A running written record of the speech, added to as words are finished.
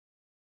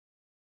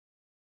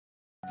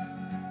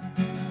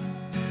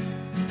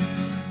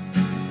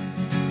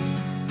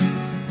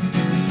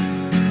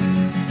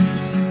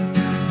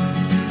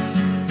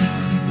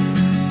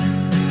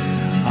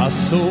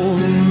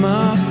sold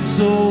my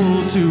soul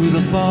to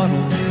the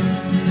bottle.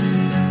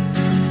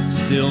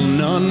 Still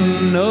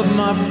none of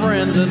my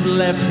friends have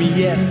left me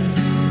yet.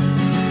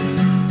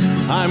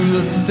 I'm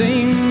the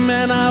same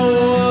man I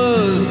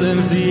was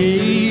since the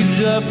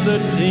age of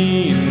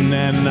 13,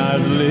 and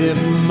I've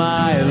lived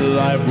my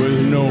life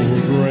with no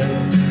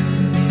regrets.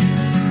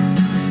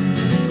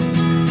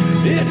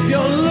 If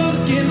you're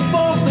looking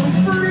for some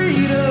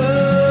freedom,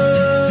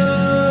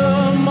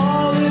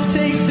 all it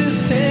takes is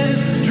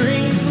 10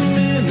 drinks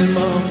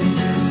minimum.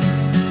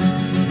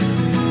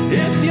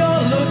 If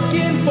you're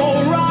looking for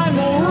rhyme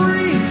or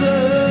reason,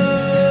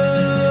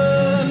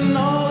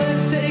 all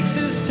it takes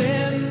is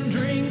 10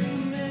 drinks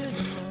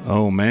minimum.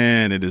 Oh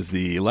man, it is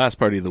the last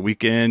party of the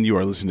weekend. You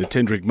are listening to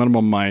 10 Drink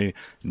Minimum. My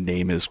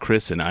name is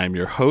Chris, and I'm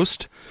your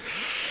host.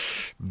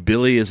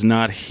 Billy is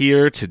not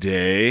here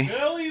today.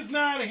 Billy's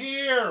not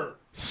here.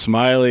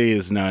 Smiley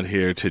is not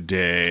here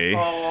today.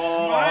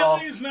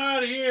 Smiley's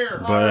not here.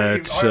 But already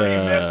missed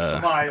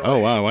Smiley. oh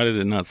wow, why did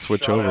it not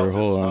switch Shout out over? to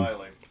Hold on.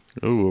 Smiley.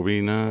 Oh, are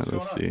we not?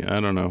 Let's see. I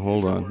don't know.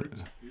 Hold on.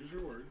 Use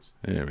your words.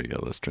 There we go.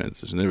 Let's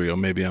transition. There we go.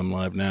 Maybe I'm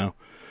live now.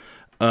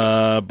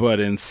 But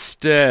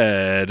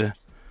instead,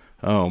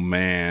 oh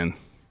man,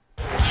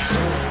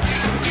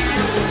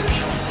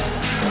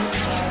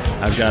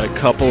 I've got a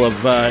couple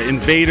of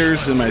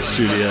invaders in my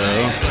studio.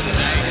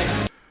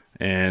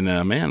 And,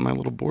 man, my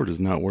little board is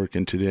not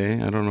working today.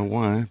 I don't know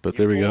why, but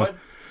there we go.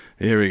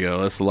 Here we go.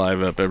 Let's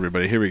live up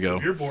everybody. Here we go.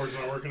 Your board's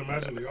not working.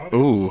 Imagine the audience.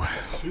 Ooh.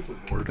 Super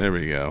board. There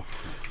we go.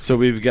 So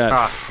we've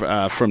got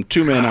from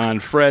Two Men On,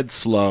 Fred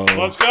Slow.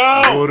 Let's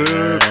go. What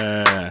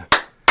up?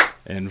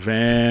 And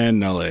Van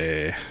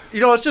Nunley. You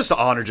know, it's just an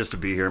honor just to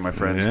be here, my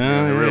friend.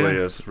 Yeah, it really yeah.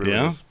 is. It really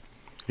Yeah. is.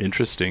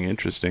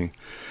 Interesting.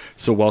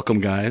 So welcome,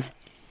 guys,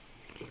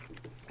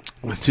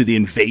 to the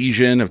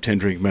invasion of 10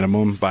 Drink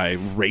Minimum by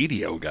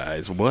radio,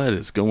 guys. What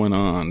is going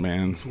on,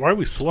 man? Why are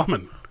we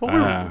slumming? Well,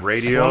 we're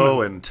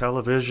radio and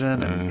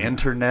television and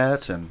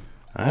internet and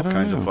all don't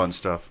kinds know. of fun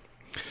stuff.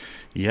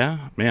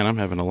 Yeah, man, I'm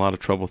having a lot of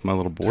trouble with my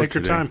little board Take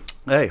your today. time.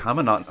 Hey,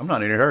 I'm not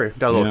in a hurry.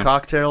 Got a little Yeah.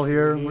 cocktail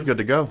here. We're good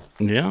to go.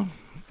 Yeah,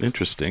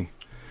 interesting.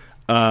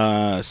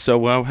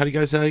 So how do you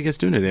guys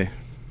doing today?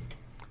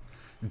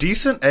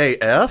 Decent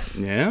AF.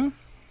 Yeah.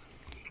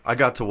 I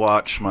got to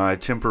watch my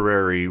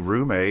temporary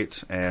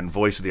roommate and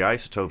voice of the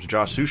Isotopes,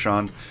 Josh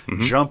Sushan,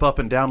 jump up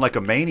and down like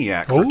a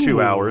maniac for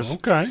 2 hours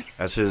Okay.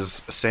 as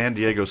his San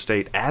Diego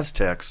State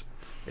Aztecs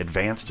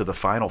advanced to the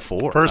Final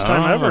Four. First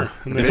time ever.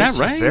 And Is this-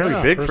 that right?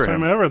 Very big first for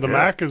him. time ever. The Yeah.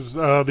 MAC is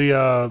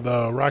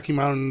the Rocky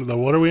Mountain.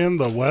 What are we in?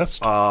 The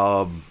West.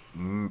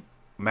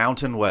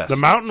 Mountain West. The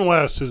Mountain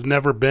West has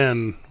never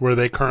been where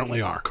they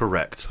currently are.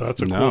 Correct. So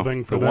that's a No. cool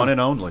thing for The them. one and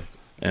only.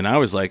 And I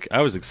was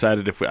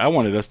excited I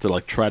wanted us to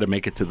like try to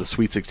make it to the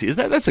Sweet 16.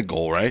 That's a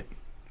goal, right?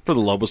 For the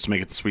Lobos to make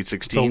it to Sweet It's a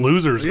 16.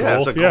 loser's Yeah, goal.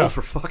 it's a goal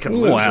for fucking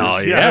losers. Wow,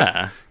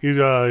 yeah. You,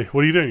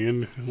 what are you doing? You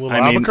in a little I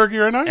mean, Albuquerque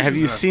right now? Have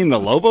you seen the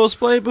Lobos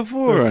play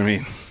before? I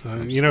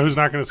mean, You know who's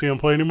not going to see him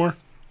play anymore?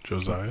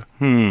 Josiah.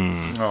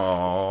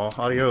 Aw,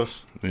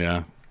 adios.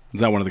 yeah. Is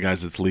that one of the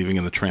guys that's leaving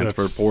in the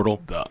transfer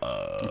portal?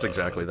 That's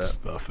exactly That's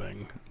that. the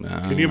thing.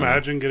 Uh, Can you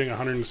imagine getting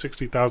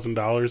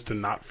 $160,000 to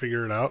not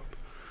figure it out?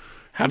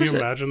 How Can does you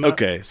it- imagine that?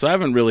 Okay, so I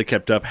haven't really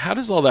kept up. How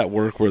does all that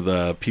work where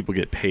the people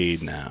get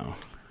paid now?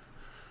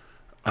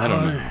 I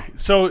don't know.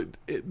 So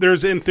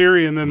there's in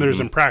theory and then there's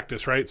in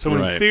practice, right? So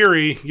in Right.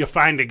 theory, you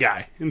find a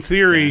guy. In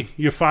theory,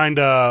 you find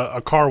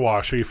a car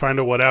wash or you find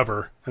a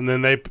whatever, and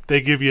then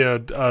they give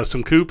you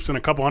some coops and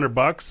a couple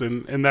 $100,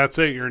 and that's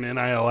it. You're an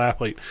NIL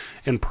athlete.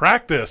 In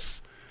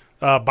practice,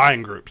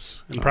 buying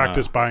groups.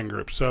 Buying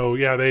groups. So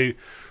yeah,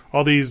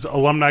 all these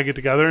alumni get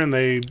together and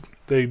they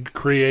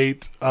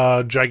create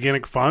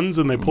gigantic funds,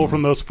 and they pull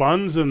from those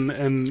funds,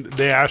 and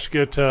they ask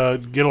you to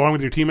get along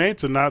with your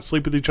teammates and not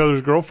sleep with each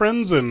other's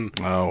girlfriends, and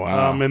Oh,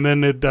 wow. and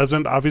then it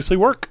doesn't obviously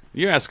work.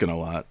 You're asking a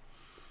lot.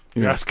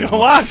 You're asking a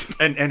lot.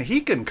 And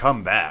he can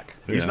come back.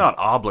 He's Yeah. not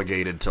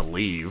obligated to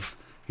leave.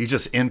 He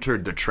just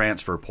entered the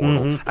transfer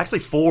portal. Actually,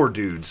 4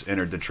 dudes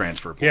entered the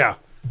transfer portal. Yeah.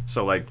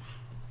 So, like,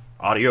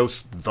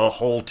 adios, the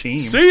whole team.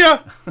 See ya.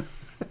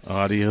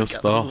 Adios,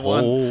 got the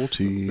one- whole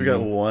team. We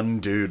got 1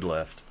 dude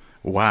left.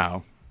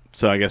 Wow.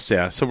 So I guess,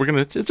 yeah. So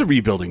it's a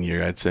rebuilding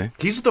year, I'd say.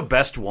 He's the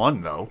best one,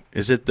 though.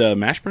 Is it the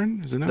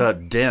Mashburn? Is it not? The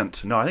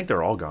Dent. No, I think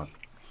they're all gone.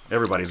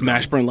 Everybody's gone.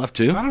 Mashburn left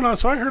too? I don't know.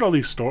 So I heard all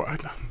these stories.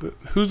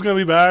 Who's going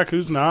to be back?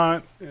 Who's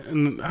not?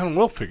 And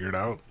we'll figure it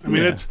out. I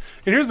mean, Yeah. and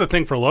here's the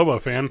thing for Lobo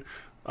fan.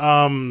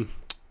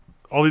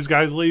 All these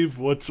guys leave.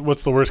 What's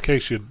the worst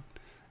case?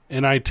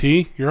 NIT?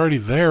 You're already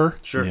there.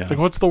 Sure. Yeah. Like,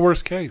 what's the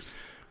worst case?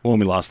 Well,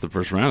 we lost the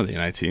first round of the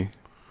NIT.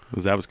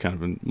 That was kind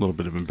of a little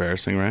bit of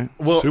embarrassing, right?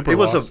 Well, Super it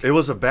was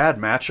lost. a bad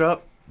matchup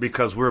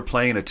because we were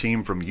playing a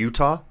team from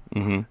Utah,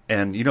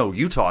 and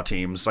Utah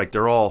teams, like,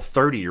 they're all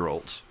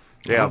 30-year-olds.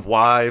 They have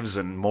wives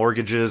and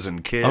mortgages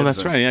and kids. Oh, that's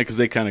and- right. Yeah, because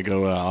they kind of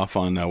go off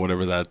on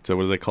whatever that.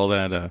 What do they call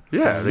that?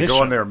 Yeah, they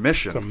go on their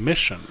mission. It's a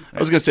mission. I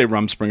was gonna say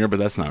Rumspringer, but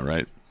that's not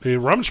right. The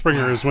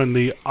Rumspringa is when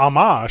the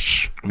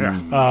Amish,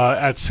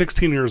 at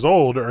 16 years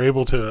old, are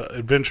able to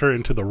adventure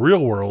into the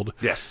real world.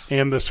 Yes.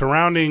 And the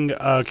surrounding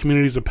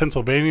communities of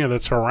Pennsylvania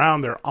that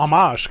surround their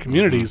Amish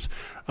communities,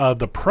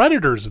 the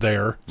predators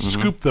there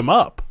scoop them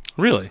up.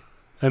 Really?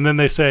 And then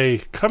they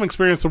say, come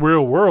experience the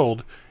real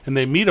world. And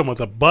they meet them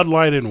with a Bud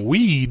Light and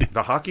weed.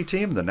 The hockey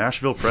team, the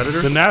Nashville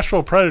Predators? The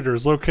Nashville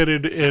Predators,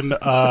 located in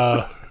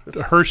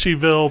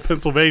Hersheyville,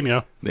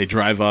 Pennsylvania. They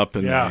drive up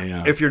and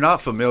they, If you're not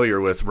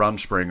familiar with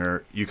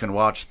Rumspringa, you can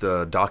watch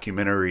the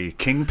documentary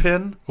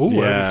Kingpin.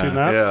 Ooh, I haven't seen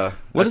that. Yeah,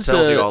 that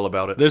tells you all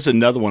about it. There's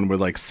another one where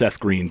like Seth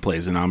Green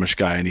plays an Amish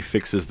guy and he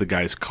fixes the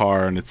guy's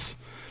car, and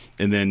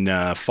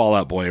then Fall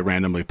Out Boy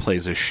randomly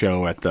plays a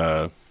show in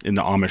the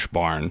Amish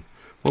barn.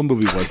 What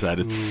movie was that?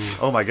 It's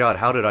oh my God!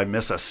 How did I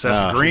miss a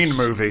Seth Green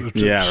movie?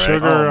 Yeah, right.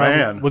 Sugar, Oh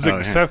man, was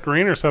it Seth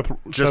Green or Seth?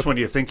 Just when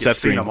you think you've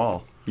seen them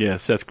all. Yeah,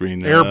 Seth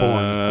Green.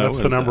 Airborne. That's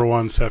the number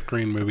one Seth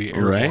Green movie.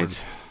 Airborne.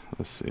 Right.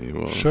 Let's see.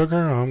 Well, Sugar,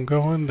 I'm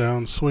going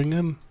down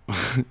swinging.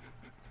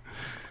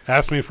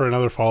 Ask me for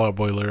another Fall Out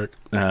Boy lyric.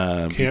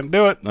 Can't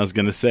do it. I was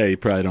gonna say you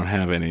probably don't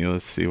have any.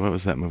 Let's see. What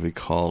was that movie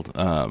called?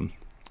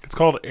 It's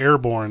called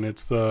Airborne.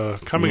 It's the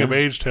coming of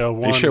age tale.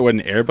 Are you sure it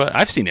wasn't Airborne?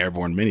 I've seen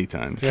Airborne many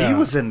times. Yeah. He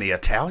was in The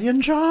Italian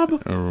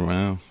Job? Oh,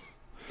 wow.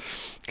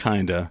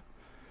 Kinda.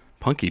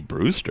 Punky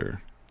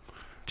Brewster.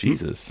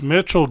 Jesus.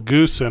 Mitchell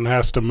Goosen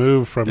has to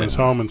move from his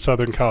home in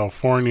Southern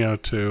California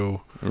to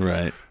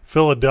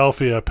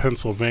Philadelphia,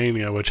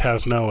 Pennsylvania, which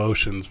has no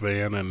Oceans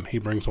van, and he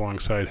brings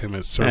alongside him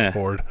his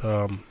surfboard.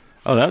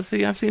 I've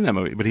seen that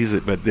movie,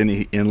 but then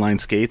he inline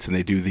skates and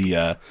they do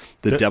the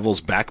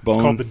Devil's Backbone.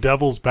 It's called The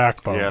Devil's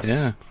Backbone. Yes.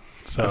 Yeah.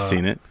 So, I've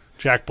seen it.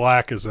 Jack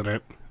Black is in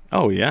it.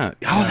 Oh yeah.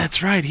 Oh,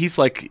 that's right. He's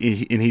like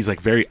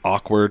very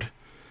awkward.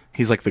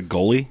 He's like the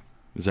goalie.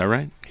 Is that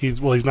right?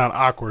 He's not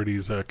awkward.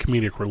 He's a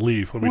comedic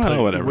relief. Let me tell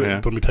you,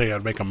 Let me tell you how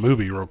to make a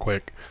movie real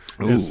quick.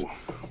 His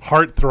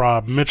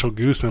heartthrob Mitchell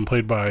Goosen,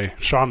 played by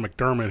Sean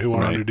McDermott, who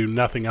went on to do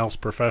nothing else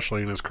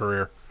professionally in his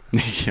career.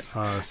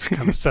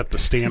 Kind of set the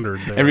standard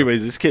there.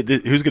 Everybody's this kid.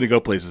 Who's going to go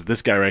places?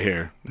 This guy right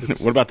here.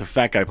 What about the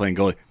fat guy playing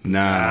goalie?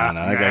 Nah.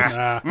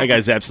 That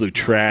guy's absolute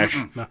trash.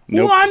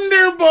 Nope.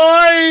 Wonder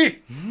Boy.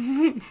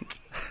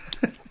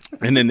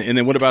 And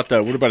then what about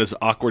his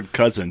awkward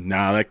cousin?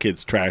 Nah, that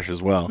kid's trash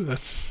as well.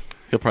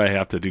 He'll probably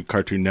have to do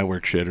Cartoon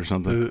Network shit or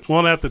something.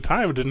 Well, at the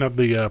time, it didn't have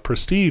the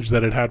prestige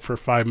that it had for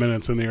 5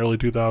 minutes in the early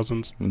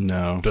 2000s.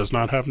 No. Does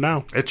not have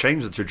now. It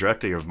changed the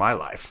trajectory of my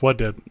life. What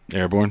did?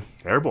 Airborne.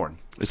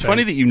 It's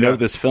funny that you know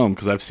this film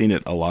because I've seen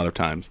it a lot of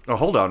times. Oh,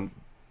 hold on.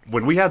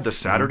 When we had the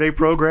Saturday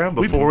program,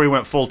 before we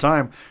went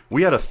full-time,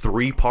 we had a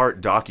 3-part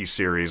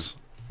docuseries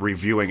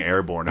reviewing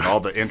Airborne and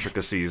all the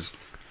intricacies.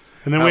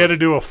 And then we had to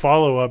do a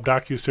follow-up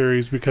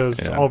docuseries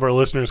because all of our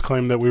listeners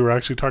claimed that we were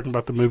actually talking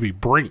about the movie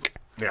Brink.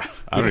 Yeah.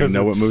 I don't even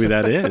know what movie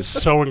that is. It's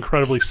so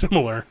incredibly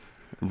similar.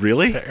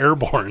 Really? To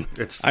Airborne.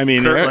 It's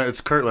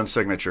Kirtland's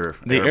signature.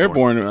 The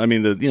Airborne. I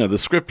mean, the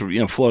script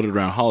floated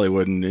around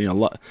Hollywood, and you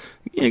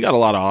got a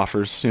lot of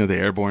offers. The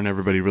Airborne.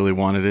 Everybody really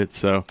wanted it.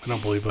 So I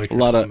don't believe you're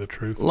telling the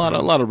truth. A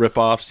lot of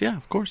rip-offs. Yeah,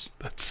 of course.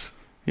 That's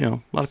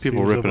a lot of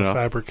people ripping it off.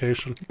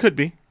 Fabrication. Could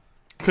be,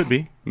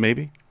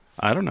 maybe.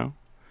 I don't know.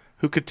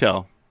 Who could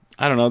tell?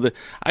 I don't know.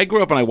 I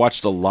grew up and I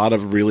watched a lot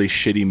of really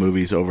shitty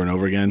movies over and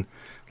over again,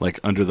 like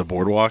Under the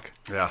Boardwalk.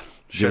 Yeah,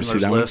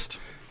 Schindler's List.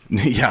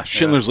 Yeah,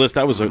 Schindler's List.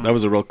 That was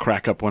a real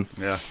crack up one.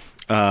 Yeah.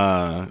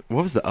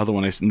 What was the other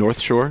one? North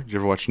Shore. Did you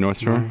ever watch North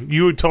Shore?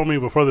 You had told me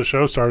before the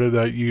show started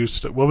that you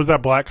used to, what was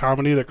that black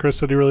comedy that Chris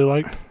said he really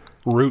liked?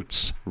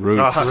 Roots.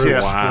 Yes.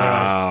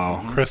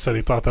 Wow. Yeah. Chris said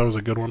he thought that was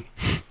a good one.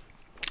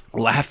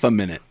 Laugh a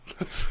minute.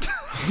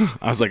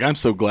 I was like, I'm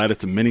so glad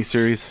it's a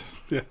miniseries.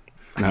 Yeah.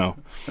 No.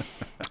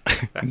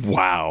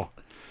 Wow.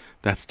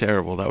 That's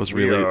terrible. That was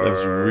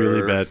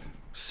really bad.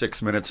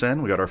 6 minutes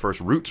in, we got our first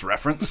Roots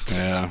reference.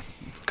 Yeah.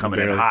 It's coming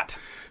in hot.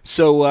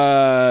 So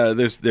I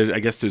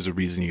guess there's a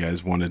reason you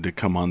guys wanted to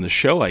come on the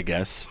show, I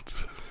guess.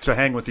 To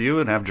hang with you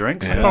and have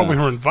drinks? I thought we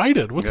were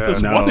invited. What's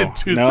this wanted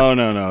to?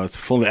 No. It's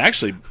full.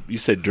 Actually, you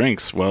said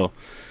drinks. Well,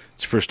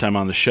 it's your first time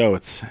on the show.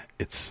 It's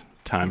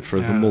time for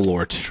the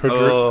Malort.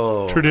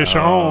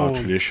 Tradition.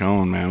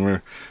 Tradition, man.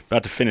 We're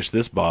about to finish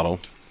this bottle.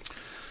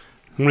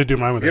 I'm going to do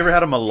mine with you. Ever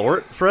had a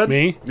Malort, Fred?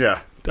 Me? Yeah.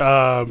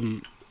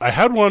 I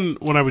had one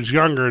when I was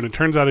younger, and it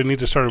turns out I need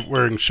to start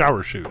wearing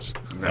shower shoes.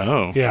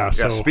 Oh. Yeah.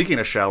 So Speaking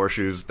of shower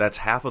shoes, that's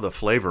half of the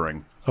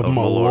flavoring of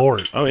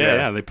Malort. Oh,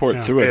 yeah. They pour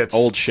it through an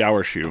old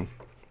shower shoe.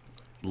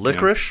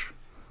 Licorice,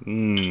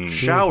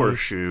 shower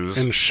shoes,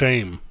 and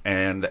shame.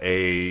 And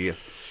a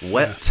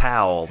wet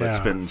towel that's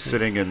been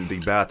sitting in the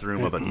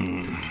bathroom of a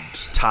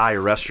Thai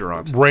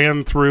restaurant.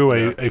 Ran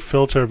through a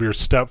filter of your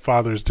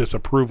stepfather's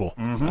disapproval.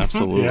 Mm-hmm.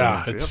 Absolutely.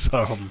 Yeah, it's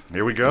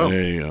Here we go.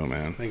 There you go,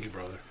 man. Thank you,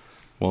 brother.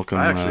 Welcome.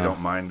 I actually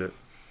don't mind it.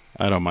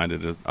 I don't mind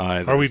it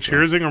either. Are we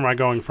cheersing or am I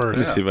going first?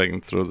 Let me see if I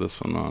can throw this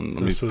one on.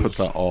 Let me put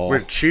that all. We're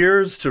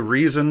cheers to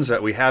reasons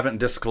that we haven't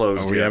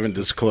disclosed yet. We haven't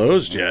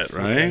disclosed yet,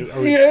 right?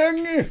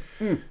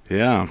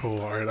 Yeah. Cool.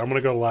 All right, I'm going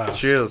to go last.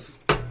 Cheers.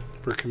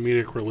 For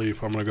comedic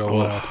relief, I'm going to go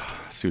last.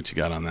 See what you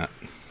got on that.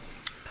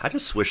 I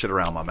just swish it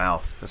around my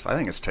mouth. I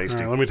think it's tasty.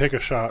 All right, let me take a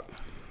shot.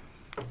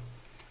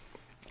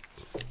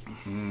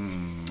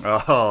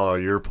 Oh,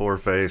 your poor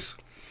face.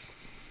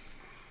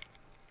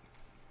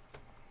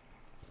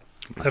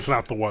 That's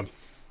not the one.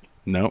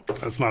 Nope.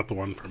 That's not the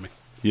one for me.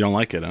 You don't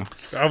like it, huh?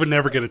 I would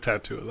never get a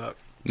tattoo of that.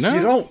 No. So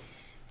you don't.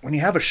 When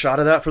you have a shot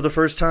of that for the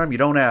first time, you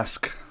don't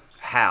ask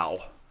how.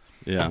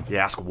 Yeah. You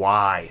ask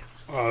why.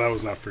 Oh, that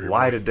was not for you.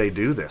 Why did they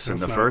do this in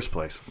the not- first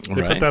place?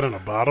 They put that in a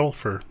bottle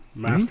for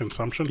mass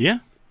consumption? Yeah.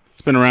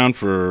 It's been around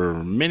for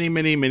many,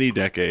 many, many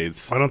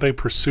decades. Why don't they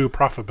pursue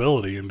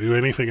profitability and do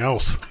anything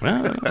else?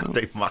 Well, I don't know.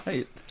 They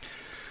might.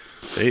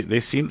 They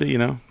seem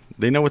to,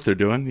 they know what they're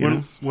doing. You know?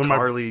 When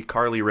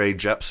Carly Rae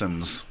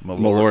Jepsen's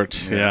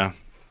Malort, yeah.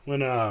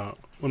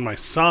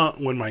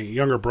 when my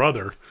younger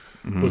brother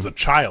was a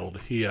child,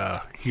 he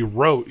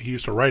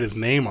used to write his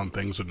name on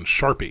things with a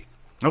Sharpie.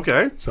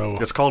 Okay. So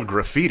it's called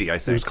graffiti, I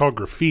It think. was called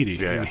graffiti.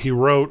 Yeah, And yeah. he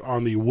wrote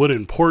on the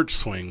wooden porch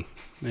swing,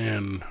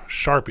 and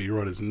Sharpie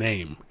wrote his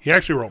name. He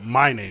actually wrote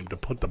my name to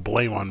put the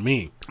blame on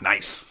me.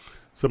 Nice.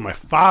 So my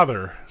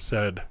father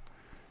said,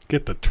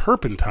 "Get the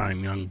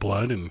turpentine, young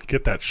blood, and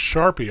get that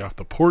Sharpie off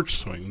the porch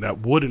swing, that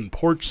wooden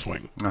porch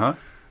swing." Uh-huh.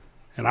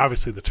 And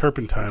obviously the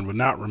turpentine would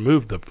not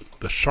remove the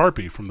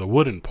Sharpie from the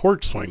wooden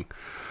porch swing.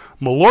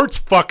 Malort's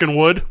fucking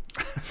wood.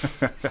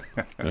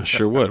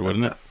 Sure would,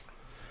 wouldn't it?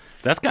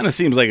 That kind of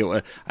seems like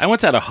it. I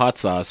once had a hot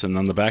sauce, and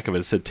on the back of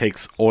it said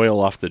takes oil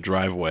off the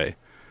driveway.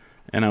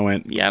 And I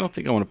went, yeah, I don't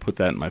think I want to put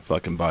that in my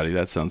fucking body.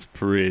 That sounds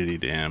pretty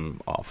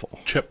damn awful.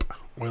 Chip.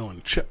 Oil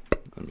and chip.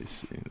 Let me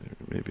see.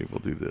 Maybe we'll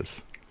do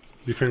this.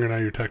 You figuring out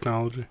your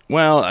technology?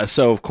 Well,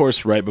 so of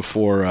course, right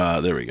before,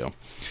 there we go.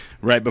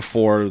 Right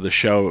before the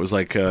show, it was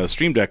like,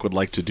 Stream Deck would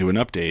like to do an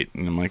update.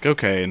 And I'm like,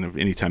 okay. And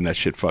anytime that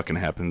shit fucking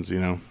happens,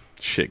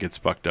 shit gets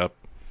fucked up.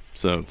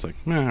 So it's like,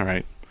 all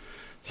right.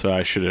 So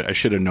I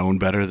should have known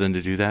better than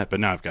to do that. But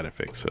now I've got it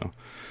fixed. So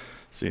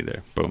see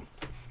there. Boom.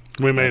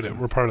 We made it.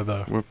 We're part of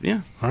the...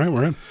 Yeah. All right,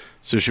 we're in.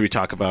 So should we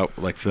talk about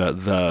like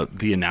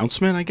the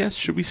announcement, I guess,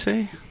 should we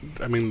say?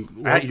 I mean...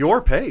 At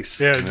your pace.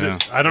 Yeah,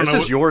 I don't know.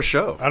 This is your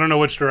show. I don't know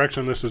which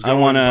direction this is I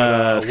going.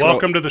 wanna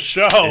welcome to the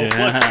show. Let's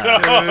go.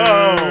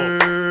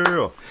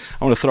 Yeah.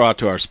 I want to throw out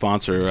to our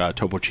sponsor,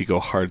 Topo Chico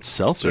Hard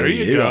Seltzer. There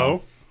you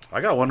go.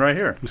 I got one right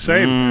here.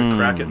 Same.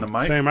 Crack it in the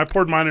mic. Same. I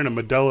poured mine in a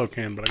Modelo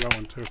can, but I got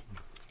one too.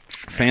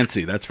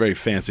 Fancy. That's very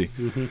fancy.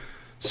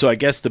 So I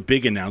guess the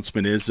big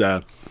announcement is,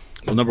 well,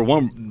 number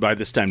one, by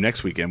this time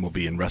next weekend, we'll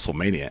be in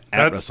WrestleMania.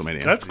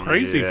 WrestleMania. That's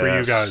crazy for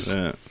you guys.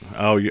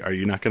 Are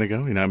you not going to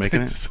go? You're not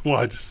making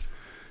it?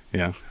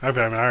 Yeah. I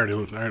already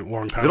was a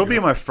long time It'll ago. be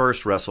my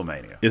first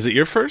WrestleMania. Is it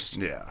your first?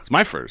 Yeah. It's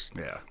my first.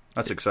 Yeah.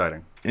 That's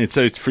exciting. And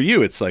so it's for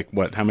you, it's like,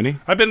 what, how many?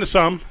 I've been to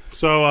some.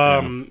 So,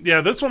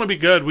 this one will be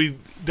good.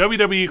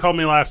 WWE called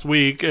me last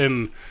week,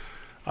 and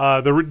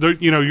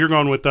you're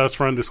going with us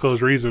for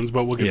undisclosed reasons,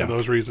 but we'll get to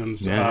those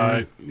reasons,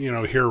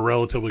 here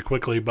relatively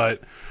quickly.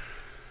 But,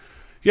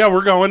 yeah,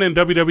 we're going, and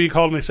WWE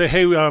called, and they say,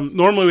 hey,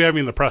 normally we have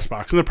you in the press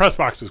box. And the press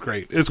box is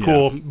great. It's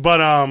cool.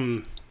 But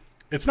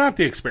it's not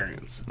the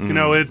experience.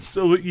 It's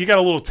you got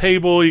a little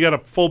table, you got a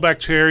full back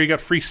chair, you got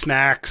free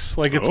snacks.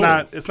 Like it's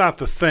not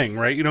the thing,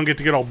 right? You don't get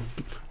to get all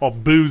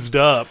boozed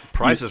up.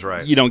 Price is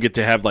right. You don't get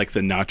to have like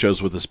the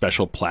nachos with a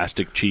special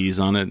plastic cheese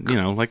on it.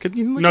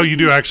 No, you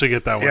do actually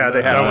get that one. Yeah,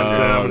 they have that one, one's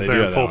too. there They do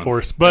in have full that one.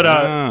 force. But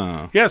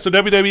so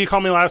WWE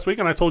called me last week,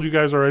 and I told you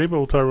guys already, but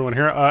we'll tell everyone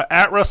here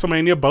at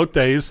WrestleMania both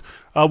days.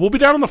 We'll be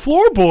down on the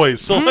floor,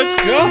 boys. So let's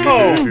go.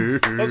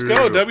 Let's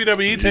go.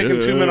 WWE taking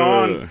 2 men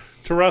on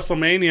to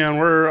WrestleMania, and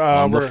we're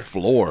on the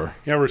floor.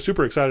 Yeah, we're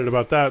super excited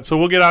about that. So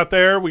we'll get out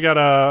there. We got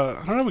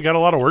we got a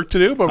lot of work to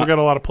do, but we got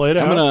a lot of play to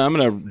have. I'm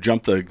gonna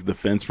jump the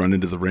fence, run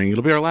into the ring.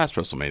 It'll be our last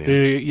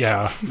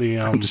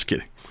WrestleMania. I'm just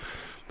kidding.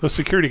 Those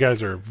security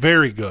guys are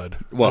very good.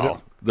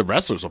 Well, the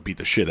wrestlers will beat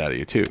the shit out of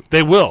you too.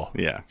 They will.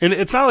 Yeah. And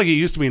it's not like it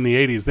used to be in the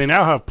 80s. They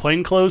now have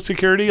plainclothes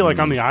security, like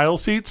on the aisle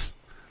seats.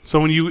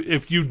 So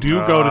if you do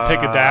go to take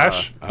a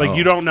dash,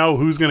 you don't know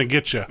who's going to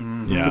get you.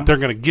 Yeah. But they're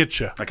going to get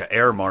you. Like an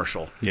air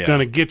marshal. Yeah. Going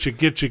to get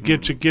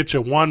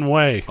you one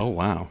way. Oh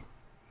wow,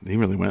 he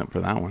really went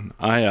for that one.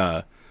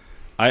 I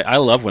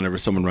love whenever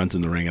someone runs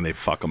in the ring and they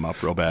fuck them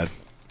up real bad,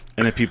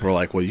 and then people are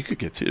like, "Well, you could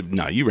get to."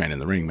 No, you ran in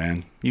the ring,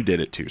 man. You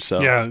did it to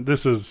yourself. Yeah,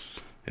 this is.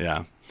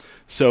 Yeah.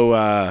 So,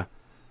 I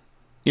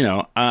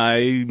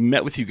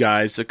met with you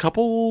guys a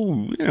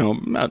couple,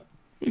 about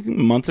a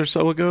month or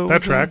so ago.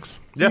 That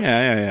tracks.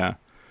 Yeah.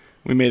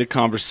 We made a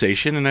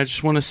conversation, and I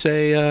just want to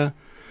say,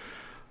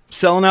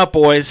 selling out,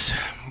 boys.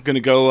 I'm going to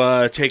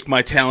go take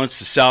my talents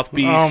to South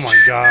Beach. Oh, my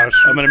gosh.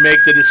 I'm going to make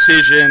the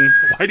decision.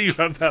 Why do you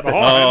have that on?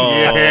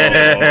 Oh,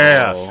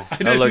 Yeah. I That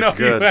didn't looks know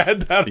good. you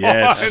had that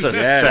Yes. on. That's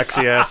a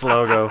sexy-ass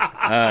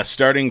logo.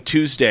 Starting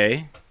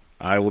Tuesday,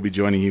 I will be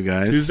joining you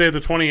guys. Tuesday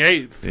the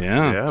 28th.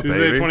 Yeah. Tuesday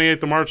baby. the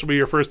 28th of March will be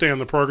your first day on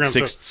the program.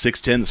 So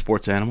 610, the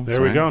Sports Animals. there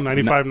we right? go,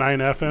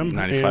 95.9 FM.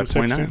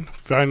 95.9.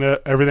 Find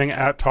everything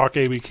at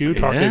TalkABQ,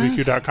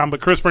 talkabq.com.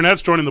 But Chris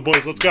Burnett's joining the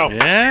boys. Let's go.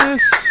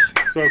 Yes.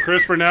 So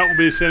Chris Burnett will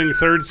be sitting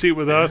third seat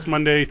with us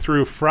Monday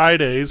through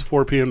Fridays,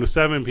 4 p.m. to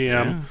 7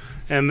 p.m. Yeah.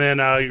 And then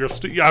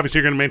obviously you're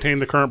going to maintain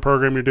the current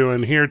program you're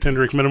doing here. 10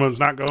 drink minimum's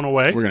not going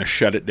away. We're going to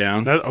shut it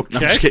down. Okay. No,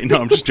 I'm just kidding. No,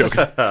 I'm just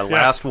joking.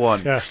 Last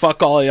one. Yeah.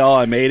 Fuck all y'all.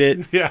 I made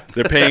it. Yeah.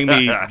 They're paying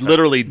me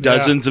literally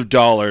dozens of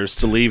dollars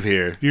to leave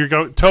here. You're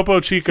going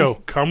Topo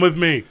Chico. Come with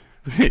me.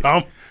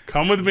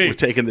 Come with me. We're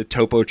taking the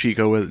Topo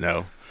Chico with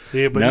no.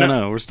 Yeah, but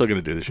No, we're still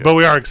going to do the show. But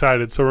we are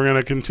excited, so we're going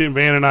to continue.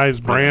 Van and I's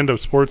brand of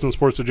sports and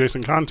sports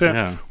adjacent content.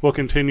 Yeah. We'll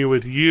continue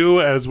with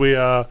you as we.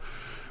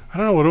 I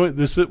don't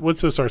know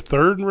what's this? Our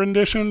third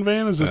rendition,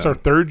 Van? Is this our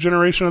third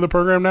generation of the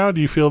program now? Do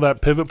you feel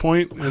that pivot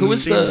point? Who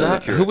was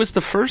accurate. who was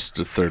the first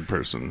third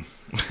person?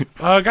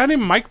 A guy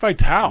named Mike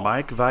Vitale.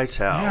 Mike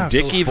Vitale. Yeah,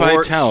 Dickie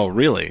Sports- Vitale,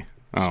 really?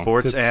 Oh.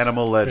 Sports It's-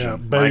 animal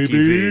legend. Yeah, Mikey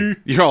V.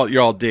 baby.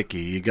 You're all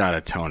Dickie. You got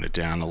to tone it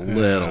down a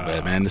little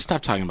bit, man.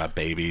 Stop talking about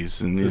babies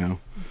and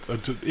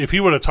If he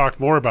would have talked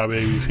more about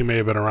babies, he may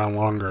have been around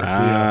longer.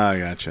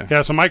 Gotcha.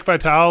 Yeah, so Mike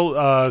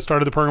Vitale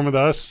started the program with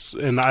us,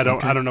 and I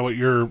don't know what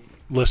your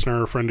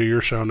listener or friend of your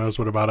show knows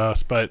what about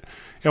us, but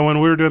when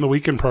we were doing the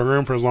weekend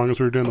program, for as long as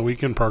we were doing the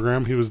weekend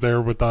program, he was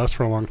there with us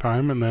for a long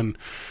time, and then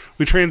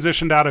we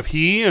transitioned out of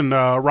he and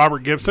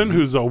Robert Gibson,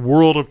 who's a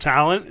world of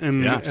talent.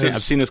 And Yeah,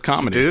 I've seen his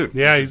comedy. Dude.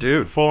 yeah, he's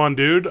dude. full on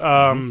dude.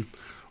 On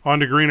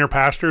to greener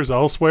pastures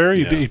elsewhere.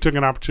 He took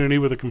an opportunity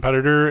with a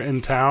competitor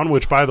in town,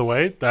 which, by the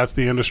way, that's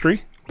the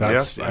industry.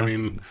 That's, Yeah. I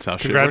mean, That's how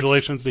shit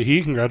congratulations to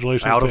he.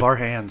 Congratulations Out to of our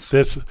hands.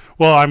 it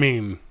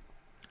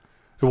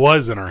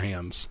was in our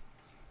hands.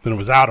 Then it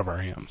was out of our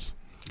hands.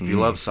 If you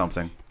love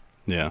something,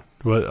 Yeah.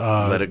 But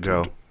let it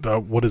go.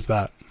 what is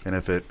that? And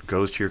if it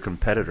goes to your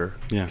competitor,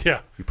 Yeah. Yeah.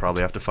 you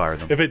probably have to fire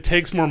them. If it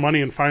takes more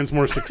money and finds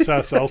more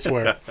success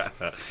elsewhere,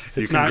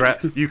 it's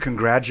not. You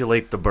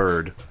congratulate the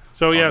bird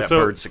So on yeah, that so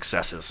bird's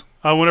successes.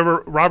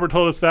 whenever Robert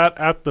told us that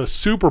at the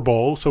Super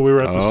Bowl, so we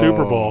were at the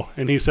Super Bowl,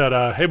 and he said,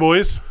 "Hey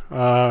boys,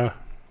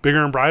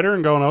 bigger and brighter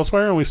and going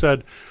elsewhere." And we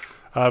said,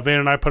 Van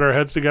and I put our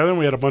heads together, and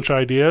we had a bunch of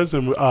ideas,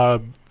 and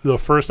the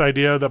first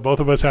idea that both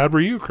of us had were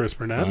you, Chris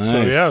Burnett. Nice,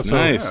 So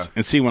nice. yeah.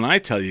 And see, when I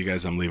tell you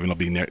guys I'm leaving, it'll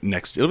be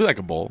next. It'll be like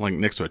a bowl, like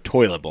next to a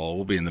toilet bowl.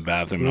 We'll be in the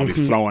bathroom, and I'll be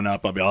throwing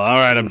up. I'll be all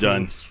right. I'm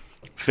done.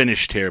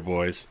 Finished here,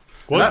 boys.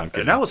 Well,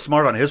 And that was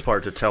smart on his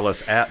part to tell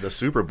us at the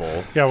Super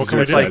Bowl. Yeah, what can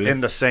we it's do? like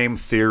in the same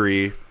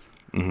theory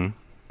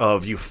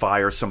of you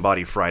fire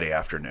somebody Friday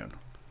afternoon.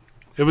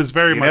 It was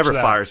very You much never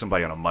that. fire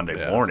somebody on a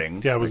Monday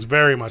morning. Yeah, it was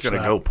very much It's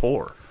going that. to go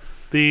poor.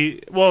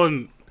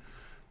 And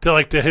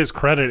to his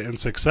credit and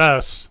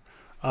success,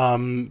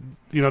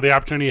 the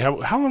opportunity. How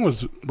long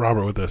was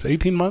Robert with us?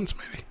 18 months,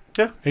 maybe.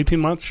 Yeah, 18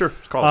 months. sure.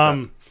 Let's call it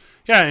that.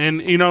 Yeah,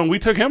 and we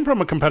took him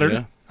from a competitor.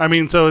 Yeah.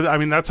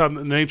 That's how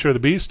the nature of the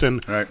beast.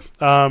 And Right.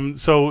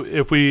 so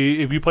if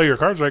you play your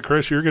cards right,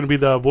 Chris, you're going to be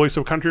the voice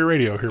of country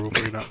radio here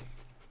before you know.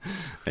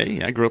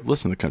 Hey, I grew up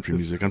listening to country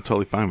music. I'm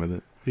totally fine with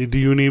it. Do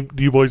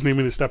you boys need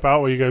me to step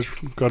out while you guys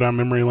go down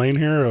memory lane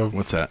here?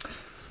 What's that?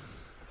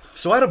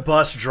 So I had a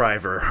bus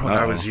driver when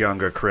I was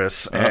younger,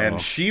 Chris,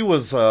 and she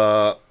was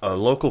a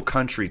local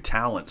country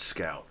talent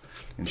scout.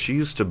 And she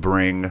used to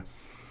bring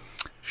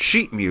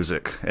sheet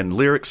music and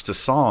lyrics to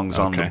songs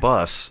on the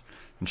bus.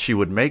 And she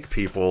would make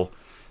people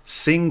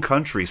sing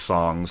country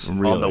songs on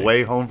the Really?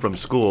 way home from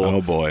school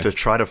Oh, boy. to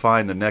try to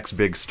find the next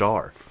big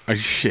star. Are you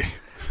shit?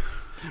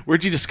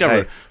 Where'd you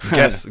discover?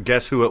 Hey,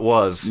 guess who it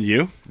was?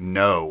 You?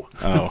 No.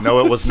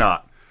 No, it was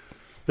not.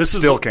 This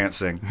Still can't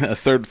sing. A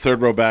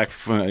third row back,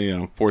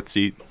 fourth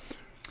seat.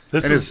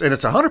 This And is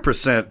it's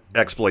 100%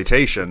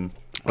 exploitation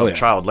of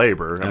child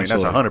labor. I mean,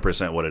 that's Absolutely.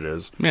 100% what it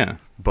is. Yeah.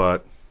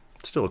 But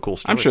it's still a cool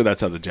story. I'm sure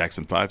that's how the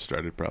Jackson 5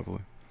 started, probably.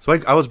 So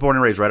I was born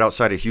and raised right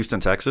outside of Houston,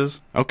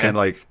 Texas. Okay.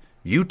 And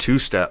you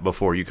two-step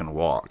before you can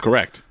walk.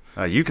 Correct.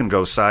 You can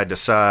go side to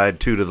side,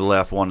 two to the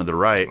left, one to the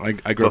right,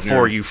 I grew up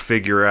before near- you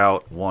figure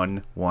out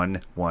one,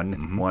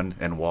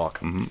 and walk.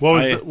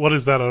 what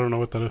is that? I don't know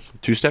what that is.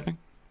 Two-stepping?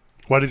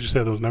 Why did you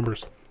say those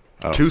numbers?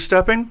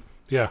 Two-stepping?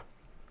 Yeah.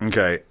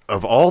 Okay.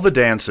 Of all the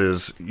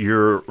dances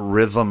your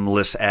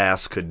rhythmless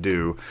ass could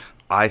do,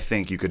 I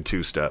think you could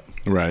two-step.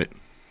 Right.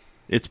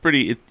 It's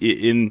pretty.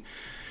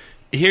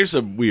 Here's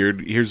a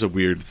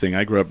weird thing.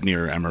 I grew up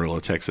near Amarillo,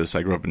 Texas.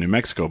 I grew up in New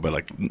Mexico,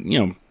 but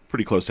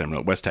pretty close to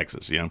Amarillo, West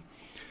Texas.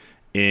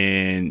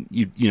 And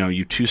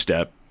you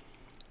two-step,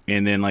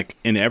 and then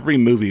in every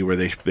movie where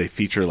they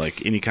feature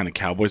any kind of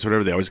cowboys or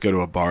whatever, they always go to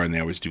a bar and they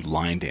always do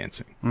line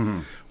dancing. Mm-hmm.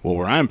 Well,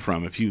 where I'm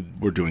from, if you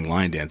were doing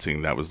line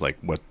dancing, that was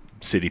what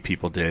city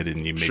people did,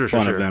 and you make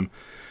fun of them.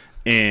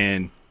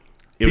 And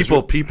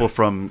people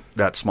from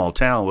that small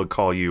town would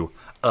call you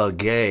a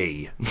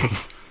gay.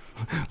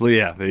 Well,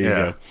 yeah, there you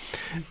go.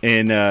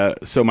 And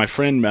so my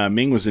friend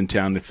Ming was in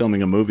town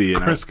filming a movie.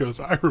 And Chris goes,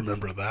 I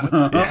remember that.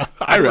 yeah,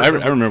 I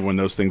remember when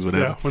those things would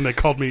happen. Yeah, when they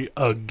called me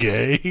a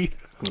gay.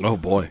 Oh,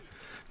 boy.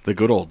 The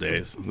good old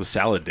days. The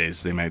salad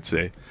days, they might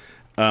say.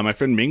 My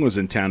friend Ming was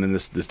in town, and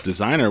this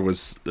designer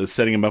was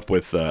setting him up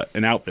with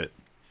an outfit.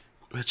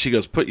 She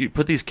goes,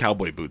 put these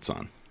cowboy boots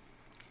on.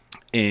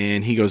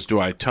 And he goes,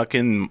 do I tuck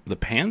in the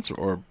pants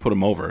or put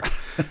them over?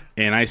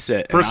 And I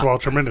said... First of all,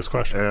 tremendous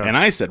question. And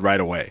I said right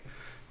away,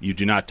 you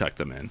do not tuck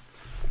them in.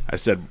 I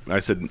said,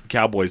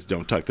 cowboys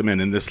don't tuck them in.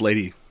 And this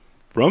lady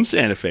from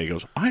Santa Fe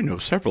goes, I know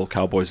several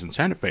cowboys in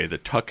Santa Fe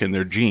that tuck in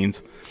their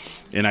jeans.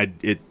 And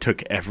it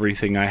took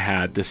everything I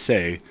had to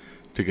say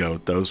to go,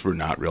 those were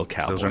not real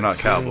cowboys. Those are not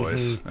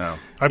cowboys. No.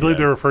 I believe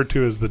they're referred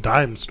to as the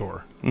dime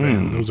store.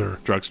 Man, those are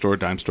drugstore,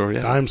 dime store,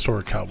 yeah. dime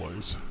store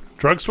cowboys.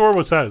 Drugstore,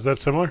 what's that? Is that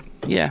similar?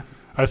 Yeah.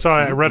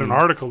 I read an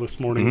article this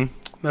morning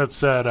that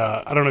said,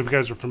 I don't know if you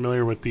guys are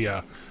familiar with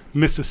the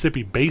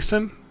Mississippi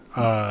Basin.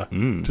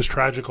 Just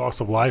tragic loss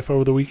of life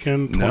over the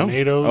weekend.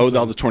 Tornadoes. No. Oh,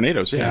 all the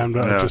tornadoes, yeah. And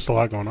just a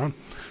lot going on.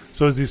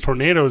 So as these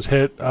tornadoes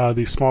hit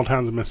these small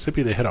towns in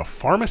Mississippi, they hit a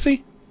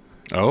pharmacy.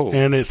 Oh.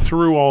 And it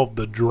threw all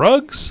the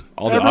drugs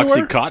All everywhere.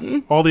 the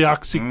Oxycontin? All the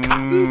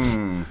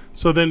Oxycontins.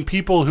 So then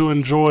people who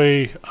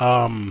enjoy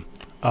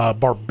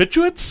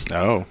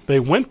barbiturates, they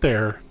went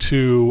there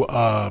to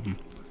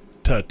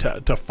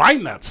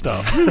find that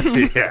stuff.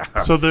 Yeah.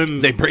 So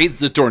then They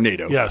breathed the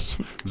tornado. yes.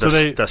 The, So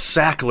they the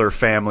Sackler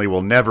family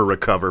will never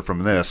recover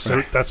from this.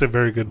 that's a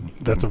very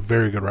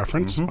good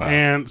reference.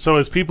 And so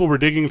as people were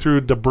digging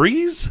through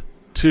debris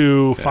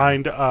to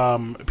find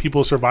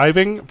people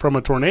surviving from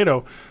a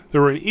tornado,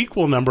 there were an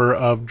equal number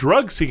of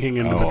drug-seeking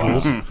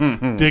individuals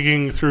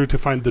digging through to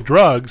find the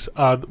drugs.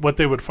 What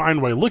they would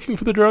find while looking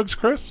for the drugs,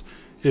 Chris,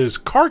 is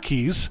car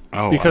keys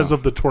because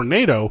of the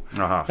tornado.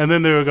 And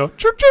then they would go,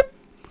 chirp, chirp.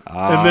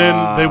 And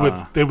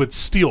then they would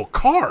steal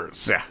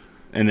cars. Yeah.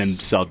 And then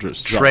sell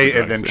drugs.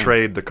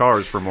 Trade the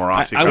cars for more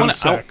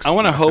Oxycontin. I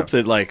want to hope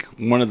that like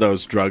one of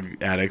those drug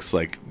addicts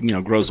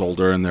grows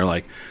older and they're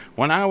like,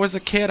 when I was a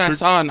kid, I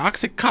saw an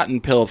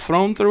Oxycontin pill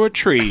thrown through a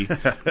tree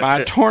by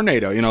a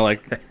tornado.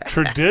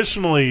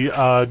 Traditionally,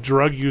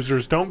 drug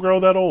users don't grow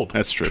that old.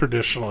 That's true.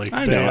 Traditionally,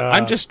 I know.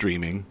 I'm just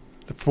dreaming.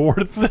 For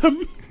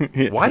them.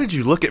 Why did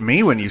you look at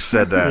me when you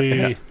said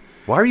that?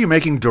 Why are you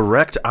making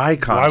direct eye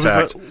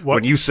contact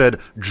when you said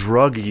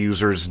drug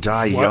users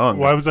die young?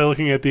 Why was I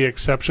looking at the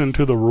exception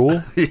to the rule?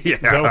 Yeah.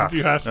 Is that what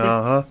you asked me?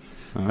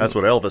 That's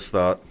what Elvis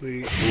thought.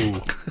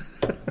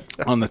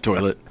 On the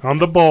toilet. On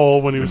the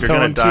bowl when he was You're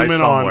telling gonna die 2 men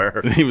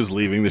somewhere. He was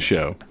leaving the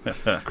show.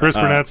 Chris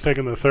Burnett's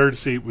taking the third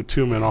seat with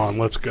 2 men on.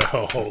 Let's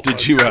go.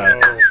 Did you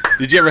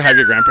ever have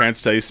your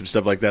grandparents tell you some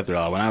stuff like that? They're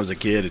like, when I was a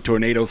kid, a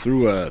tornado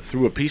threw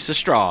a piece of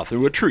straw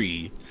through a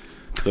tree.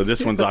 So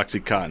this one's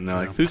Oxycontin. They're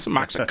like, threw some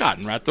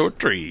Oxycontin right through a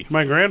tree.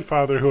 My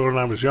grandfather, who when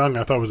I was young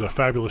I thought was a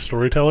fabulous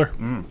storyteller,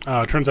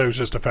 turns out he was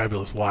just a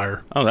fabulous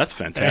liar. Oh, that's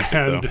fantastic,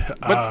 And, though.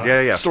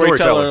 but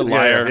storyteller,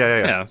 liar.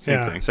 Yeah.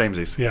 Same thing.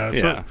 Samesies. Yeah.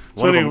 Yeah.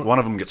 One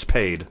of them gets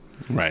paid.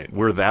 Right.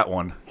 We're that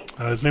one.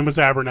 His name was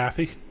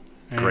Abernathy.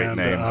 Great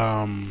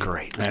name.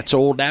 Great. That's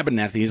old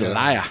Abernathy. He's a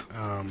liar.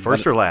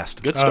 First or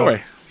last? Good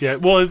story. Yeah.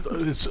 Well,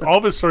 it's all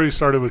of his stories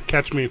started with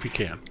 "Catch Me If You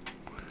Can."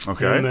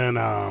 Okay. And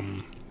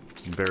then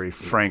very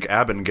Frank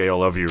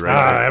Abagnale of you,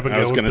 right?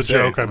 Abigail was the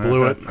joke. I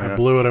blew it. I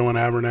went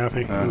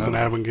Abernathy. It was an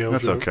Abigail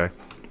That's joke. okay.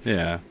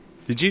 Yeah.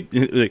 Did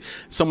you?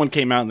 Someone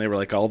came out and they were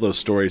like, all those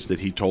stories that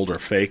he told are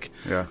fake.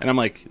 Yeah. And I'm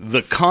like,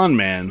 the con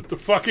man The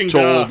fucking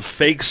told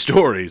fake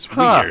stories.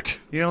 Weird.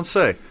 You don't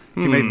say.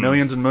 He made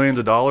millions and millions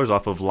of dollars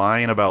off of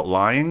lying about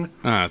lying.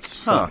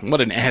 What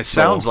an asshole.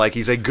 Sounds like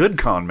he's a good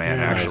con man,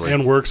 actually.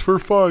 and works for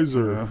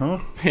Pfizer.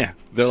 Yeah.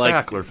 They're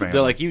Sackler family.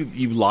 They're like,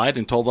 you lied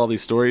and told all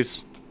these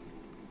stories.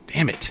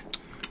 Damn it.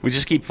 We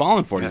just keep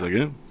falling for it. He's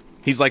like,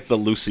 he's like the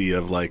Lucy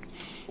of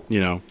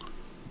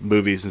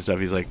movies and stuff.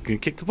 He's like,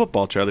 kick the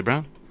football, Charlie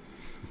Brown.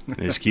 And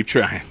just keep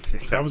trying.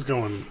 That was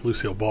going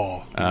Lucille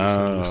Ball.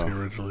 Lucy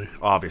originally.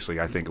 Obviously,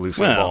 I think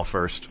Lucille Ball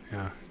first.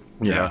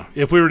 Yeah.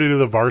 If we were to do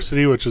the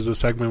Varsity, which is a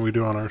segment we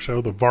do on our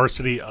show, the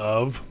Varsity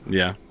of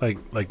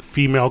like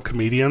female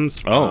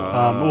comedians.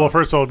 Well,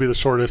 first of all, it'd be the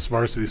shortest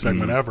Varsity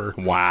segment ever.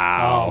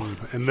 Wow.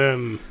 And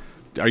then,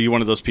 are you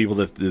one of those people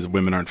that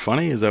women aren't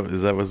funny? Is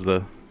that was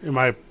the? Am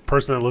I a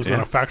person that lives in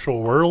a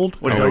factual world?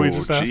 What Is is that that? what you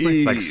just asked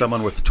me? Like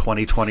someone with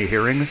 20/20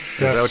 hearing? Is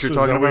that what you're is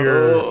talking that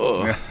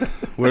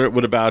about?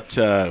 What about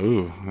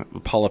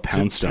Paula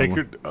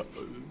Poundstone?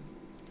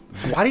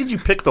 Why did you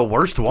pick the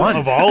worst one?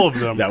 Of all of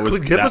them.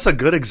 Give us a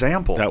good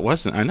example. That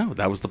wasn't. I know.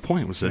 That was the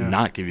point. Was to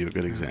not give you a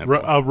good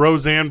example.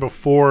 Roseanne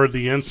before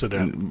the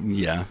incident.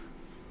 Yeah.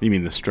 You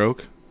mean the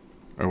stroke,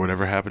 or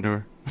whatever happened to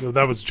her?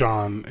 That was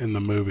John in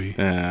the movie.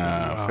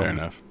 Fair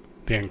enough.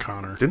 Dan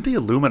Connor. Didn't the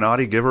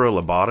Illuminati give her a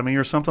lobotomy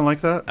or something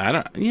like that? I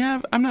don't.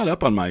 Yeah, I'm not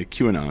up on my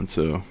QAnon,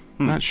 so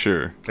I'm not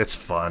sure. It's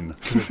fun.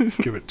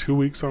 Give it 2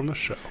 weeks on the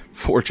show.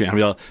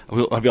 4chan.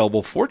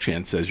 Available.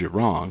 4chan says you're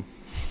wrong.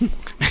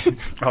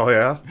 Oh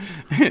yeah,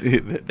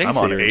 I'm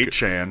on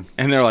 8chan,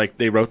 and they're like,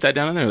 they wrote that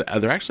down, and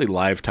they're actually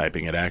live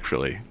typing it.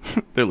 Actually,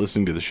 they're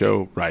listening to the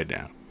show right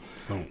now.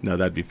 Oh. No,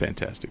 that'd be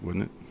fantastic,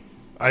 wouldn't it?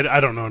 I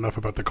don't know enough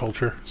about the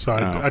culture, so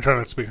I try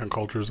not to speak on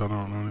cultures. I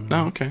don't know anything.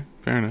 No, okay,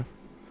 fair enough.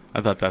 I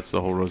thought that's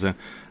the whole Roseanne.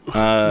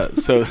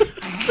 So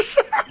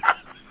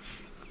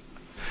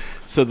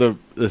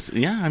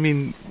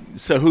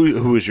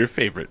who is your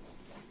favorite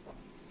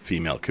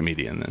female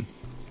comedian then?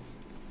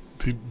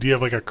 Do you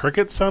have like a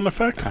cricket sound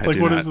effect? I like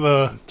do what not. is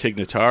the Tig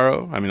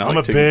Notaro? I mean, I'm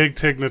a big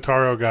Tig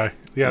Notaro guy.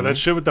 Yeah, that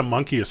shit with the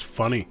monkey is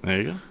funny.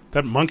 There you go.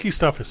 That monkey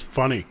stuff is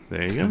funny.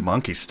 There you go.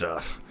 Monkey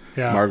stuff.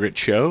 Yeah. Margaret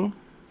Cho.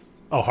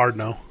 Oh, hard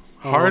no.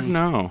 Hard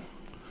no. All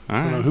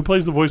I don't know. right. Who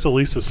plays the voice of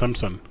Lisa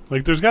Simpson?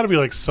 Like, there's got to be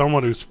like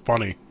someone who's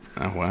funny.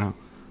 Oh wow.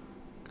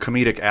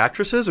 Comedic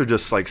actresses or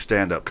just like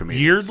stand-up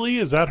comedians? Yeardley,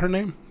 is that her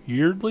name?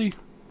 Yeardley?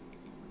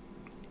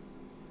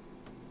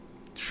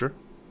 Sure.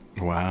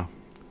 Wow.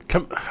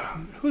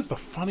 Who is the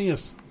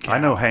funniest I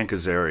know Hank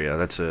Azaria.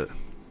 That's it.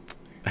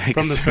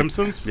 from The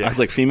Simpsons? I was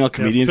like female Yeah,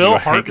 comedians. Phil you go,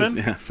 Hank Hartman.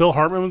 is- yeah. Phil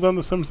Hartman was on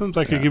The Simpsons.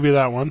 I could give you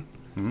that one.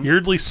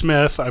 Yeardley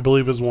Smith, I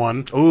believe, is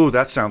one. Ooh,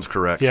 that sounds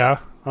correct. Yeah.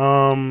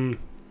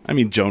 I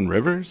mean, Joan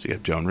Rivers. You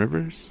have Joan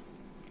Rivers.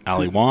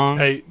 Ali Wong.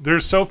 Hey,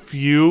 there's so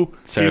few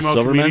Sarah female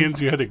Silverman?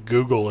 comedians you had to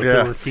Google if Yeah.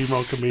 there were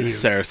female comedians.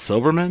 Sarah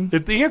Silverman.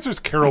 The answer is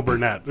Carol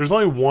Burnett. There's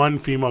only one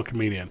female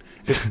comedian.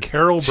 It's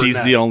Carol Burnett.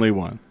 She's the only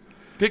one.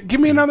 Give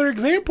me another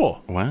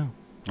example. Wow.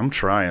 I'm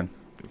trying.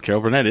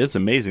 Carol Burnett is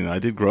amazing, though. I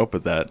did grow up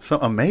with that.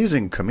 Some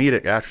amazing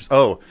comedic actress.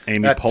 Oh,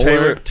 Amy that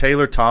Poehler.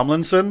 Taylor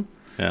Tomlinson.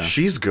 Yeah.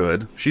 She's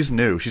good. She's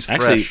new. She's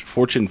Actually, fresh.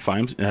 Fortune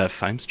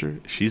Feimster,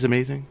 she's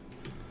amazing.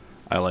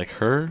 I like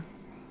her.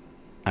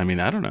 I mean,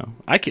 I don't know.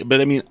 But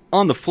I mean,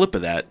 on the flip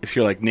of that, if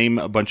you're like, name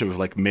a bunch of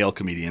like male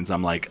comedians,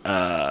 I'm like,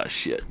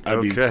 shit.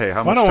 Okay,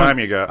 how I much don't time want-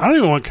 you got? I don't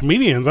even want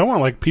comedians. I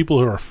want like people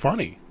who are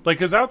funny. Like,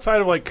 because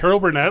outside of like Carol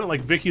Burnett,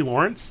 like Vicki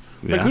Lawrence,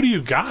 like Yeah. who do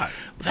you got?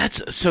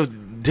 That's so.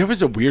 There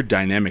was a weird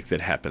dynamic that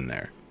happened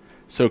there.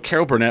 So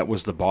Carol Burnett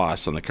was the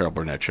boss on the Carol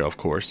Burnett show, of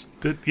course.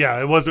 Yeah,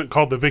 it wasn't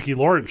called the Vicki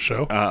Lawrence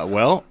show.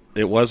 Well,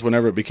 it was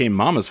whenever it became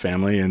Mama's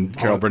Family, and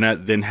Carol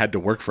Burnett then had to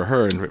work for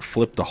her and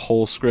flipped the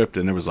whole script,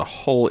 and there was a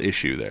whole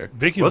issue there.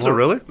 Vicki Was it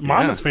really?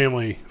 Mama's Yeah.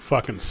 Family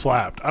fucking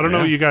slapped. I don't know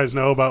Yeah. what you guys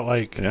know about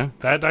like Yeah.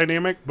 that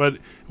dynamic, but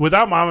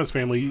without Mama's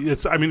Family,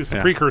 it's the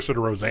Yeah. precursor to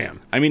Roseanne.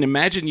 I mean,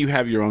 imagine you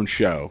have your own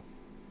show,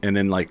 and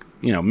then like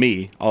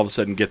me, all of a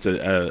sudden gets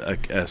a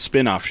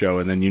spin-off show,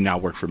 and then you now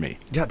work for me.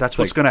 Yeah, that's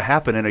what's going to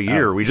happen in a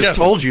year. We just Yes.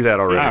 told you that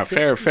already. Ah,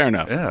 fair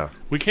enough. Yeah.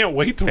 We can't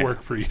wait to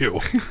work for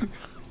you.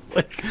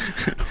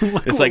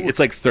 It's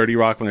like 30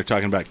 Rock when they're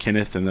talking about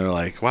Kenneth, and they're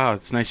like, "Wow,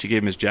 it's nice you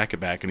gave him his jacket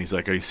back," and he's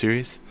like, "Are you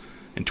serious?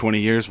 In 20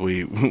 years,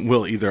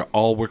 we'll either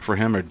all work for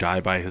him or die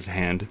by his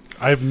hand."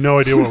 I have no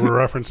idea what we're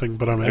referencing,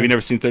 but I'm in. Have you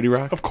never seen 30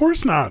 Rock? Of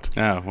course not.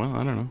 Oh, well,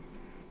 I don't know.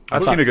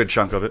 I've seen a good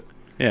chunk of it.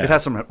 Yeah. It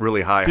has some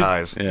really high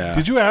highs. Yeah.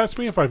 Did you ask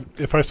me if I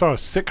saw a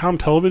sitcom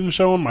television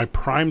show in my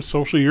prime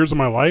social years of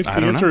my life? The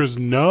don't answer know. is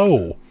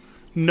no.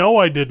 No,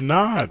 I did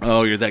not.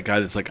 Oh, you're that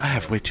guy that's like, I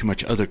have way too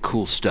much other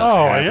cool stuff.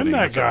 Oh, I am happening."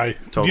 that guy. Do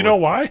Totally. you know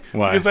why?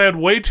 Why? Because I had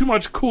way too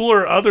much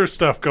cooler other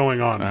stuff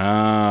going on.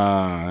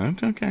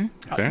 Okay.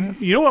 Fair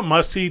enough. You know what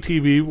must-see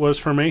TV was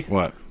for me?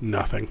 What?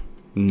 Nothing.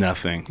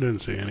 Nothing. Didn't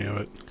see any of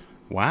it.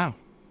 Wow.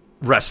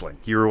 Wrestling.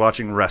 You were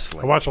watching I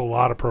wrestling. watch a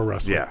lot of pro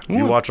wrestling. Yeah.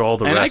 You watch all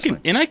the and wrestling.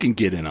 I can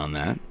get in on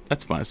that.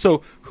 That's fine.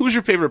 So, who's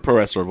your favorite pro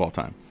wrestler of all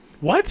time?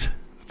 What?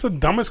 That's the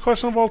dumbest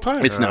question of all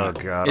time. It's not.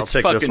 God, I'll It's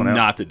take fucking this one out.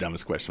 not the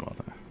dumbest question of all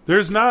time.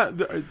 There's not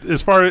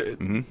as far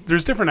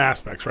there's different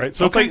aspects, right?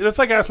 So Okay. that's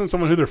like asking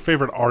someone who their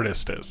favorite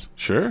artist is.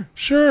 Sure.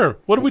 Sure.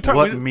 What are we talking?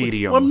 What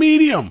medium? What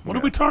medium? What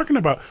are we talking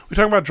about? We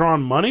talking about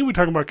drawing money? We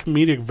talking about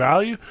comedic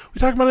value? We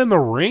talking about in the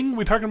ring?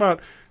 We talking about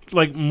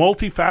like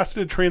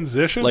multifaceted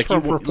transitions Like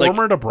from you-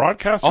 performer like to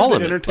broadcaster all to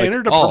of it. entertainer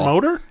Like to all.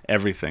 promoter?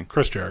 Everything.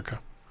 Chris Jericho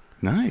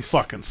Nice.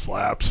 fucking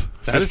slaps.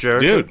 That is,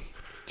 Jericho? dude.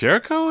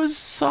 Jericho is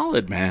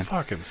solid, man.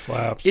 Fucking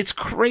slaps. It's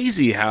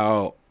crazy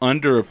how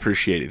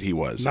underappreciated he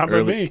was. Not by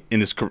early me.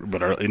 in his career,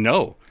 but early,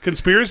 no.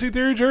 Conspiracy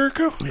theory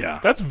Jericho? Yeah.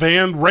 That's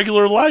Van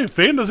regular life.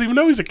 Van doesn't even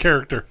know he's a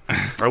character.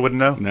 I wouldn't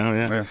know. No,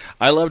 yeah. Yeah.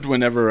 I loved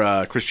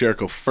whenever Chris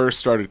Jericho first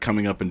started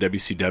coming up in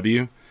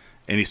WCW,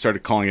 and he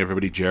started calling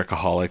everybody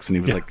Jerichoholics, and he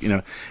was like,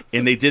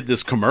 and they did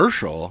this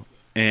commercial,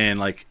 and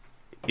like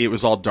it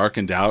was all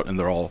darkened out, and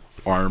they're all,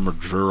 I'm a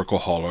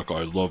Jerichoholic,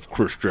 I love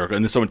Chris Jericho,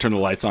 and then someone turned the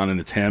lights on, and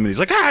it's him, and he's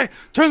like, hey,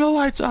 turn the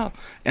lights off,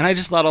 and I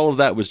just thought all of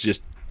that was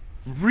just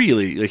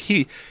really like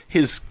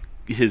his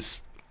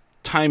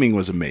timing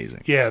was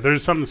amazing. Yeah,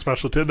 there's something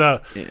special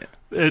to it.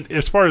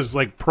 As far as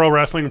like pro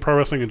wrestling and pro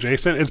wrestling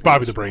adjacent, it's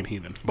Bobby the Brain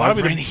Heenan.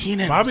 Bobby the Brain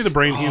Heenan. Bobby the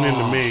Brain Heenan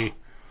to me,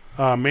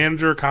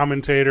 manager,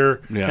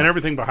 commentator, Yeah. and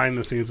everything behind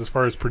the scenes as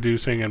far as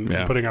producing and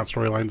Yeah. putting out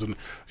storylines. And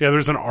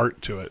there's an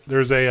art to it.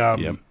 There's a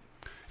Yep.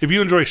 if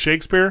you enjoy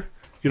Shakespeare,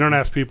 you don't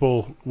ask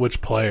people which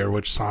play or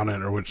which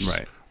sonnet or which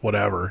Right.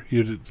 whatever.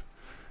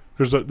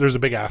 There's a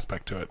big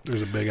aspect to it.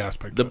 There's a big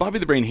aspect. The to it. Bobby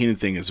the Brain Heenan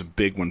thing is a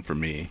big one for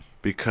me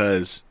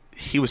because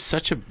he was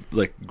such a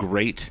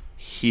great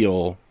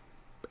heel,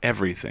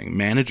 everything,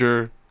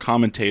 manager,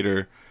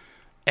 commentator,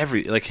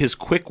 his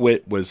quick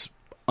wit was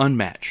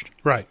unmatched.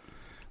 Right.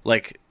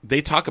 Like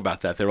they talk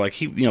about that. They're like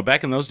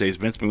back in those days,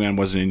 Vince McMahon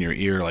wasn't in your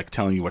ear like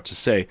telling you what to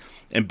say,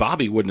 and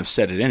Bobby wouldn't have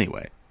said it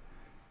anyway.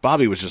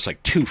 Bobby was just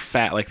like too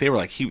fat. Like they were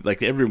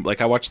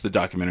I watched the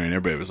documentary and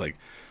everybody was like,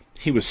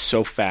 he was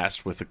so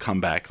fast with the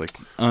comeback, like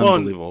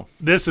unbelievable.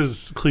 This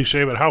is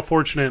cliche, but how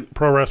fortunate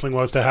pro wrestling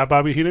was to have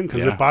Bobby Heenan.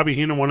 Because Yeah. if Bobby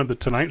Heenan wanted the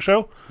Tonight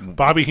Show,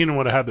 Bobby Heenan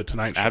would have had the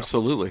Tonight Show.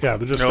 Absolutely. Yeah,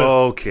 they're just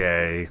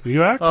Okay.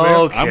 you act, man.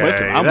 Okay. I'm with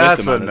him. I'm with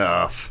That's him on this.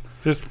 enough.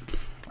 Just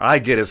I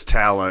get his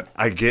talent.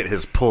 I get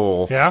his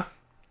pull. Yeah?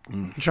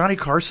 Johnny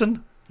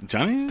Carson?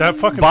 Johnny? That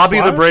fucking Bobby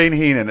slouch? the Brain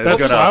Heenan is That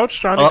going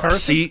slouch, Johnny to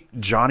Carson? upseat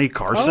Johnny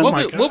Carson. Oh,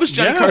 my God. What was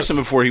Johnny Yes. Carson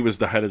before he was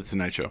the head of the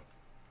Tonight Show?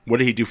 What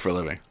did he do for a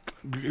living?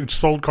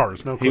 Sold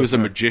cars. No clue. He was a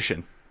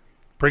magician.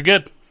 Pretty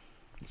good.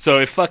 So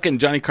if fucking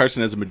Johnny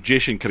Carson as a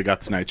magician could have got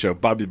the Tonight Show,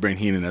 Bobby the Brain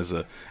Heenan as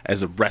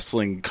a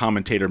wrestling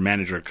commentator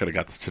manager could have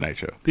got the Tonight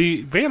Show.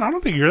 Van, I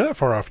don't think you're that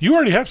far off. You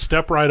already have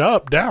step right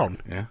up,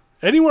 down. Yeah.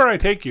 Anywhere I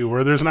take you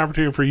where there's an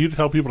opportunity for you to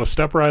tell people to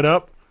step right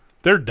up,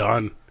 they're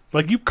done.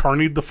 Like, you've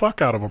carnied the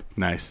fuck out of them.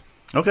 Nice.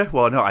 Okay,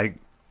 well, no, I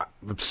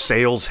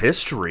sales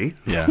history.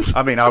 Yeah.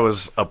 I mean, I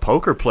was a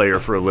poker player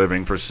for a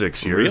living for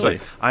 6 years. Really?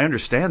 I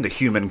understand the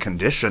human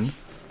condition.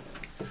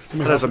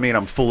 That doesn't mean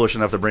I'm foolish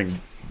enough to bring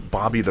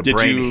Bobby the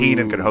Brain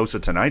Heenan could host a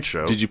Tonight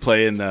Show. Did you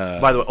play in the...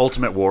 By the way,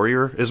 Ultimate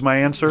Warrior is my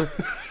answer.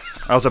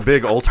 I was a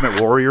big Ultimate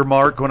Warrior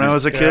mark when I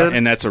was a kid.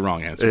 And that's a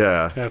wrong answer.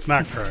 Yeah. That's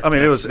not correct. I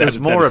mean, it was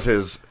more that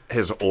of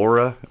his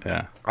aura.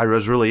 Yeah. I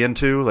was really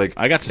into. Like,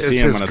 I got to see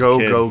him his when I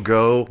was a kid.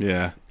 go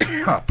Yeah.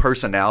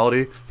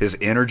 personality, his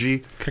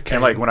energy. Cocaine.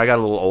 And like when I got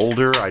a little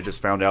older, I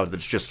just found out that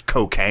it's just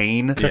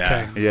cocaine.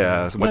 Yeah.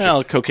 Yeah, it's a bunch of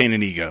Well, cocaine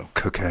and ego.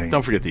 cocaine.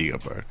 Don't forget the ego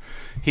part.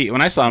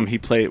 When I saw him, he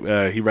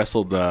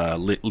wrestled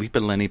Lipa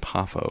Lenny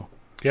Poffo.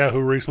 Yeah,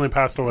 who recently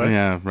passed away.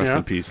 Yeah, rest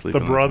in peace, Sleeping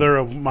The Lenny. brother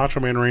of Macho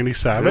Man Randy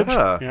Savage.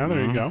 Yeah.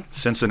 There you go.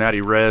 Cincinnati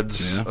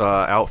Reds Yeah.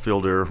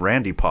 outfielder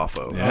Randy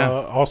Poffo. Yeah.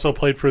 Also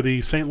played for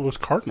the St. Louis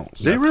Cardinals.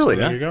 Did he really?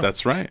 There Yeah, you go.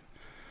 that's right.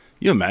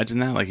 You imagine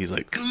that? Like, he's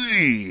like,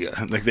 "Gee,"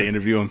 like they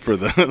interview him for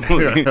the...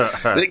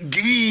 that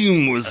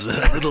game was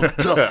a little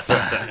tough.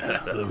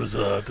 There was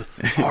a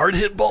hard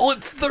hit ball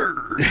at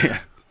third. Yeah.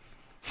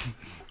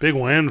 Big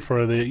win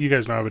for the... You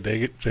guys know I have a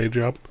day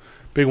job.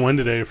 Big win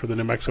today for the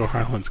New Mexico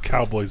Highlands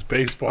Cowboys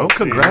baseball Oh, team.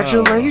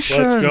 congratulations.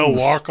 Let's go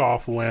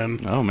walk-off win.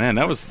 Oh, man,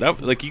 that was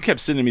like, you kept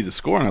sending me the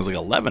score, and I was like,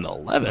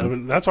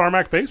 11-11. That's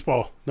RMAC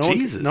baseball.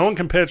 Jesus. No one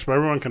can pitch, but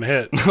everyone can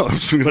hit. I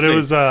was gonna But it say,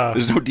 was,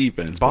 there's no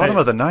defense. Bottom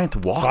of the ninth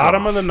walk.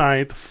 Bottom of the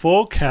ninth,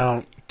 full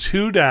count,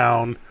 2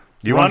 down.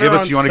 You want to give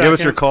us? You want to give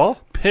us your call?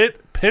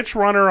 Pitch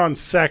runner on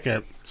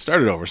second.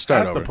 Start over.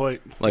 At the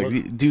plate.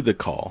 Like, do the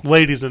call.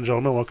 Ladies and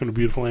gentlemen, welcome to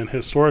beautiful and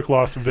historic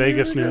Las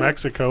Vegas, New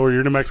Mexico, where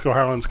your New Mexico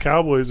Highlands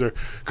Cowboys are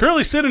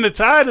currently sitting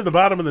tied at the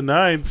bottom of the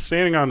ninth.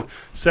 Standing on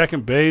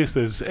second base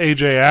is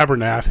A.J.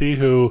 Abernathy,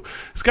 who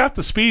has got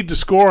the speed to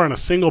score on a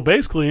single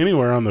basically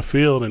anywhere on the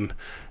field and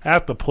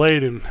at the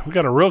plate. And we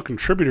got a real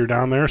contributor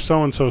down there,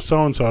 so-and-so.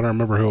 I don't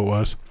remember who it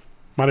was.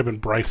 Might have been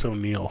Bryce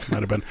O'Neill. Might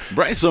have been.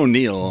 Bryce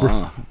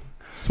O'Neill.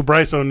 So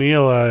Bryce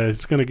O'Neill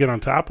is going to get on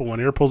top of one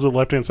here. Pulls it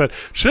left-hand side.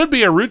 Should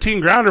be a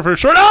routine grounder for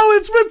short. Oh,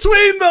 it's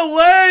between the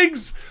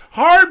legs.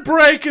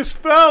 Heartbreak is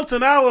felt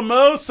in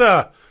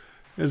Alamosa.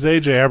 As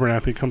A.J.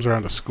 Abernathy comes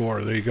around to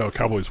score. There you go.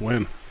 Cowboys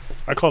win.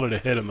 I called it a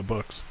hit in the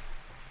books.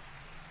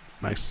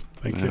 Nice.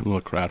 Thank A you. little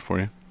crowd for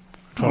you.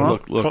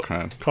 Called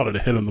Crowd. it a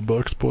hit in the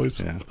books,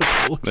 boys. Yeah.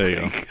 That's what it There you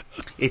looks go. like.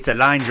 It's a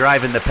line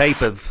drive in the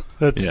papers.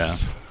 That's, Yeah.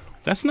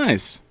 That's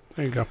nice.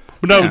 There you go.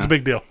 But no, it was Yeah. a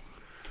big deal.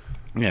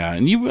 Yeah,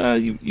 and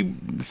you.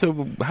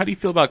 So, how do you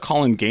feel about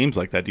calling games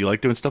like that? Do you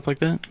like doing stuff like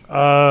that?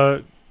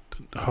 Oh,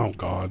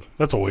 God.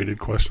 That's a weighted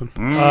question.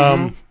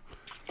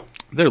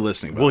 They're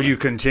listening. by Will the way. you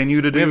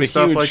continue to We have do a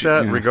stuff huge- like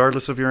that, yeah.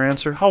 regardless of your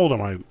answer? How old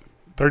am I?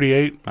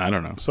 38? I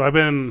don't know. So I've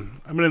been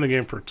in the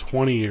game for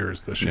 20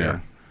 years this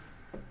year,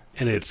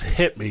 and it's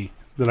hit me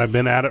that I've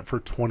been at it for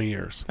 20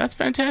 years. That's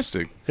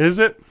fantastic. Is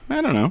it?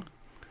 I don't know.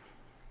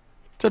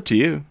 It's up to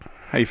you.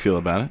 How you feel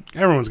about it?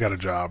 Everyone's got a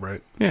job,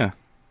 right? Yeah.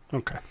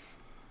 Okay.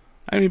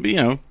 I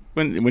mean,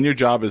 but, when your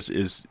job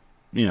is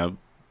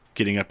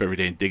getting up every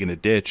day and digging a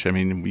ditch. I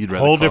mean, you'd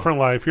rather Whole call- different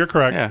life. You're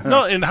correct. Yeah.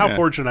 No, and how Yeah.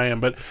 fortunate I am.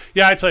 But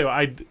yeah, I tell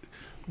you,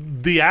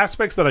 the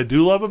aspects that I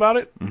do love about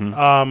it,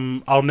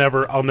 I'll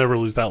never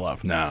lose that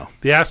love. No.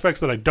 The aspects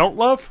that I don't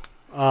love,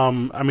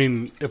 I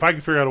mean, if I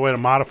could figure out a way to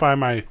modify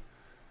my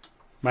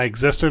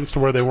existence to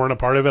where they weren't a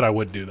part of it, I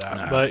would do that.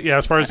 No. But yeah,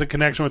 as far as the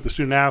connection with the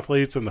student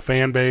athletes and the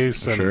fan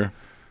base, and Sure.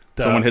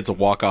 Someone hits a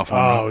walk-off home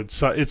oh,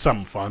 run. it's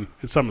something fun.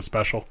 It's something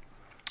special.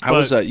 How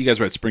was you guys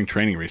were at spring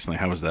training recently?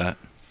 How was that?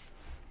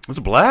 It was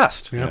a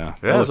blast. Yeah.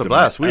 Yeah, it was a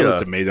blast. I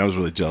looked amazing. I was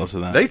really jealous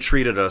of that. They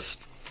treated us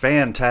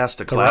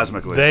fantastic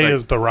cosmically. They Like,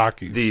 is the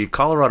Rockies. the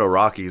Colorado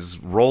Rockies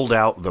rolled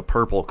out the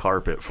purple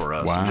carpet for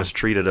us Wow. and just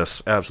treated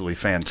us absolutely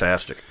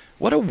fantastic.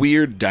 What a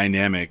weird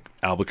dynamic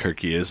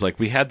Albuquerque is. Like,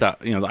 we had that,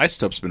 the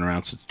Isotope's been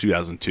around since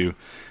 2002,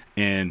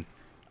 and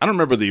I don't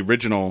remember the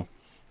original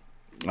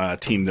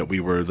team that we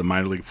were the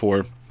minor league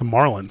for. the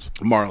Marlins.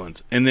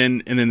 Marlins, and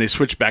then they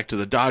switched back to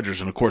the Dodgers,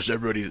 and of course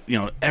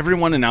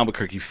everyone in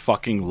Albuquerque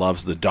fucking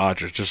loves the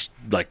Dodgers, just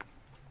like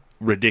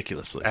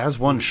ridiculously. As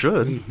one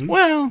should.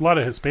 Well, A lot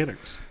of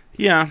Hispanics.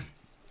 yeah.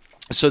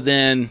 So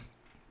then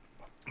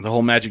the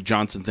whole Magic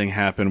Johnson thing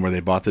happened, where they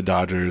bought the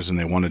Dodgers and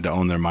they wanted to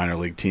own their minor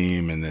league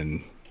team, and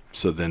then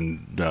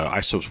the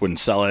Isotopes wouldn't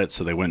sell it,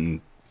 so they went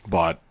and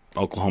bought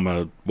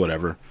Oklahoma,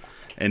 whatever.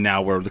 And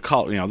now we're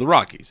the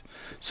Rockies.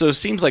 So it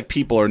seems like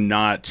people are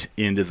not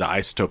into the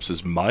Isotopes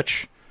as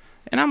much.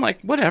 And I'm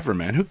like, whatever,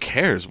 man. Who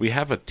cares? We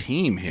have a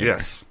team here.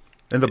 Yes.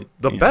 And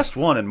the best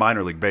one in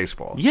minor league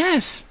baseball.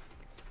 Yes.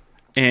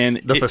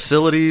 And the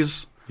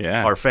facilities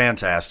Yeah. are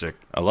fantastic.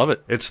 I love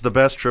it. It's the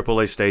best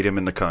AAA stadium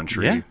in the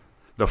country. Yeah.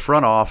 The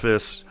front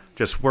office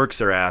just works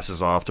their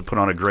asses off to put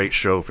on a great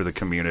show for the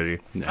community.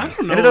 I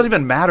don't know. And it doesn't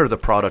even matter the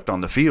product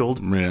on the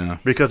field. Yeah.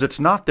 Because it's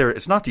not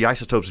the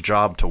Isotopes'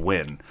 job to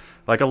win.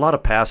 Like, a lot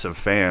of passive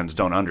fans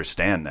don't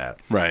understand that.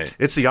 Right.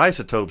 It's the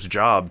Isotopes'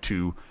 job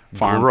to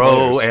Farm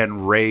grow players.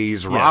 and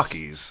raise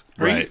Rockies.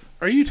 Right.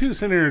 Are you two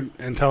sitting here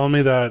and telling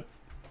me that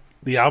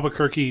the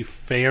Albuquerque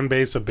fan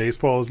base of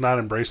baseball is not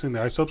embracing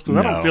the Isotopes? Because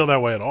I don't No. feel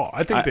that way at all.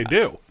 I think they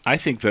do. I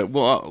think that,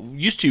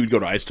 used to you'd go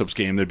to Isotopes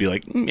game, there'd be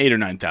like 8,000 or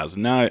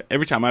 9,000. Now,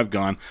 every time I've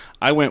gone,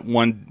 I went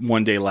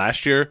one day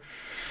last year,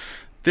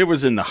 there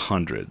was in the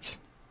hundreds.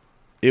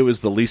 It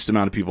was the least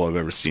amount of people I've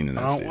ever seen in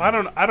that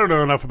stadium. I don't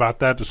know enough about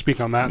that to speak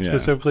on that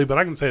specifically, but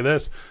I can say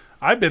this.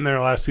 I've been there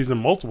last season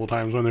multiple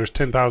times when there's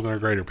 10,000 or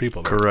greater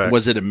people there. Correct.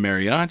 Was it a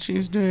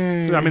mariachi's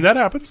day? I mean, that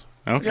happens.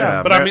 Okay.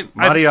 Yeah, but I mean,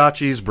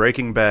 mariachis,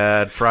 Breaking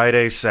Bad,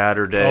 Friday,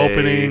 Saturday,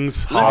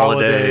 Openings,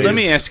 holidays. Let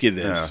me ask you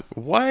this.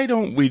 Yeah. Why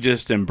don't we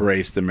just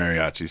embrace the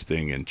mariachis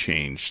thing and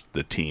change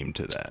the team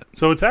to that?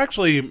 So it's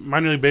actually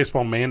minor league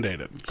baseball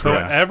mandated. So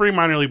Correct. every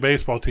minor league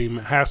baseball team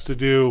has to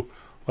do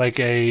like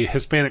a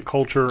Hispanic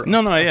culture I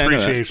know that.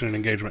 appreciation and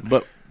engagement.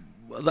 But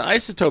the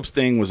Isotopes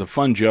thing was a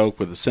fun joke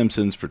with the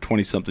Simpsons for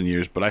 20-something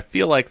years, but I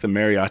feel like the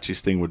mariachis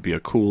thing would be a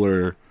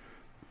cooler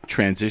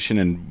transition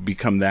and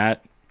become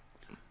that.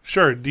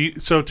 Sure.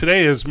 So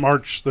today is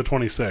March the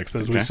 26th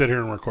as we sit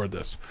here and record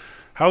this.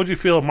 How would you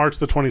feel if March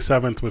the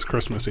 27th was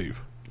Christmas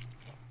Eve?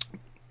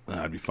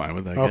 I'd be fine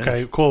with that.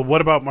 Okay, cool. What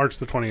about March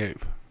the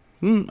 28th?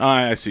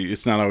 I see.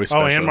 It's not always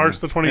special. And March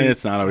the 20th?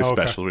 It's not always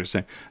special, what you're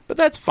saying. But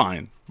that's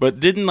fine. But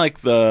didn't,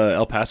 the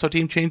El Paso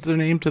team change their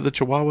name to the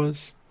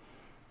Chihuahuas?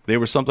 They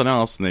were something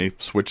else, and they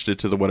switched it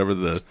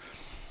to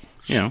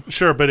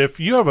Sure, but if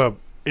you have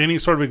any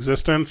sort of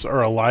existence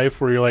or a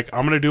life where you're like,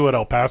 I'm going to do what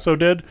El Paso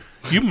did,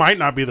 you might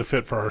not be the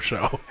fit for our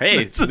show.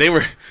 Hey, they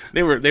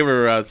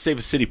were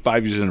safest city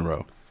 5 years in a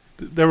row.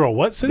 They were a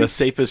what city? The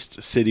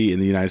safest city in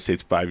the United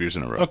States 5 years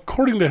in a row.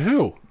 According to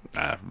who?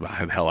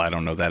 Hell, I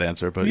don't know that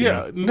answer, but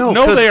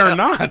No, they are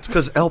not.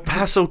 Because El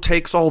Paso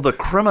takes all the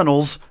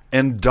criminals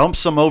and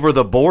dumps them over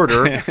the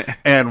border.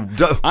 And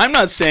I'm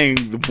not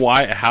saying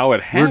how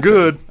it happened. We're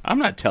good. I'm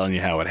not telling you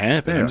how it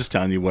happened. Yeah. I'm just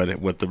telling you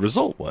what the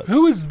result was.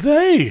 Who is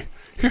they?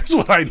 Here's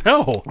what I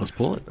know. Let's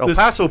pull it. El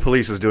Paso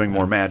police is doing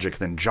more magic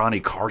than Johnny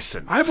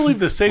Carson I believe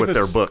the safest with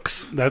their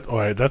books.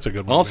 That's a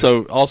good one.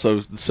 Also,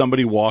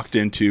 somebody walked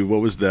into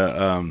what was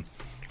the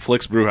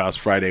Flick's Brewhouse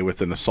Friday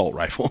with an assault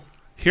rifle.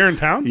 Here in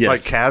town? Yes.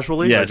 Like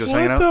casually? Yes. Like just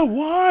hanging out?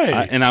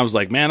 Why? And I was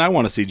like, man, I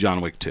want to see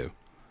John Wick 2.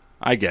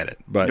 I get it,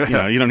 but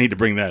you don't need to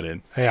bring that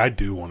in. Hey, I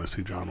do want to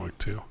see John Wick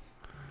 2.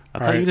 I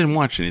thought you didn't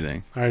watch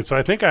anything. All right, so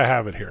I think I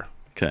have it here.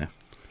 Okay.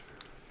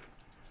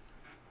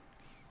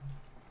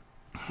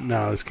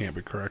 No, this can't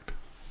be correct.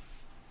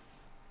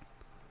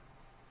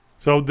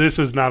 So this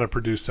is not a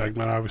produced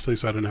segment, obviously,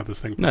 so I didn't have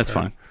this thing prepared. That's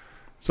fine.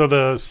 So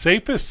the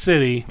safest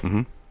city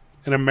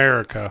in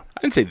America,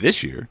 I didn't say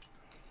this year.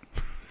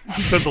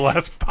 you said the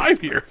last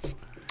 5 years.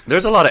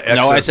 There's a lot of X's.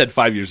 No, I said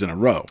 5 years in a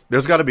row.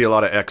 There's got to be a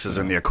lot of X's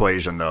in the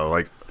equation, though.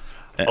 Like,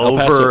 El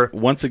Paso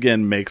once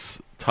again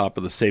makes top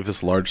of the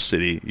safest large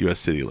city U.S.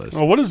 city list.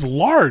 Oh, what is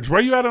large? Why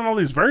are you adding all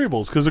these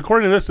variables? Because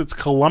according to this, it's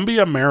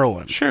Columbia,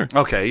 Maryland. Sure.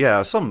 okay,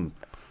 yeah, some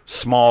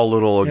small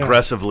little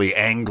aggressively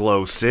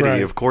Anglo city.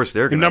 Right. Of course,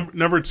 they're going to.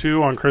 Number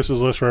 2 on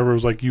Chris's list forever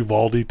was like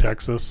Uvalde,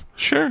 Texas.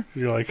 Sure.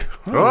 You're like,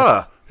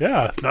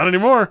 yeah, not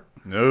anymore.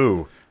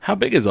 No. How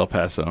big is El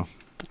Paso?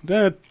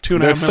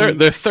 2.5 million.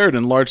 They're third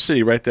in large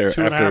city right there.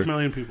 2.5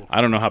 million people.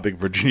 I don't know how big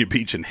Virginia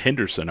Beach and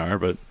Henderson are,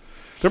 but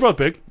They're both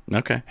big.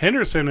 okay.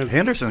 Henderson's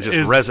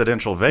just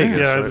residential Vegas.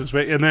 Yeah, right? it's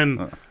big. And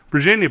then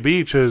Virginia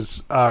Beach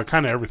is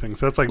kind of everything.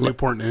 So that's like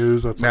Newport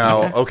News. That's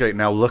Now,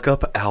 now look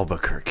up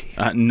Albuquerque.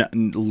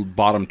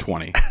 Bottom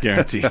 20,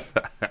 guaranteed.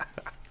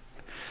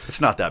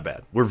 It's not that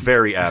bad. We're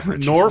very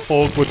average.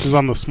 Norfolk, which is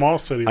on the small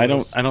city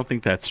list. I don't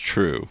think that's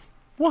true.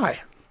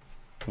 Why?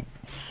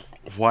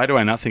 Why do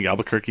I not think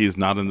Albuquerque is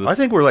not in this? I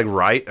think we're like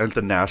right at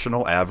the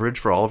national average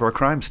for all of our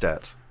crime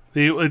stats.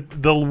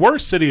 The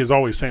worst city is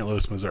always St.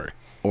 Louis, Missouri.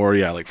 Or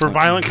like For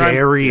violent crime.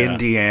 Gary,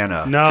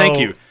 Indiana. No. Thank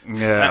you.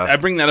 Yeah. I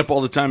bring that up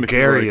all the time.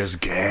 Gary is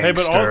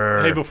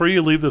gangster. Hey, before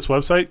you leave this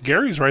website,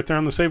 Gary's right there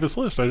on the safest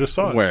list. I just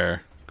saw it.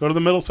 Where? Go to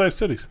the middle-sized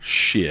cities.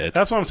 Shit.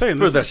 That's what I'm saying.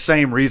 For the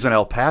same reason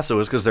El Paso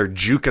is because they're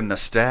juking the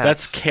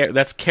stats.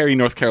 That's Cary,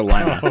 North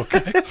Carolina.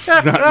 okay.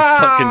 Not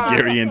fucking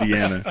Gary,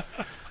 Indiana.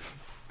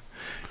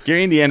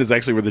 Gary, Indiana is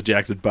actually where the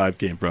Jackson 5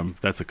 came from.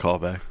 That's a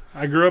callback.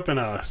 I grew up in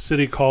a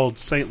city called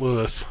St.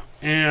 Louis,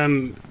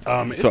 and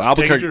it's So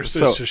Albuquerque- dangerous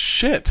as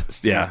shit.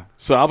 Yeah.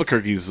 So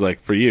Albuquerque's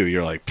like, for you,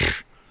 you're like,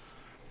 pfft,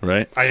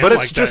 right? I am But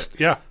it's like just that.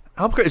 Yeah.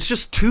 Albuquerque, it's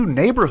just two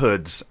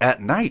neighborhoods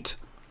at night.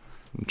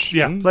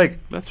 Yeah. Like,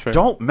 That's fair.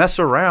 don't mess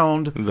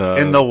around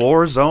in the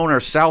war zone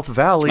or South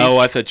Valley. Oh,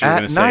 I thought you were at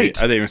going to say. I night.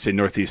 thought you were going to say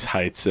Northeast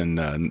Heights and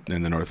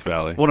in the North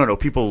Valley. Well, no.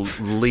 People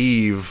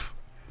leave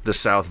the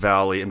South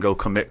Valley and go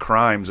commit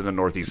crimes in the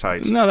Northeast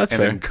Heights. No, that's and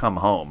fair. then come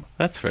home.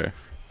 That's fair.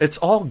 It's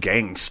all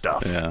gang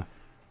stuff. Yeah.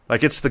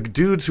 Like, it's the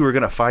dudes who are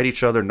going to fight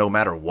each other no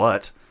matter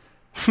what.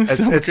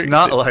 It's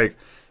not like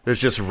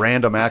there's just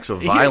random acts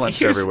of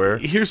violence everywhere.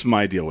 Here's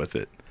my deal with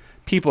it.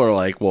 People are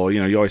like, well,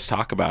 you always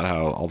talk about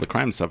how all the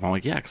crime stuff. I'm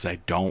like, yeah, because I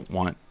don't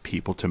want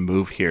people to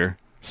move here,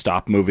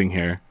 stop moving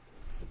here,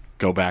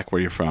 go back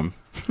where you're from.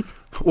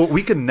 Well,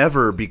 we can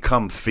never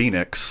become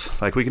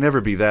Phoenix. Like, we can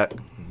never be that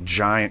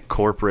giant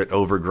corporate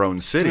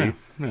overgrown city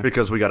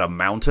because we got a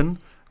mountain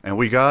and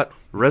we got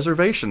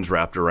reservations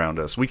wrapped around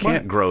us. We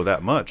can't grow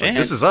that much. Like,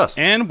 this is us.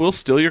 And we'll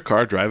steal your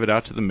car, drive it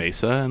out to the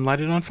mesa, and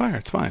light it on fire.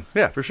 It's fine.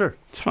 Yeah, for sure.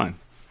 It's fine.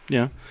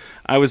 Yeah.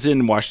 I was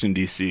in Washington,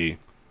 D.C.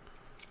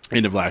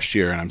 end of last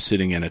year, and I'm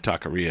sitting in a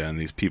taqueria, and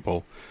these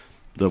people,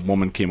 the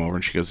woman came over,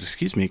 and she goes,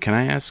 excuse me, can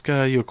I ask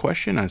you a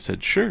question? I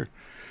said, sure.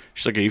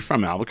 She's like, are you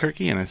from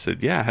Albuquerque? And I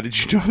said, yeah. How did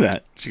you know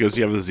that? She goes,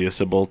 you have the Zia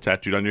symbol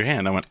tattooed on your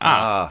hand. I went,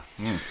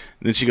 And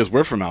then she goes,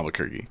 we're from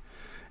Albuquerque.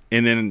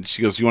 And then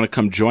she goes, you want to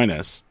come join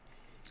us?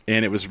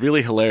 And it was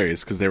really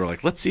hilarious because they were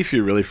like, let's see if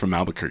you're really from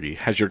Albuquerque.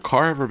 Has your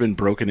car ever been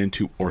broken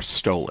into or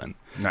stolen?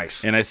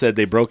 Nice. And I said,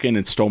 they broke in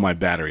and stole my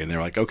battery. And they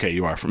were like, okay,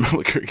 you are from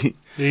Albuquerque.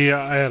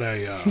 Yeah, I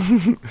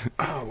had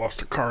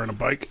lost a car and a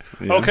bike.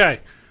 Yeah. Okay.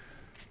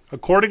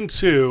 According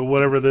to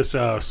whatever this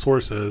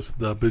source is,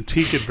 the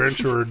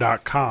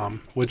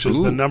boutiqueadventurer.com, which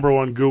is the number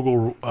one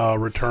Google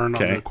return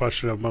on the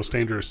question of most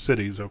dangerous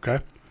cities, okay?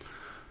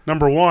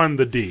 Number one,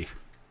 the D.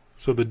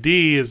 So the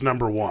D is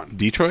number one.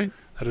 Detroit?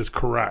 That is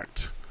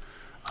correct.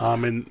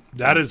 And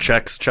that is...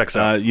 Checks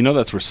out.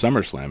 That's where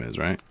SummerSlam is,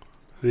 right?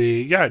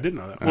 I did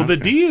know that. Well, the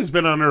D has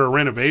been under a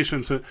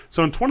renovation. So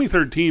in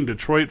 2013,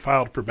 Detroit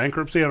filed for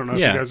bankruptcy. I don't know if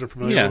you guys are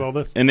familiar with all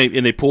this. And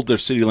they pulled their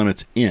city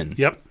limits in.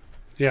 Yep.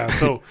 Yeah,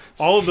 so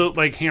all of the,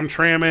 like,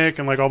 Hamtramck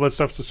and, like, all that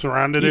stuff that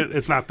surrounded it,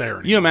 it's not there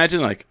anymore. You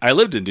imagine, like, I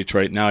lived in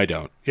Detroit, now I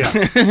don't. Yeah.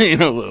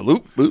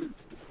 Loop.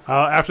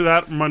 After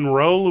that,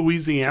 Monroe,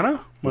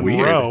 Louisiana.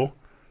 Monroe.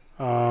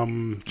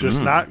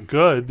 Just not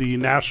good. The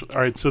national...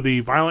 All right, so the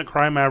violent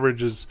crime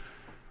average is...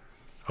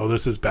 Oh,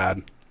 this is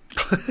bad.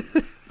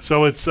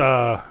 So it's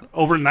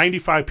over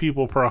 95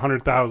 people per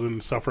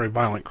 100,000 suffer a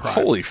violent crime.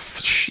 Holy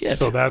shit.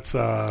 So that's...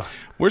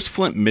 Where's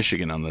Flint,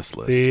 Michigan on this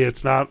list?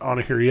 It's not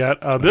on here yet.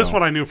 This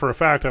one I knew for a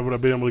fact. I would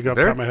have been able to get off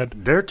the top of my head.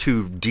 They're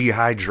too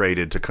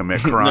dehydrated to commit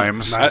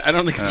crimes. I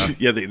don't think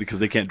because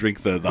they can't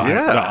drink the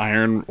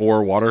iron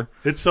or water.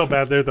 It's so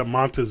bad there that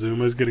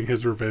Montezuma is getting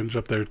his revenge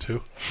up there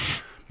too.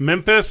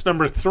 Memphis,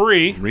 number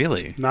 3.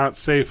 Really? Not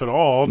safe at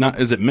all.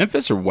 Is it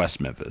Memphis or West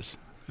Memphis?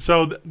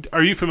 So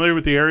are you familiar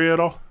with the area at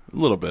all? A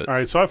little bit. All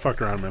right, so I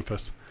fucked around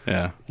Memphis.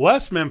 Yeah.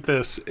 West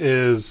Memphis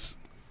is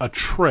a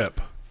trip.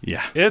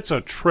 Yeah. It's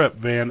a trip,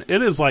 Van.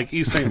 It is like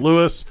East St.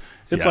 Louis.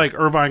 It's like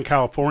Irvine,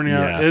 California.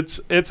 Yeah.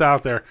 It's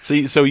out there.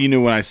 So you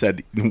knew when I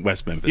said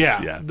West Memphis.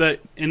 Yeah.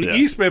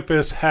 East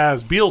Memphis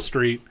has Beale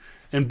Street,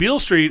 and Beale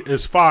Street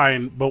is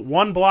fine, but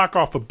one block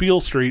off of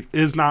Beale Street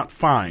is not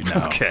fine.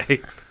 No.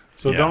 Okay.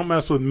 So don't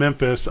mess with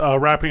Memphis.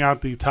 Wrapping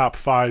out the top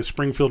 5,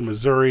 Springfield,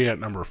 Missouri at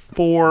number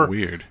 4.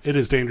 Weird. It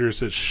is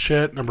dangerous as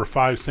shit. Number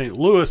 5, St.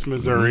 Louis,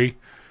 Missouri.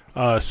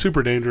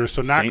 Super dangerous.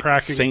 So not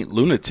cracking. St.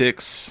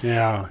 Lunatics.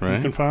 Yeah, right?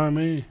 You can find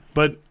me.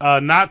 But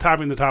not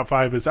topping the top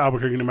 5 is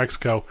Albuquerque, New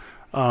Mexico.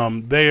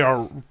 They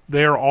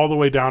are all the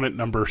way down at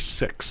number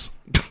 6.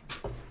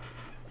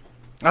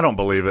 I don't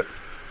believe it.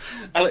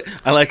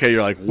 I like how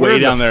you're like way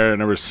down there at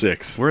number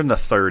 6. We're in the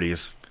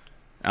 30s.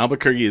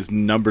 Albuquerque is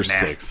number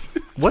 6.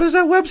 What is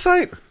that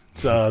website?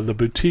 It's the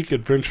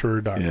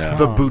boutiqueadventurer.com. Yeah.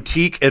 The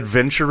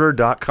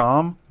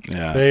boutiqueadventurer.com?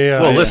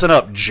 Yeah. Listen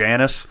up,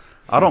 Janice.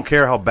 I don't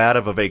care how bad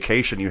of a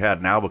vacation you had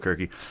in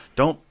Albuquerque.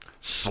 Don't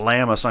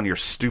slam us on your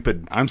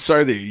stupid... I'm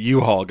sorry that your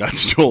U-Haul got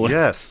stolen.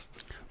 Yes.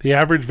 The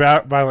average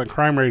violent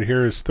crime rate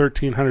here is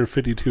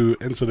 1,352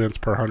 incidents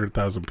per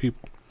 100,000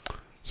 people.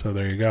 So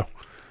there you go.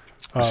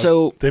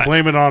 So they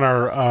blame it on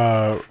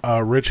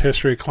our rich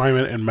history,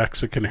 climate, and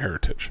Mexican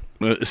heritage.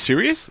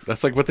 Serious?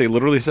 That's like what they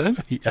literally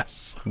said?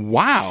 Yes.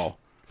 Wow.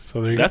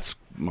 So there you go.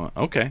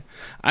 Okay.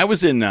 I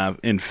was in a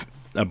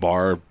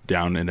bar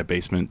down in a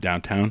basement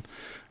downtown.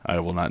 I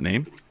will not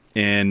name.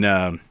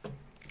 And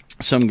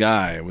some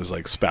guy was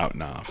like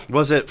spouting off.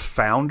 Was it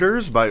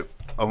Founders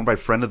owned by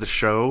friend of the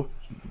show?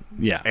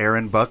 Yeah.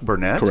 Aaron Buck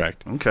Burnett?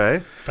 Correct.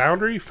 Okay.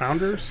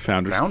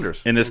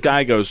 Founders. And this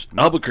guy goes,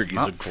 Albuquerque's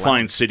a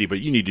fine city, but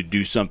you need to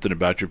do something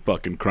about your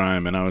fucking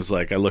crime. And I was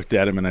like, I looked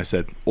at him and I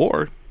said,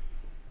 or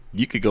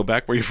you could go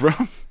back where you're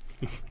from.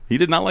 He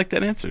did not like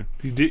that answer.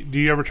 Do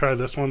you ever try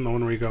this one, the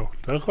one where you go,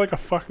 do I look like a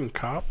fucking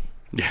cop?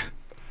 Yeah.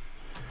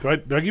 Do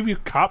I give you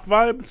cop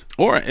vibes?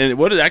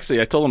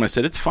 I told him, I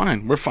said, it's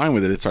fine. We're fine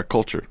with it. It's our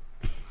culture.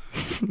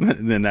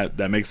 And then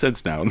that makes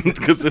sense now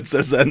because it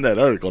says that in that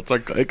article. It's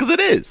because it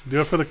is. Do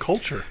it for the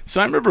culture.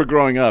 So I remember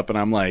growing up, and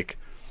I'm like,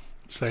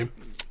 same.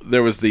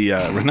 There was the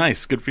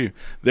nice, good for you.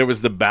 There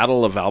was the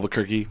Battle of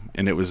Albuquerque,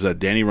 and it was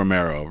Danny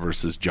Romero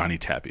versus Johnny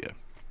Tapia.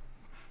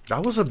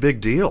 That was a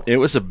big deal. It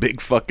was a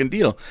big fucking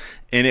deal.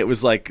 And it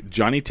was like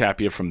Johnny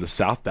Tapia from the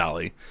South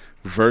Valley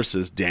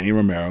versus Danny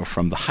Romero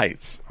from the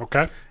Heights.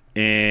 Okay.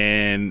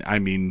 And, I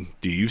mean,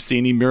 do you see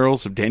any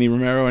murals of Danny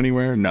Romero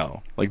anywhere?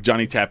 No. Like,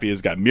 Johnny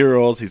Tapia's got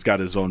murals. He's got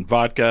his own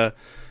vodka.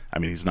 I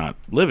mean, he's not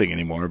living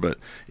anymore, but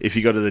if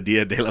you go to the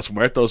Dia de los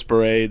Muertos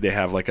parade, they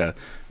have, like, a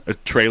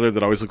trailer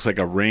that always looks like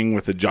a ring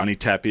with a Johnny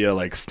Tapia,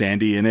 like,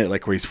 standee in it,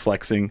 like, where he's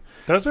flexing.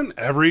 Doesn't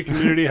every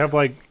community have,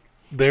 like,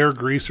 their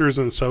greasers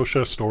and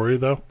Socia story,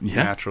 though?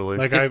 Yeah. Naturally.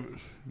 Like,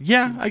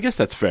 Yeah, I guess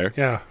that's fair.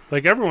 Yeah.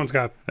 Like, everyone's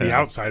got the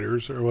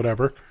outsiders or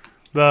whatever.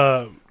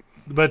 But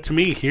to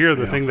me here,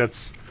 the thing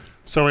that's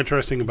so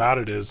interesting about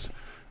it is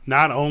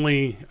not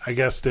only, I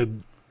guess,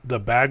 did the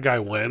bad guy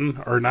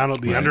win, or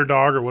not the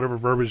underdog or whatever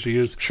verbiage you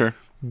use, Sure.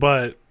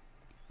 but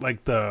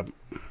like the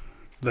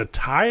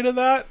tie to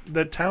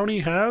that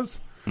Townie has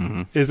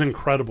is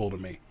incredible to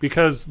me,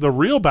 because the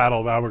real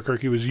Battle of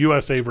Albuquerque was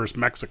USA versus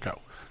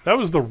Mexico. That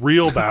was the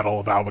real Battle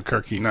of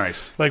Albuquerque.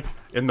 Nice. Like,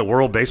 in the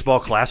World Baseball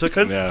Classic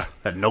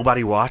that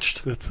nobody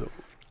watched. is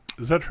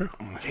that true?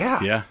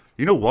 Yeah. Yeah.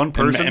 You know, one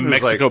person And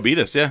who's Mexico like, beat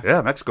us, yeah.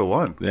 yeah, Mexico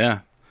won. Yeah.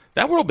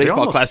 That World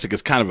Baseball almost- Classic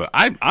is kind of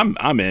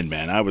I'm in,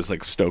 man. I was,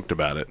 like, stoked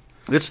about it.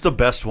 It's the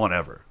best one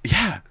ever.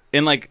 Yeah.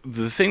 And, like,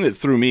 the thing that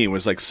threw me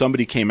was, like,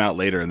 somebody came out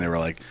later and they were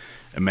like,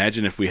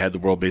 imagine if we had the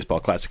World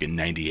Baseball Classic in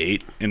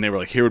 98. And they were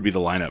like, here would be the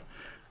lineup.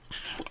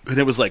 And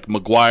it was, like,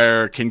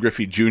 McGuire, Ken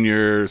Griffey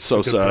Jr.,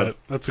 Sosa.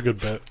 That's a good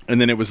bet. And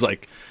then it was,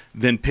 like,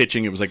 then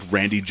pitching, it was, like,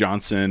 Randy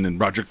Johnson and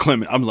Roger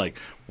Clemens. I'm like,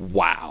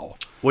 wow.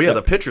 Well, yeah,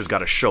 the pitchers got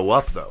to show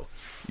up, though.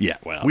 Yeah,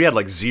 well. We had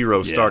like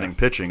zero starting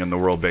pitching in the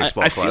World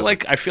Baseball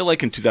Classic. I feel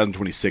like in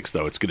 2026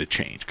 though it's going to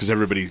change because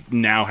everybody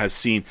now has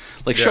seen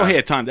like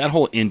Shohei Ohtani. That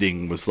whole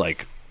ending was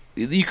like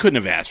you couldn't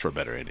have asked for a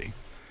better ending.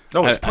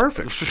 No, it's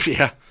perfect.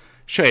 Yeah,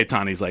 Shohei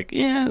Ohtani's like,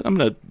 yeah, I'm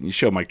going to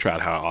show Mike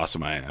Trout how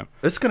awesome I am.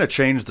 It's going to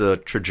change the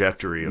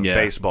trajectory of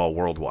baseball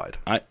worldwide.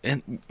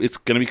 And it's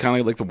going to be kind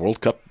of like the World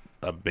Cup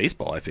of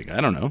baseball. I think.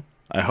 I don't know.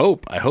 I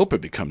hope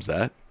it becomes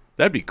that.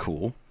 That'd be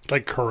cool.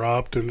 Like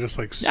corrupt and just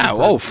like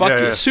super,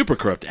 yeah, super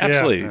corrupt.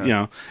 Absolutely. You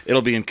know,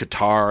 it'll be in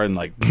Qatar in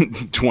like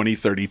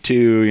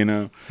 2032, you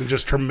know. And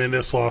just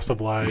tremendous loss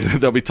of life.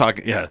 They'll be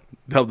talking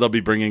they'll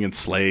be bringing in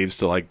slaves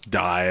to like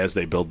die as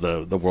they build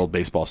the World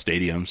Baseball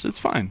stadiums. It's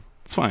fine.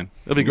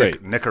 It'll be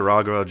great.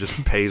 Nicaragua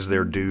just pays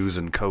their dues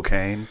in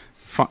cocaine.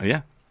 Fine.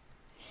 Yeah.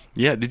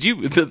 Yeah,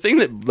 the thing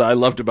that I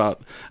loved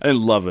about I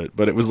didn't love it,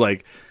 but it was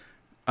like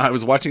I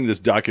was watching this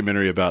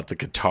documentary about the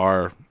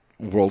Qatar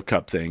World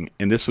Cup thing,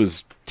 and this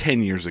was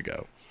 10 years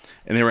ago.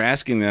 And they were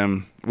asking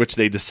them, which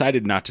they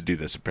decided not to do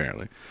this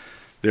apparently.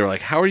 They were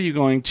like, how are you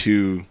going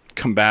to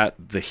combat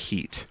the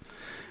heat?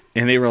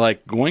 And they were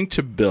like, going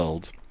to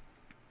build,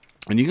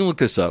 and you can look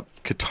this up,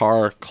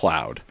 Qatar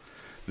Cloud.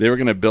 They were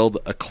going to build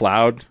a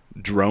cloud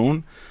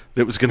drone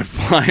that was going to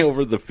fly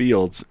over the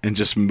fields and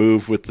just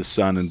move with the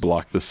sun and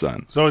block the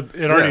sun. So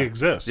it already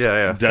exists.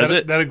 Yeah. Does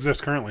it? That exists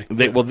currently.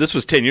 Well, this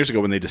was 10 years ago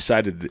when they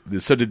decided.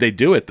 So did they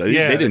do it? They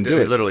didn't do it.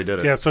 They literally did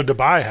it. Yeah, so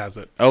Dubai has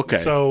it. Okay.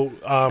 So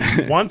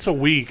once a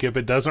week, if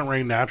it doesn't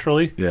rain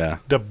naturally,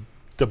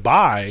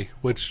 Dubai,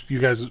 which you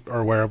guys are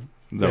aware of,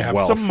 they have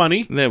wealth. some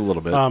money. They have a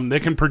little bit.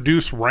 They can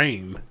produce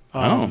rain.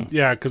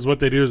 Yeah, because what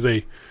they do is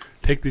they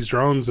take these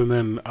drones and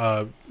then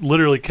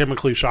literally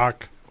chemically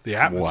shock the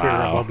atmosphere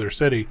above their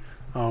city.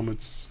 We're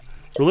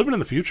living in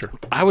the future.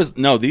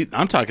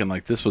 I'm talking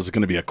like this was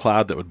going to be a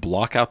cloud that would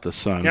block out the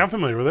sun. Yeah, I'm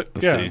familiar with it.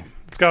 Let's see.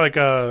 It's got like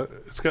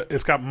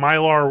it's got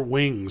mylar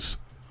wings.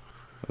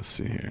 Let's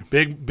see here.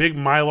 Big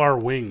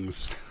mylar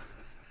wings.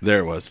 There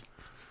it was.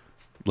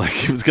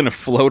 Like it was going to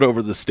float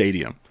over the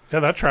stadium.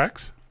 Yeah, that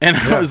tracks. And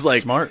I was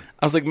like, smart.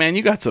 I was like, man,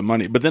 you got some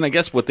money. But then I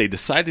guess what they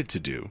decided to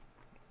do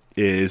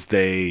is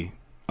they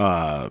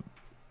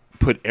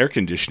put air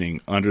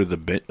conditioning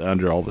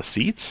under all the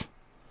seats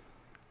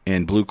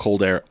and blew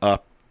cold air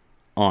up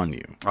on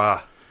you.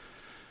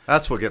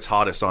 That's what gets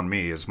hottest on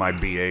me is my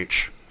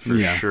BH for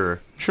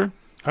sure. Sure.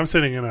 I'm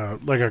sitting in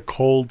a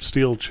cold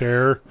steel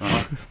chair,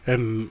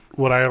 and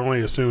what I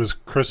only assume is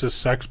Chris's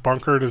sex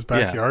bunker in his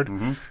backyard. Yeah.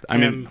 Mm-hmm. I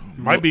mean,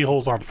 my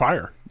beehole's on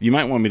fire. You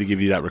might want me to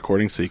give you that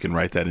recording so you can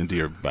write that into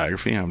your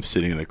biography. I'm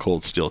sitting in a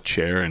cold steel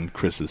chair in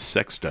Chris's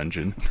sex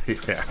dungeon.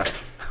 Yeah.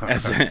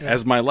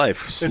 As my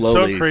life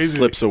slowly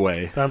slips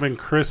away. I'm in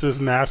Chris's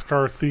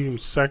NASCAR themed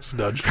sex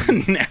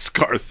dungeon.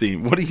 NASCAR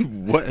theme.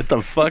 What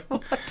the fuck?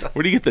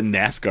 Where do you get the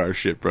NASCAR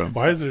shit from?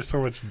 Why is there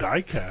so much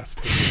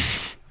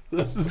diecast?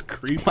 This is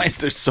creepy. Why is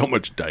there so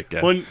much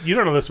diecast? Well, you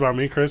don't know this about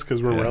me, Chris,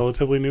 because we're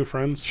relatively new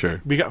friends.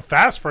 Sure. We got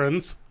fast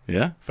friends.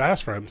 Yeah.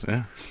 Fast friends.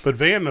 Yeah. But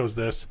Van knows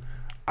this.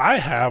 I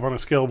have, on a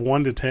scale of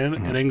 1 to 10,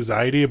 an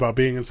anxiety about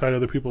being inside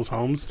other people's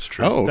homes. It's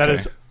true. Oh, okay. That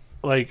is,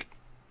 like,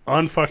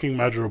 unfucking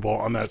measurable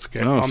on that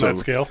scale. That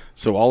scale.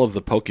 So all of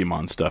the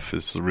Pokemon stuff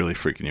is really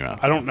freaking you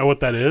out. I don't know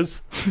what that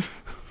is.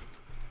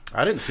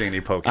 I didn't see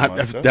any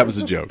Pokemon stuff. That was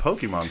a joke.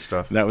 Pokemon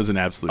stuff. That was an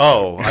absolute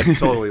joke. I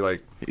totally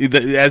like...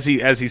 As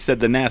he said,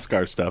 the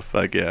NASCAR stuff.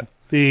 Like, yeah.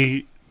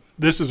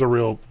 This is a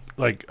real,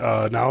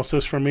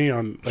 analysis from me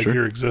on,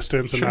 your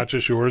existence, and not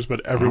just yours,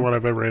 but everyone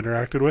I've ever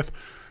interacted with.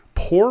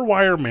 poor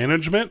wire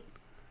management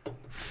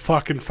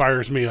fucking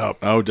fires me up.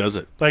 Oh, does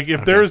it? Like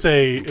if there's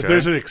if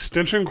there's an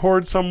extension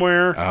cord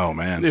somewhere. Oh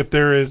man. If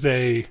there is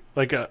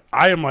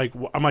I'm like,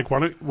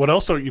 what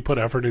else don't you put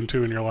effort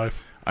into in your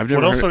life? I've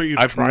never what else heard, don't you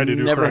I've try to do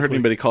never correctly? heard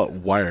anybody call it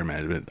wire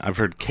management. I've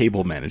heard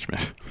cable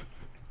management.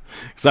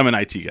 Because I'm an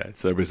IT guy,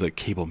 so everybody's like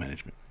cable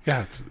management.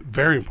 Yeah, it's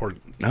very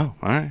important. Oh,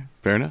 all right,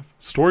 fair enough.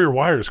 Store your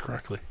wires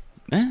correctly.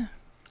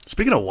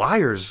 Speaking of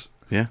wires,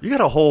 Yeah. you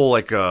got a whole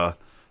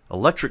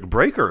electric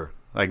breaker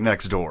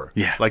next door.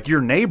 Yeah. Like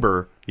your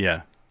neighbor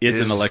Yeah, is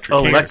an electric.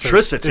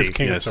 electricity. It's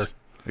cancer. Yes.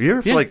 You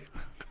ever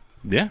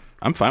Yeah,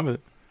 I'm fine with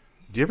it.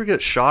 do you ever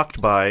get shocked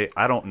by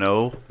You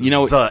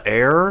know the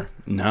air?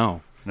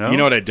 No. No? You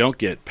know what I don't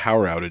get?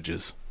 Power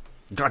outages.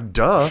 God,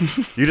 duh.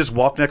 You just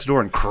walk next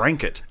door and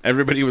crank it.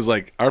 Everybody was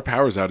like, "Our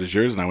power's out. Is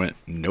yours?" And I went,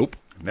 "Nope,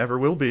 Never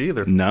will be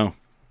either. no."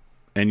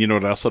 And you know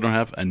what I also don't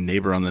have? A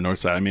neighbor on the north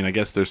side. I mean, I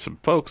guess there's some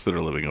folks that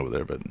are living over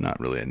there, but not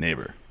really a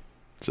neighbor.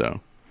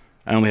 So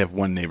I only have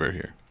one neighbor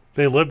here.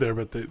 They live there,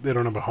 but they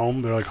don't have a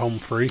home. They're like home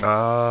free.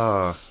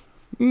 Ah.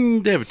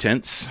 They have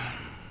tents.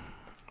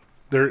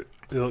 They're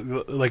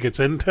like it's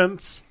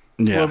intense.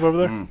 Yeah. Live over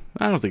there.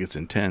 I don't think it's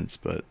intense,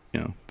 but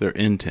they're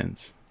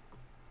intense.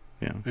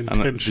 Yeah. Did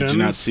Intentions? you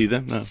not see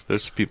them? No,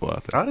 there's people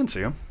out there. I didn't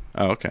see him.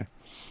 Oh, okay.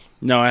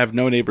 No, I have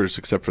no neighbors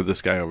except for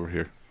this guy over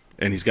here,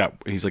 and he's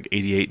like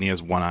 88 and he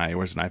has one eye. He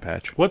wears an eye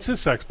patch. What's his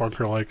sex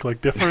bunker like?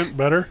 Like different,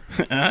 better?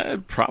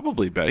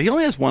 Probably better. He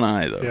only has one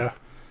eye though. Yeah.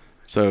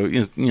 So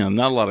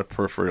not a lot of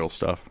peripheral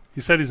stuff.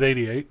 He said he's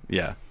 88.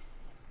 Yeah.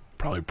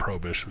 Probably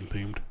prohibition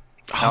themed.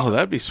 Oh,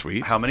 that'd be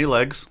sweet. How many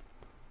legs?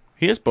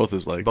 He has both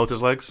his legs. Both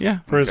his legs? Yeah.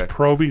 For his Okay.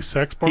 proby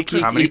sex bunker?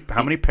 He-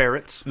 How many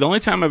parrots? The only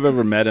time I've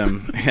ever met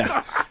him,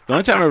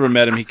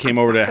 he came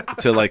over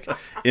to like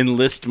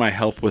enlist my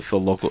help with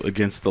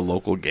against the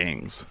local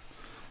gangs.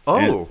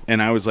 Oh. And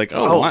I was like,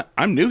 well,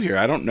 I'm new here.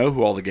 I don't know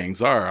who all the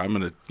gangs are. I'm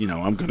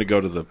gonna go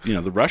to the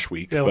the rush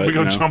week. Yeah, but, let me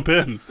go jump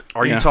in.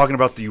 Are you Yeah. talking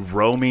about the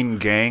roaming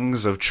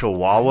gangs of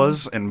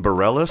Chihuahuas and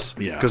Borellis?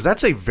 Yeah. Because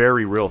that's a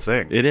very real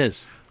thing. It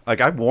is.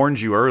 Like I warned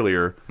you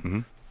earlier,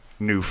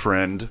 new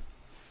friend,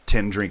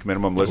 10-drink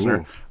minimum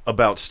listener,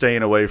 about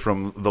staying away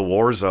from the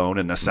war zone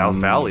in the South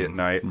Valley at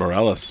night.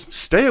 Borellis.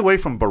 Stay away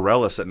from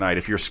Borellis at night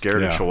if you're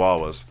scared of Yeah.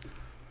 Chihuahuas.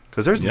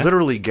 Because there's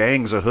literally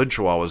gangs of hood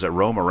Chihuahuas that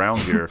roam around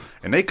here,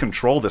 and they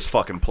control this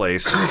fucking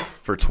place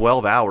for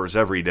 12 hours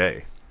every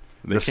day.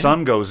 The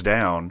sun goes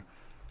down.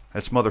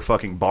 That's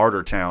motherfucking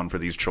barter town for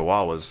these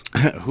Chihuahuas.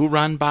 Who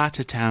run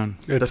barter town?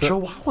 It's the a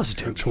Chihuahuas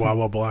do.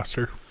 Chihuahua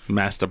blaster.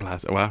 Master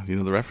Blaster. Wow, you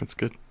know the reference.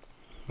 Good.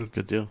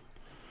 Good deal.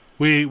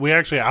 We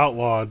actually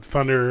outlawed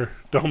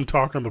Thunderdome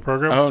talk on the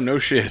program. Oh, no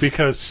shit.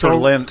 Because For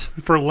Lent.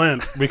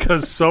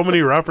 because so many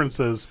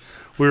references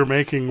we were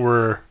making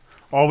were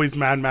always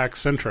Mad Max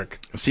centric.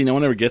 See, no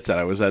one ever gets that.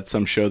 I was at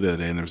some show the other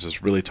day, and there was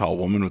this really tall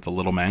woman with a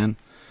little man.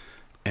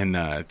 And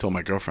I told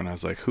my girlfriend, I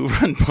was like, who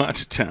run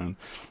Barter Town?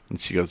 And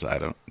she goes, I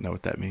don't know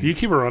what that means. Do you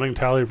keep a running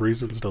tally of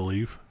reasons to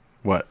leave?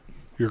 What?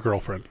 Your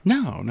girlfriend?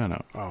 No.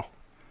 Oh.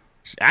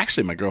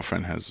 Actually, my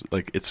girlfriend has,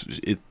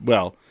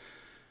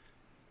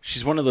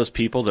 she's one of those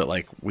people that,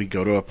 like, we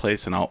go to a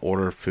place and I'll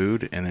order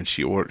food, and then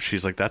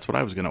she's like, that's what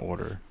I was going to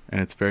order.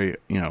 And it's very,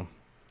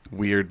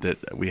 weird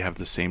that we have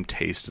the same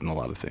taste in a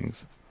lot of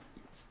things.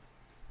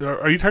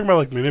 Are you talking about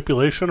like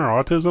manipulation or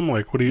autism?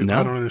 Like, what do you?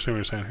 No. I don't understand what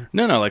you're saying here.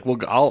 No, like, well,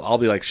 I'll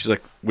be like, she's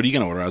like, what are you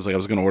going to order? I was like, I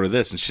was going to order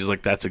this. And she's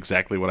like, that's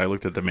exactly what I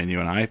looked at the menu,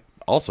 and I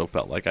also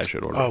felt like I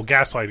should order. Oh,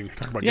 gaslighting. You're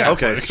talking about yeah.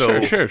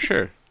 gaslighting. Okay, so-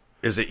 Sure.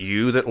 Is it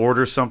you that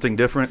orders something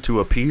different to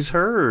appease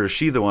her, or is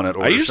she the one that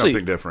orders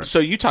something different? So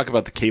you talk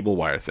about the cable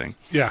wire thing.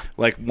 Yeah.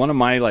 Like, one of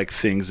my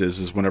things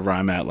is whenever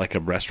I'm at like a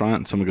restaurant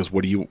and someone goes,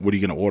 what are you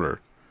going to order?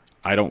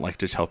 I don't like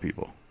to tell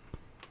people.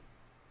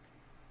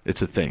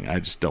 It's a thing. I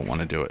just don't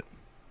want to do it.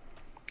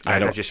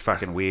 That's just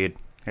fucking weird.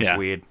 It's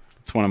weird.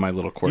 It's one of my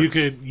little quirks.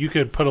 You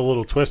could put a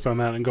little twist on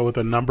that and go with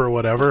a number,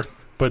 whatever.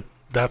 But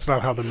that's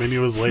not how the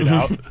menu is laid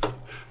out.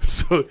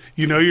 So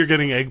you're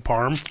getting egg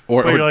parm,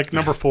 Or you're like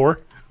number 4.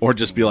 Or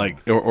just be like,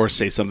 or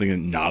say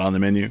something not on the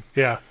menu.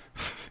 Yeah.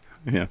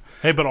 Yeah.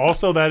 Hey, but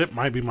also that it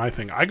might be my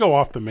thing. I go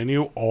off the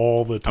menu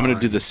all the time. I'm going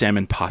to do the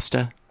salmon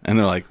pasta. And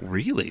they're like,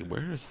 really?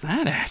 Where is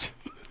that at?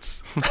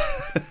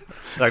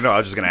 Like, no, I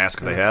was just going to ask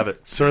if they have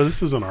it. Sir,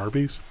 this is an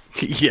Arby's.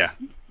 Yeah.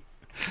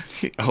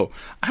 Oh,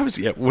 I was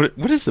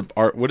What is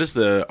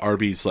the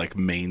Arby's like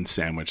main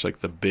sandwich, like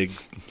the big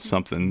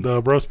something?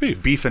 The roast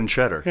beef. Beef and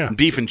cheddar. Yeah.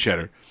 Beef and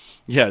cheddar.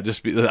 Yeah,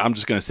 I'm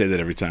just gonna say that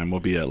every time we'll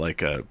be at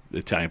like a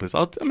Italian place.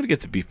 I'm gonna get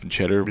the beef and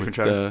cheddar. Beef with, and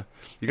cheddar.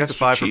 You got the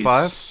 5 for cheese.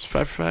 5?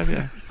 5 for 5,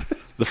 yeah.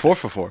 The 4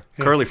 for 4.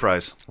 Curly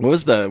fries. What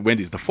was the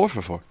Wendy's? The 4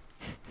 for 4.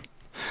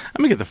 I'm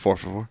gonna get the 4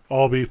 for 4.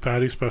 All beef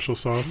patty, special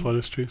sauce,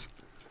 lettuce, cheese.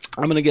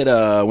 I'm gonna get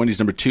Wendy's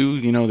number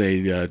 2.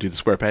 They do the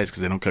square patties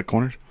because they don't cut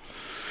corners.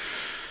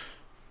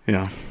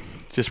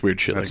 Just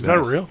weird shit like that. Is that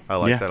real? I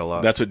like that a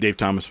lot. That's what Dave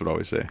Thomas would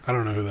always say. I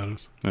don't know who that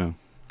is. Yeah.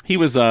 He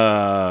was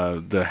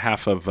the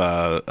half of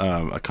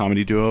a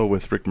comedy duo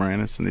with Rick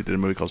Moranis, and they did a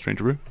movie called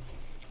Stranger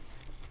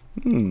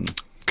Brew.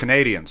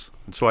 Canadians.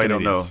 That's why I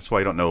don't know. Canadians. That's why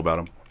you don't know about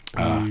them.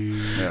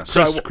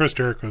 Chris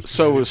Jericho's.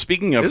 So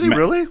speaking of, Is he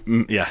really?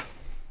 Yeah,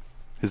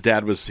 his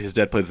dad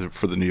played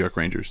for the New York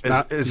Rangers.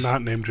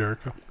 Not named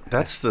Jericho.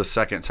 That's the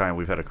second time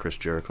we've had a Chris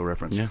Jericho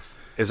reference. Yeah.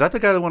 Is that the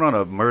guy that went on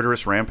a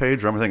murderous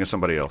rampage? Or am I thinking of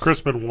somebody else?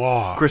 Chris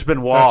Benoit. Chris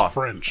Benoit. That's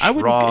French. I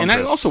wouldn't,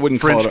 I also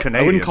wouldn't French call it.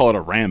 Canadian. I wouldn't call it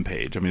a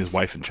rampage. I mean, his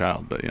wife and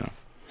child, but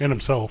And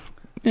himself.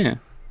 yeah.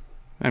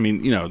 I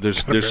mean,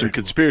 there's some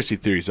conspiracy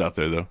theories out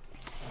there though.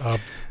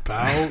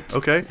 About.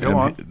 Okay, go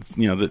on.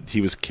 That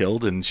he was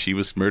killed and she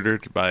was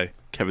murdered by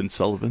Kevin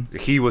Sullivan.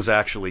 He was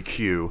actually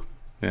Q.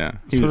 Yeah.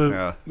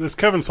 This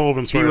Kevin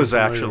Sullivan story. He was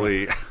I'm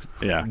actually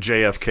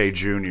JFK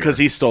Jr. Because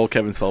he stole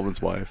Kevin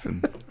Sullivan's wife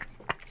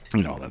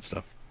and all that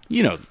stuff.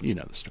 You know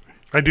the story.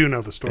 I do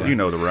know the story. You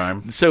know the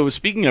rhyme. So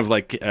speaking of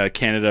like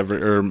Canada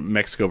or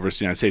Mexico versus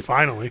the United States,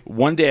 Finally.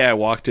 one day I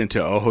walked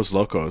into Ojos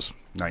Locos.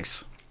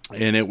 Nice.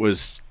 And it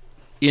was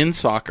in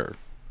soccer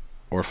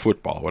or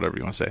football, whatever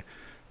you want to say,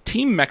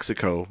 Team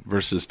Mexico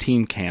versus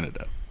Team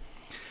Canada.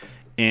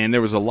 And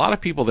there was a lot of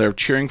people there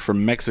cheering for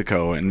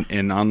Mexico, and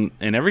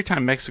every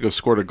time Mexico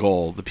scored a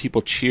goal, the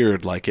people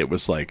cheered like it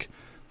was like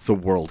the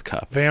World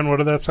Cup. Van, what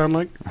did that sound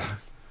like?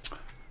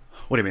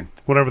 What do you mean?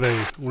 Whatever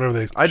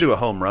they. I do a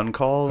home run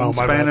call in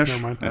Spanish.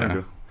 Never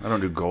mind. I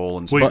don't do goal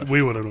in We Spanish.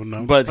 would have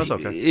known. But That's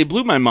okay. It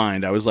blew my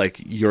mind. I was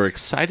like, you're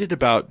excited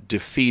about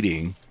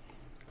defeating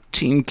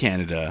Team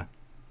Canada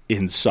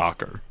in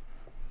soccer.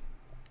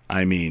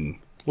 I mean...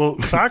 Well,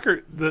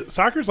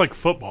 soccer's like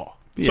football.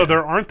 Yeah. So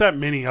there aren't that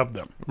many of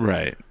them.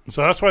 Right.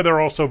 So that's why they're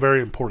also very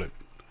important.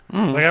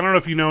 Like, I don't know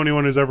if you know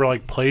anyone who's ever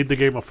like played the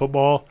game of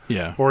football.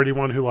 Yeah. Or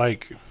anyone who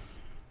like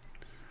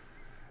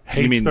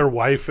hates their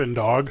wife and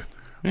dog.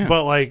 Yeah.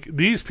 But like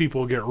these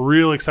people get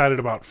real excited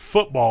about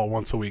football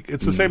once a week.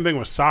 It's the same thing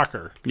with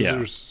soccer. Yeah.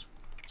 There's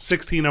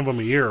 16 of them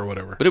a year or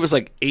whatever. But it was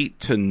like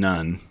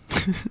 8-0.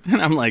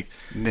 And I'm like...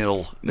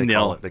 Nil. They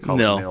nil. call it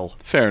nil.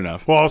 Fair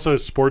enough. Well, also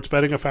is sports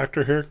betting a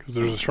factor here? Because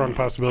there's a strong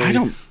possibility.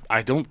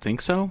 I don't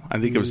think so. I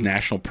think it was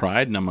national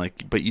pride, and I'm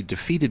like, but you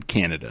defeated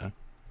Canada.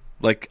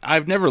 Like,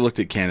 I've never looked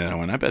at Canada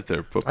when I bet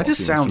their football It just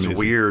team was sounds amazing.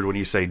 weird when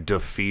you say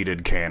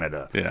defeated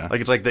Canada. Yeah. Like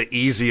it's like the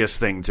easiest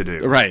thing to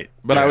do. Right.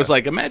 But I Yeah. was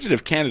like, imagine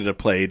if Canada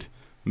played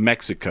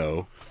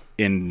Mexico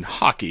in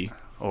hockey.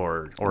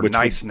 Or Which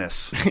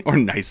niceness. Or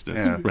niceness.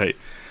 Yeah. Right.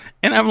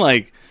 And I'm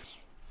like,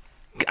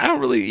 I don't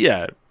really,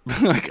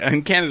 like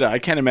in Canada, I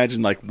can't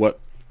imagine like what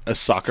a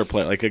soccer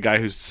player, like a guy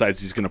who decides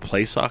he's going to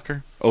play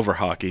soccer over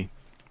hockey,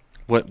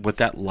 what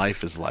that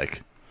life is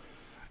like.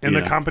 In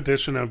the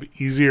competition of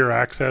easier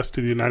access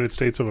to the United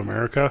States of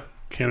America,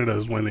 Canada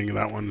is winning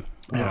that one.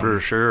 For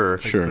sure.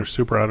 They're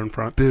super out in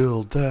front.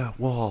 Build that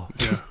wall.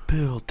 Yeah.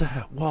 Build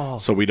that wall.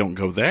 So we don't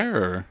go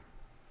there,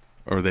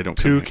 or they don't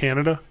To come here?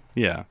 Canada?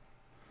 Yeah.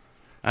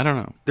 I don't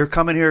know. They're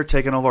coming here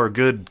taking all our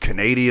good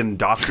Canadian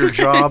doctor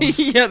jobs.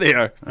 Yeah, they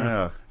are.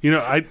 Yeah. You know,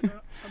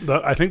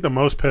 I think the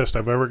most pissed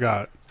I've ever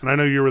got, and I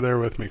know you were there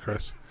with me,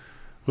 Chris,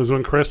 was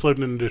when Chris lived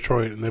in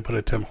Detroit and they put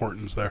a Tim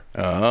Hortons there.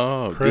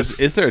 Oh, Chris-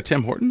 is there a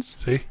Tim Hortons?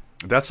 See?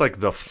 That's like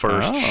the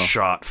first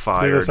shot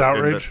fired this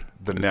outrage?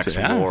 in the next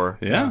Yeah, war.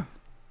 Yeah.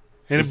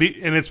 And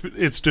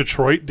it's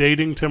Detroit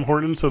dating Tim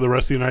Hortons, so the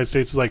rest of the United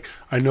States is like,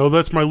 I know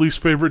that's my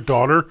least favorite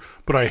daughter,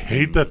 but I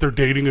hate that they're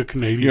dating a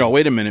Canadian. You know,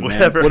 wait a minute, man.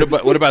 Whatever.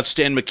 What about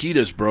Stan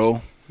Mikita's,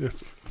 bro?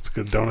 It's a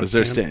good donut. Is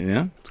there stand.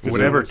 Stan? Yeah.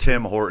 Whenever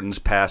Tim Hortons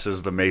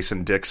passes the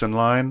Mason-Dixon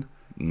line,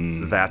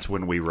 that's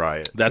when we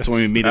riot. That's when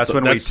we meet. That's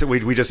at the,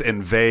 when we just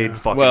invade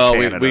fucking well,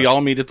 Canada. we all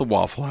meet at the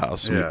Waffle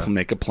House and Yeah. we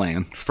make a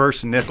plan.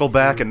 First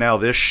Nickelback and now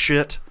this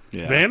shit.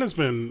 Yeah. Van has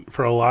been,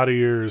 for a lot of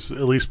years,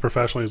 at least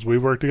professionally as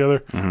we've worked together,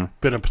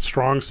 been a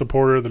strong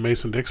supporter of the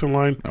Mason-Dixon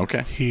line.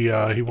 Okay. He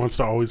wants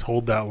to always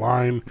hold that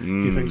line.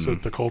 He thinks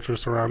that the culture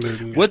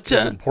surrounding What, it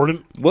is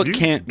important. What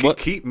can't? What?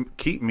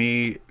 Give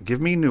me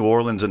New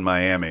Orleans and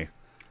Miami.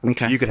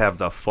 Okay. You could have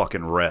the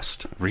fucking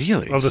rest.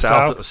 Really? Of the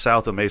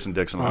south of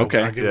Mason-Dixon line.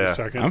 Okay. I'll give it Yeah. a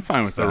second. I'm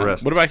fine with The that.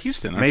 rest. What about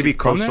Houston? Aren't Maybe you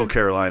from Coastal there?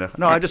 Carolina.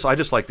 No, I just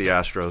like the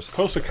Astros.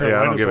 Coastal Carolina.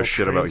 Yeah, I don't give a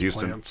shit about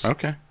Houston.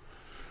 Okay.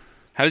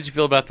 How did you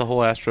feel about the whole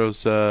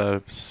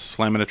Astros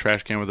slamming a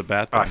trash can with a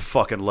bat? I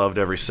fucking loved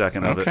every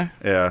second of Okay. it.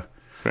 Yeah.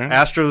 Fair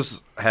enough.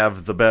 Astros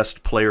have the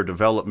best player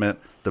development,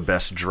 the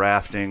best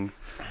drafting,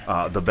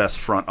 the best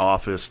front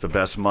office, the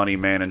best money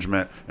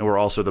management, and we're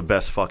also the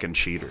best fucking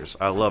cheaters.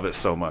 I love it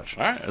so much.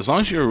 All right, as long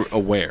as you're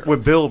aware.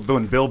 When Bill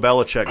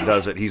Belichick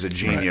does it, he's a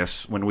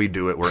genius. When we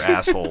do it, we're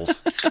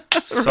assholes.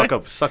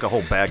 Suck a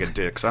whole bag of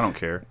dicks. I don't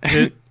care.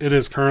 It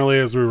is currently,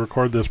 as we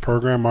record this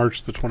program,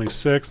 March the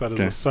 26th. That is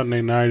a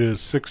Sunday night. It is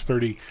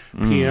 6:30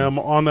 p.m.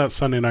 on that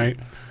Sunday night.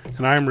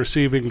 And I am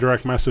receiving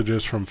direct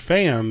messages from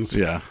fans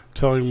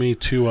telling me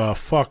to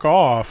fuck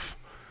off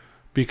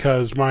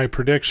because my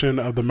prediction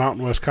of the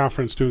Mountain West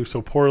Conference doing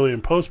so poorly in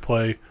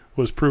post-play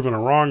was proven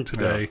wrong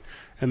today.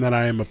 And then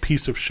I am a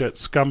piece of shit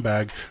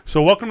scumbag.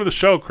 So welcome to the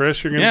show,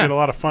 Chris. You're going to get a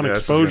lot of fun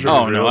exposure.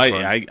 Oh no, real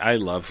I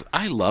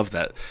love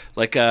that.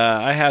 Like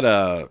I had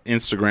a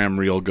Instagram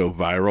reel go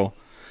viral.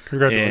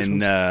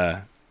 Congratulations.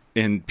 And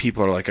and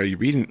people are like, "Are you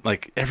reading?"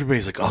 Like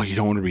everybody's like, "Oh, you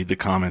don't want to read the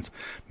comments."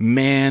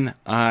 Man,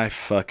 I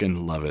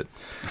fucking love it.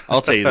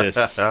 I'll tell you this.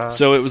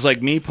 So it was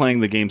like me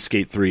playing the game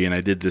Skate 3, and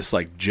I did this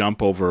like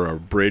jump over a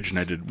bridge, and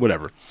I did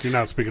whatever. You're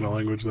not speaking a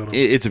language though.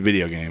 It's a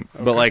video game,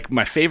 but like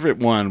my favorite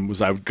one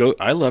was I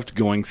loved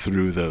going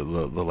through the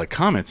like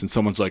comments, and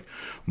someone's like,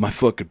 "My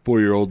fucking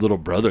 4-year-old little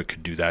brother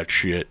could do that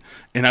shit,"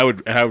 and I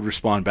would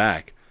respond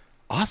back,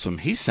 "Awesome,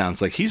 he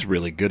sounds like he's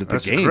really good at the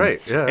game."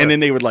 Great, yeah. And then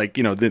they would like,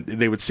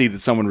 they would see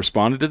that someone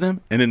responded to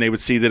them, and then they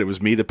would see that it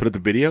was me that put up the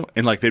video,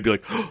 and like they'd be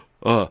like,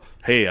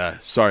 hey,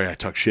 sorry I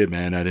talk shit,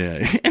 man. I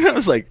didn't. And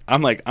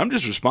I'm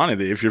just responding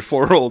that if your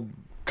 4-year-old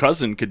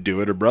cousin could do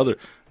it or brother,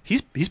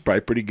 he's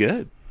probably pretty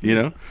good,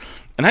 And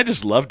I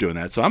just love doing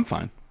that, so I'm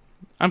fine.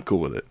 I'm cool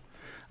with it.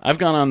 I've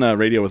gone on the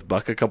radio with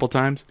Buck a couple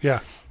times.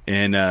 Yeah.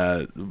 And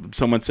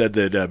someone said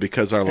that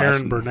because our last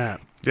Aaron Burnett.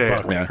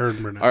 Yeah.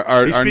 Aaron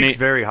Burnett. He speaks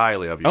very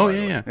highly of you. Oh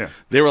yeah.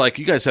 They were like,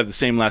 "You guys have the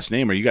same last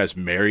name. Are you guys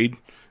married?"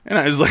 And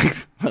I was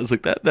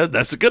like,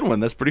 that's a good one.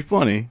 That's pretty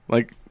funny.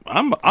 Like,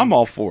 I'm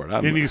all for it.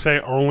 And you say,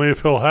 "Only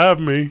if he'll have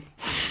me."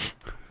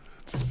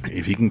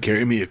 If he can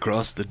carry me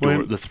across the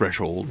door, the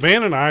threshold.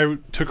 Van and I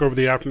took over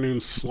the afternoon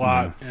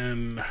slot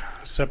in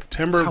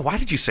September. Why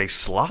did you say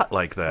slot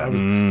like that?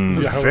 It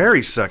was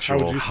very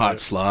sexual. Hot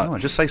slot. No,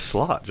 just say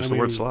slot. Just the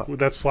word slot.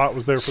 That slot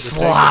was there for the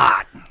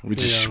slot. We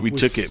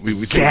took it. We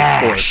took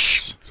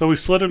Gash. So we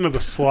slid into the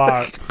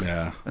slot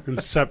in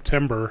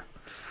September.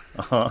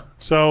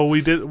 So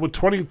we did with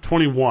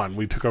 2021.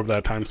 We took over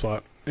that time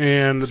slot,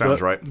 and Sounds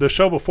right. The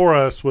show before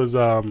us was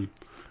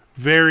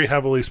very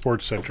heavily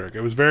sports centric.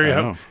 It was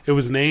it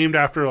was named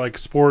after like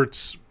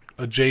sports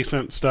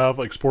adjacent stuff,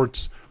 like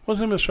sports. What was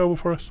the name of the show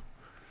before us?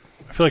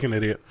 I feel like an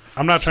idiot.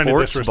 I'm not trying to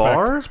disrespect.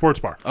 Bar? Sports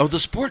bar. Oh, the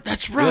sport.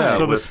 That's right. Yeah,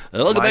 So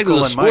welcome back to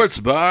the sports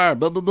bar.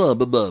 Blah blah blah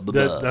blah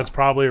blah. That's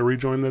probably a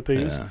rejoin that they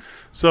used.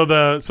 So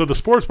the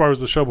sports bar was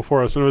the show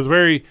before us, and it was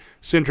very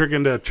centric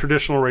into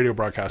traditional radio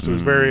broadcasts. It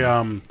was very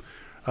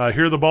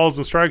here are the balls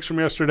and strikes from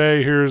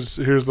yesterday. Here's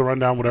the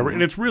rundown, whatever,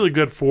 and it's really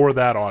good for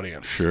that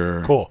audience.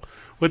 Sure, cool.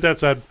 With that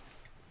said,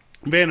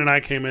 Van and I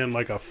came in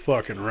like a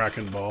fucking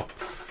wrecking ball.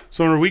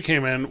 So when we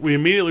came in, we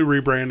immediately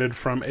rebranded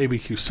from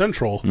ABQ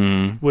Central,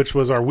 which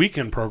was our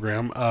weekend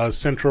program,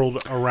 centered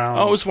around...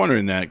 I was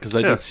wondering that, because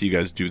I did see you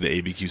guys do the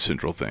ABQ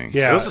Central thing.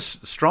 Yeah. It was a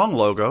strong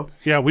logo.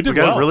 Yeah, we did We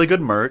got well. really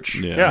good merch.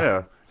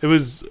 Yeah. It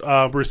was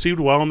received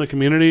well in the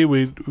community.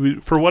 We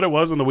for what it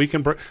was on the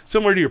weekend,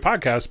 similar to your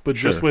podcast, but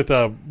just with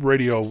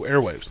radio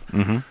airwaves.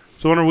 Mm-hmm.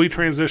 So when we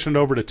transitioned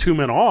over to 2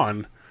 Men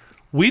On,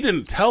 we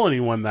didn't tell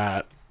anyone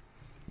that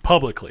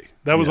publicly.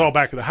 That was all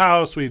back at the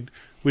house.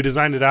 We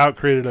designed it out,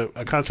 created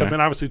a concept,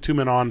 and obviously 2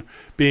 Men On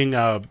being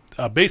a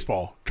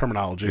baseball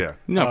terminology. Yeah.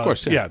 No, of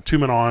course. Yeah. 2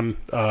 Men On,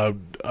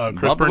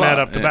 Chris Burnett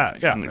up to bat.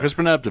 Yeah. Chris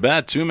Burnett up to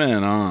bat, 2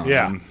 Men On.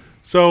 Yeah.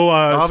 So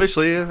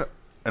obviously, an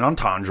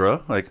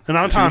entendre, like an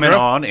entendre. 2 men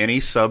on any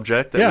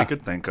subject that we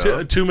could think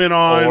of. 2 Men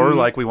On, or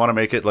like we want to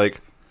make it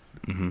like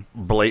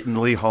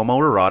blatantly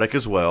homoerotic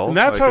as well. And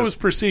that's how it was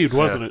perceived,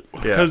 wasn't it?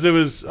 Because it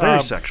was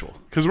very sexual.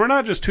 Because we're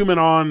not just 2 Men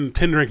On,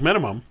 10 drink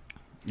minimum.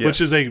 Yes.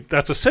 Which is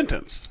that's a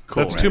sentence.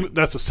 Cool,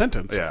 that's a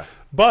sentence. Yeah.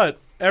 But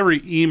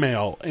every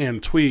email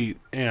and tweet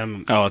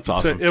and it's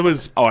awesome. So it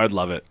was. Oh, I'd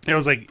love it. It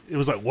was like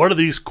what are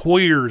these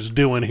queers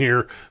doing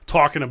here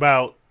talking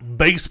about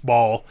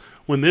baseball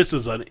when this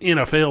is an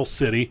NFL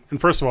city? And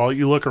first of all,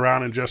 you look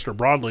around and gesture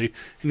broadly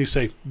and you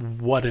say,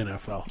 "What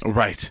NFL?"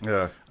 Right.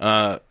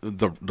 Yeah.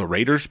 The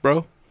Raiders,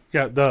 bro.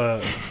 Yeah.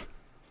 By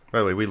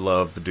the way, we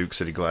love the Duke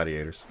City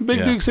Gladiators.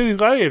 Big Duke City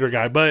Gladiator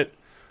guy, but.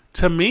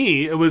 To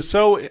me, it was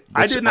so.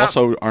 I did not.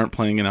 Also, aren't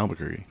playing in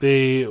Albuquerque.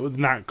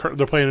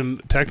 They're playing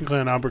technically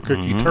on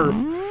Albuquerque turf.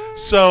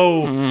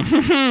 So,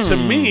 to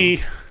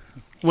me,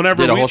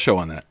 whenever did a whole show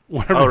on that.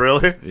 Oh,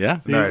 really? Yeah.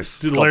 Nice.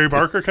 Did Larry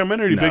Barker come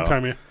in, or did he big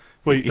time you?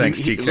 Wait,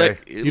 Thanks,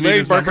 TK.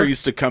 Larry Barker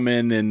used to come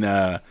in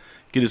and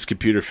get his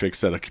computer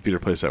fixed at a computer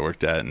place I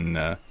worked at,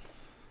 and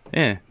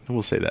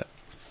we'll say that.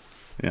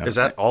 Yeah. Is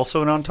that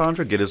also an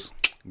entendre? Get his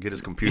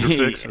computer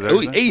fixed?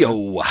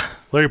 Ayo.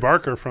 Larry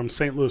Barker from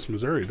St. Louis,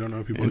 Missouri. Don't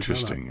know if people know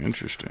that.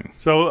 Interesting.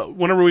 So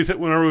whenever we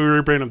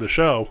rebranded the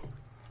show,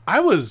 I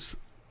was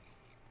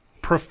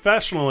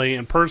professionally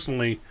and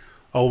personally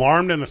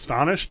alarmed and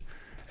astonished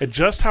at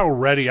just how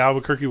ready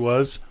Albuquerque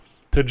was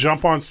to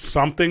jump on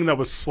something that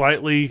was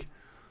slightly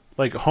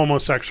like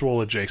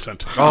homosexual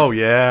adjacent. Oh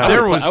yeah,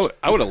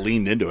 I would have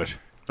leaned into it.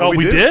 Oh,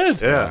 we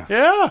did.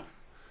 Yeah.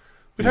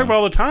 We talk about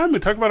all the time. We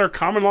talk about our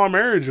common law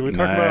marriage, and we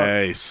talk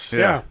about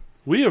yeah.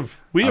 We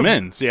have. I'm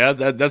in. See,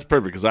 that's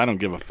perfect because I don't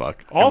give a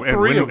fuck.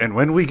 And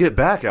when we get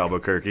back,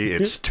 Albuquerque,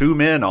 it's 2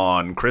 Men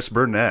On Chris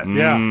Burnett.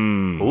 Yeah.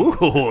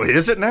 Ooh,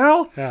 is it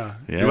now? Yeah.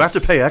 Yes. Do I have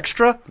to pay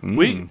extra?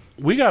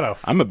 We got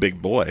I'm a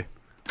big boy.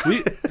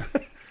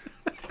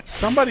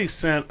 Somebody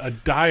sent a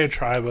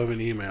diatribe of an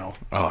email.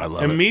 Oh, I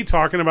love it. And me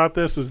talking about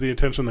this is the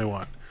attention they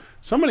want.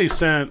 Somebody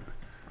sent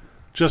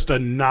just a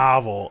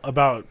novel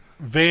about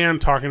Van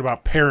talking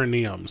about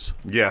perineums.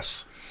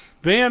 Yes.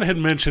 Van had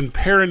mentioned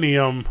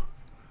perineum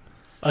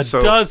a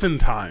dozen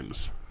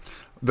times.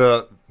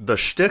 The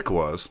shtick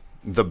was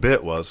the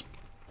bit was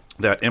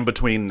that in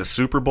between the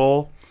Super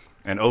Bowl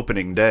and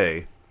opening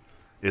day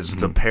is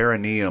the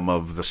perineum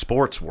of the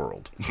sports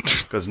world,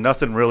 because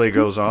nothing really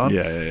goes on.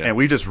 Yeah. And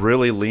we just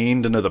really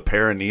leaned into the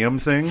perineum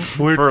thing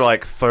for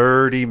like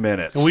 30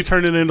 minutes. And we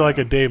turned it into like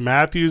a Dave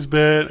Matthews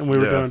bit, and we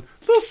were doing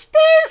the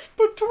space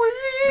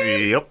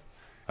between. Yep.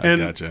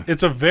 And gotcha.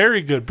 it's a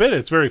very good bit.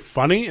 It's very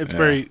funny.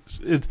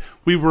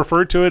 We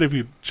refer to it, if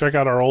you check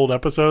out our old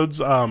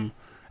episodes,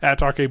 at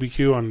Talk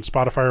ABQ on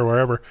Spotify or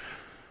wherever.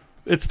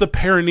 It's the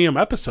perineum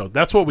episode.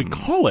 That's what we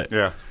call it.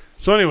 Yeah.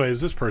 So anyways,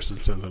 this person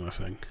sends in a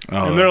thing.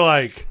 And they're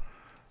like,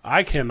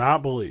 I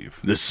cannot believe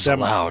This is that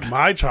allowed.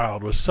 my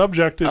child was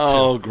subjected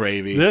Oh, to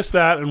gravy. this,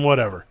 that, and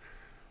whatever.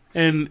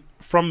 And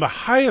from the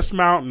highest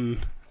mountain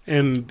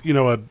in,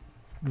 a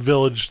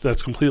village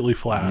that's completely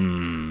flat,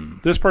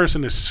 this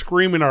person is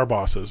screaming at our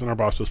bosses, and our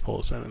bosses pull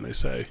us in, and they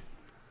say,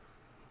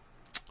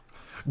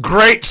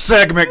 Great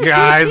segment,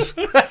 guys.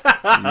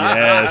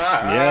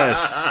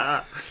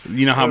 Yes.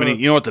 You know how many?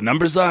 You know what the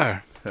numbers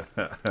are?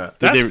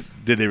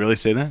 Did they really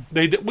say that?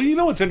 They did. Well, you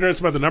know what's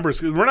interesting about the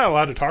numbers? 'Cause we're not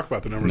allowed to talk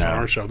about the numbers on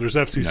our show. There's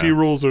FCC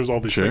rules. There's all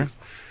these things.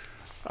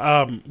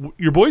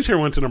 Your boys here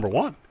went to number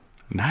 1.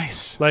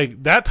 Nice.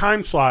 Like that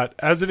time slot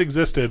as it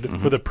existed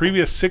for the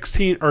previous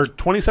 16 or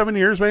 27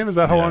 years, Wayne? Is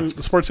that how long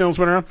the sports channel's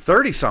been around?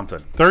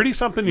 30-something.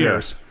 30-something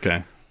years.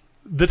 Okay.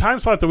 The time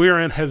slot that we are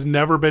in has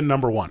never been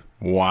number 1.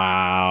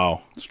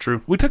 Wow. It's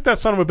true. We took that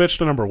son of a bitch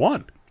to number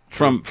 1.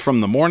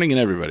 From the morning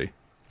and everybody.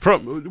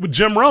 From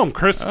Jim Rome,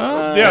 Chris,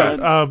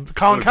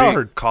 Colin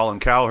Cowherd. Colin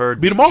Cowherd.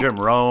 Beat them all. Jim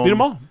Rome. Beat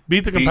them all.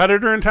 Beat the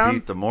competitor in town.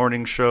 Beat the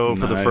morning show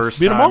for the Nice. first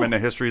Beat 'em all. time in the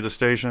history of the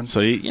station. So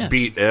yes.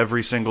 Beat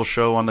every single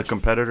show on the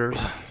competitor.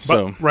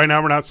 So But right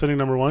now we're not sitting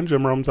number 1.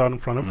 Jim Rome's out in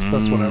front of us.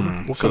 That's whatever.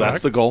 We'll so come that's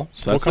back. the goal.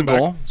 So that's We'll the come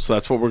goal. So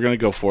that's what we're going to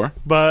go for.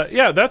 But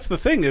yeah, that's the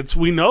thing.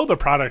 We know the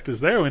product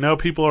is there. We know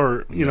people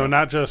are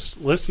not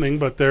just listening,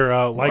 but they're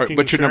liking,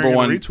 But and you're number sharing,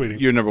 one. and retweeting.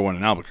 You're number 1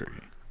 in Albuquerque.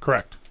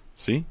 Correct.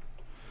 See,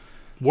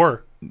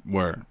 Were.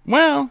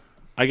 well,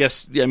 I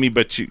guess. Yeah, I mean,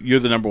 but you're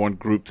the number 1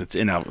 group that's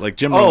in Albuquerque. Like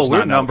Jim. Oh, Rome's we're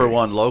not in number Albuquerque.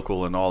 1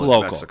 local in all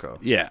Local. of Mexico.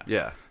 Yeah.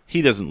 Yeah.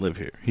 He doesn't live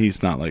here.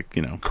 He's not like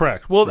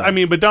Correct. Well, I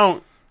mean, but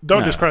don't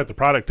discredit the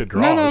product it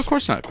draws. No, of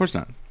course not. Of course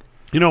not.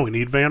 You know what we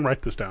need, Van?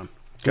 Write this down.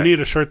 Okay. We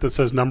need a shirt that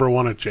says number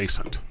 1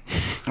 adjacent.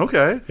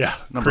 Okay. Yeah.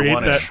 Number Create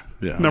one-ish.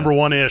 that Yeah. number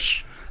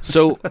 1-ish.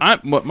 So,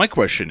 what my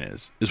question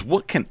is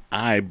what can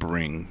I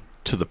bring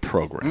to the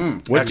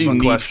program? What do you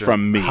excellent need question.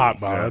 from me? Hot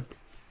bod.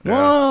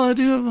 Well, I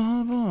do have the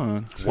hot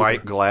bod.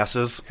 White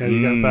glasses. Yeah,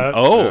 you got that?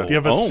 oh. Do you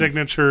have a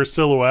signature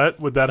silhouette?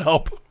 Would that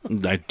help?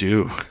 I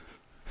do.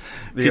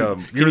 You're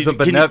Can the you do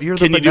my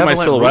benevolent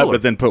silhouette, ruler.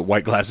 but then put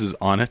white glasses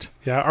on it?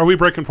 Yeah. Are we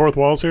breaking fourth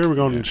walls here? We're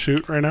going to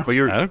shoot right now? Well,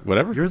 you're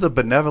Whatever. you're the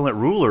benevolent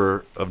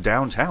ruler of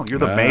downtown. You're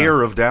the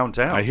mayor of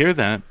downtown. I hear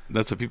that.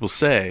 That's what people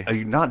say.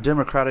 You're not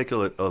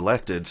democratically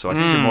elected, so I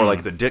think you're more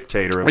like the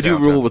dictator of I do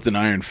downtown. rule with an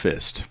iron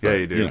fist. Yeah, but,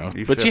 you do.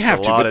 You but you fist have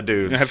a to. lot but of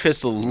dudes. I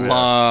fist a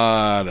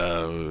lot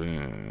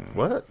of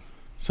What?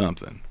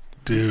 something.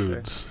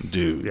 Dudes.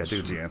 Dudes. Yeah,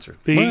 dude's the answer.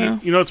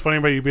 You know what's funny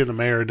about you being the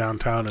mayor of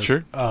downtown is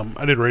Sure.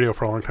 I did radio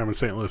for a long time in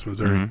St. Louis,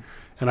 Missouri,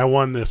 and I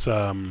won this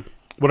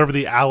whatever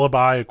the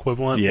alibi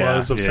equivalent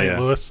was of St.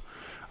 Louis.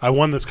 I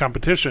won this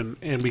competition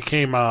and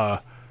became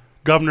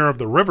governor of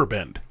the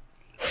Riverbend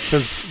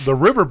because the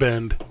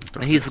Riverbend.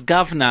 He's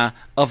governor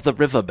of the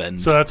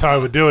Riverbend. So that's how I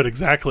would do it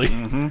exactly.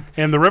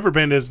 And the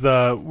Riverbend is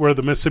where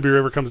the Mississippi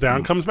River comes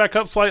down, comes back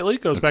up slightly,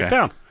 goes back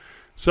down.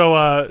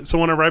 So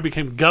whenever I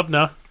became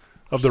governor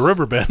of the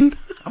Riverbend.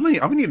 I'm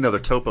gonna need another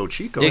Topo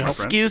Chico. my friend.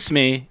 Excuse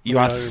me, you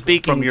are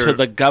speaking From your- to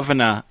the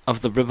governor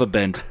of the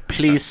Riverbend.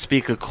 Please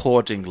speak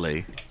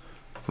accordingly.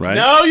 Right?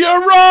 No,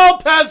 you're wrong,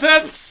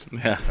 peasants!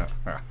 Yeah.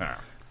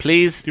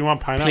 Please. Do you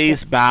want pineapple?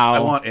 Please bow. I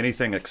want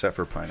anything except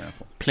for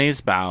pineapple.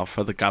 Please bow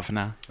for the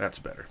governor That's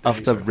better.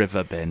 of the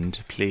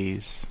Riverbend,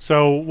 please.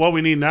 So what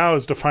we need now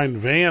is to find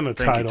Van a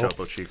Thank title. you,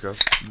 Topo Chico.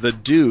 The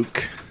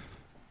Duke,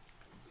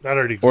 That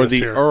already exists or the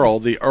here.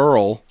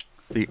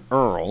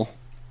 Earl.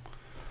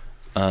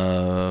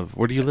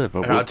 Where do you live?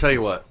 And I'll tell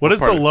you what. What is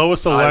the part of-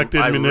 lowest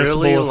elected I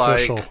municipal really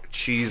official? like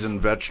cheese and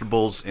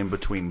vegetables in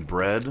between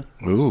bread.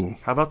 Ooh.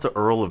 How about the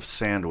Earl of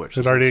Sandwich?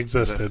 It already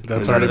existed.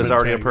 That's Is already that been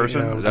already a taken.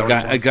 person? Yeah, Is it that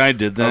was what A guy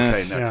did that. Okay,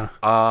 next. Yeah.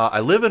 I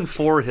live in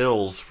Four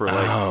Hills for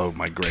Oh,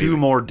 my gravy. 2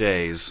 more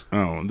days,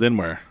 Oh, then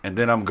where? and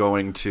then I'm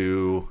going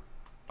to.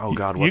 Oh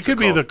God, You what's could it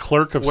be called? the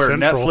clerk of Where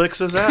Central.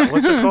 Netflix is at?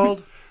 What's it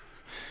called?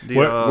 The,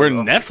 Where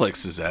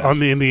Netflix is at.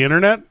 In the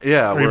internet?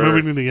 Yeah, Are you where-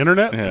 moving to the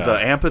internet? Yeah. the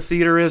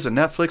amphitheater is at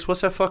Netflix.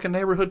 What's that fucking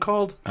neighborhood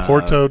called?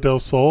 Porto del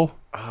Sol?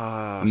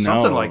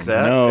 Something like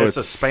that. no, it's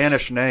a it's-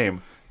 Spanish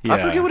name. Yeah. I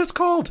forget what it's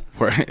called.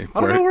 Where, I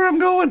don't know where I'm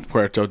going.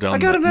 Puerto del I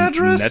got an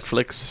address.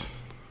 Netflix.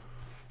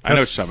 I know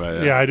what you're talking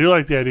about. Yeah, I do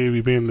like the idea of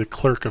you being the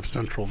clerk of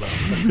Central, though. I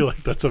feel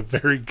like that's a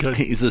very good...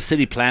 He's a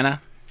city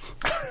planner.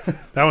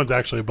 That one's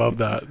actually above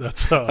that.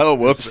 That's Oh,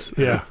 whoops.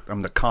 yeah.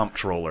 I'm the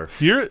comptroller.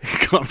 You're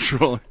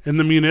Comptroller. in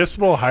the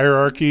municipal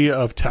hierarchy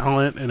of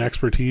talent and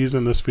expertise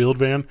in this field,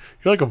 Van.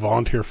 You're like a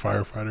volunteer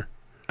firefighter.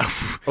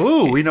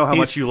 Ooh, we know how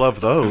much you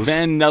love those.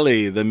 Van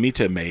Nunley, the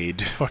meter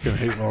maid. Fucking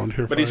hate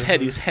volunteer. But he's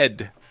firefighters.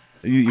 head.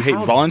 You hate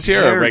How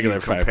volunteer dare or regular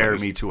you compare firefighters?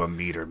 me to a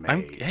meter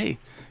maid. Hey,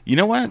 you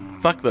know what?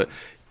 Fuck the...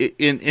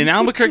 In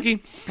Albuquerque,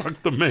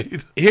 Fuck the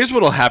maid. here's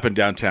what'll happen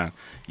downtown.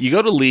 You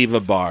go to leave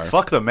a bar.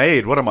 Fuck the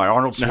maid. What am I,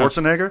 Arnold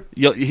Schwarzenegger?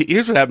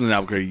 Here's what happens in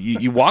Albuquerque.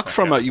 You walk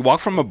from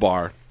a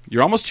bar.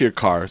 You're almost to your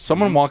car.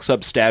 Someone walks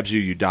up, stabs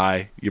you. You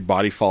die. Your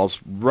body falls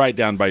right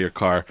down by your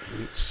car.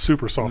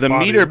 Super soft. The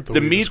body, meter, the the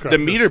way you meter, described the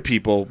this. meter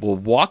people will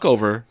walk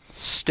over,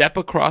 step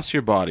across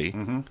your body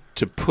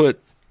to put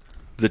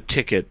the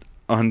ticket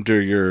under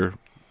your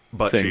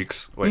Butt thing.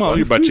 cheeks. Wait, Well, what?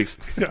 your butt cheeks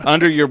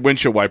under your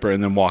windshield wiper,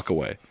 and then walk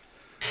away.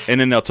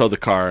 And then they'll tow the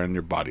car, and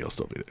your body will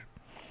still be there.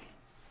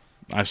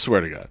 I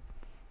swear to God,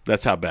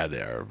 that's how bad they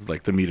are.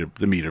 Like the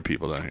meter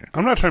people down here.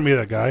 I'm not trying to be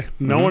that guy.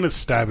 No Mm-hmm. one is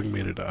stabbing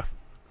me to death.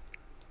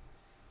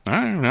 All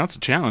right, now it's a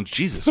challenge.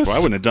 Jesus, well, I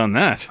wouldn't have done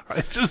that.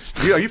 I just.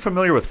 Are you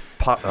familiar with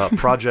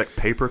Project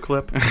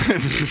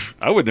Paperclip?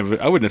 I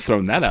wouldn't have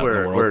thrown that out in the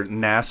where world.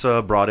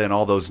 NASA brought in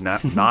all those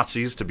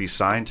Nazis to be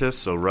scientists,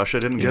 so Russia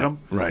didn't get them.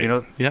 Right. You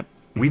know. Yep.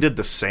 We did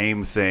the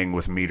same thing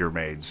with meter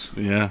maids.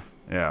 Yeah.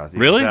 Yeah. The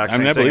Really? Exact I've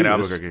same never thing in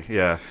believed this. Albuquerque.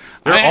 Yeah.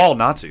 They're all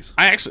Nazis.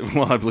 I actually,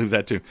 well, I believe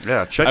that too.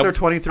 Yeah. Check their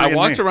 23 I and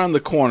walked me. around the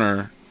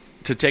corner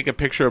to take a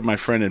picture of my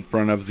friend in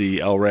front of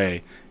the El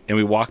Rey, and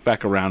we walked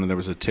back around, and there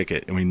was a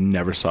ticket, and we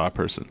never saw a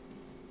person.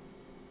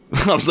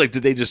 I was like,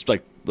 did they just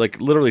like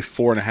literally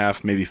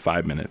 4.5, maybe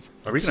 5 minutes?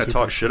 Are we going to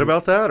talk shit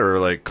about that or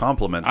like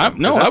compliment them?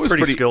 No, 'Cause that's I was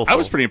pretty skillful. I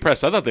was pretty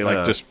impressed. I thought they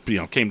Yeah. just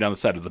came down the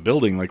side of the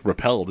building, like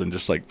repelled, and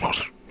just like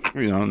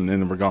and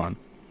then we're gone.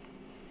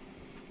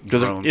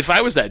 Because Drones. if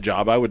I was that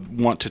job, I would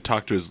want to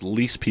talk to as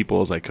least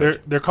people as I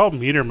could. They're called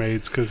meter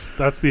maids because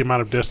that's the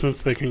amount of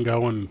distance they can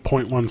go in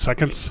 0.1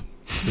 seconds.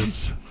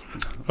 It's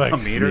like A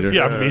meter?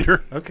 Yeah, a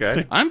meter.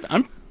 Okay. I'm.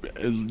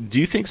 Do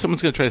you think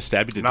someone's going to try to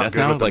stab you to Not death good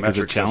now? with the Like as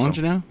a metric challenge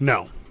system.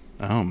 now?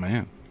 No. Oh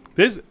man.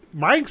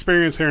 My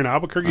experience here in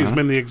Albuquerque has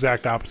been the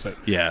exact opposite.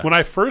 Yeah. When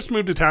I first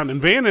moved to town, and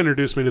Van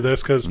introduced me to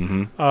this because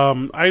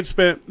I had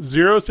spent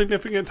zero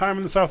significant time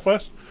in the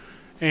Southwest,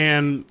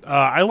 and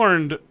I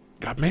learned,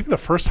 God, maybe the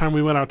first time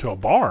we went out to a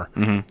bar,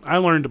 I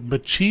learned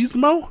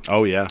machismo.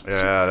 Oh yeah.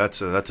 Yeah,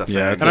 that's a thing.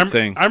 Yeah, it's And a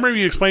thing. I remember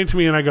you explained to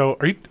me, and I go,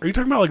 "Are you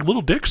talking about like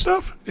little dick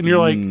stuff?" And you're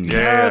like,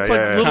 "Yeah, it's like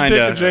yeah. little Kinda,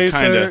 dick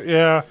adjacent." kinda.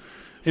 Yeah,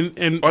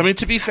 and I mean,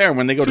 to be fair,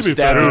 when they go to be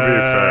stab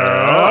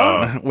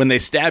fair. you, when they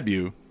stab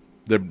you,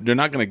 they're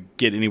not going to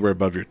get anywhere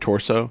above your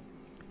torso,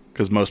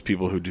 because most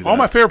people who do that, all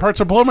my favorite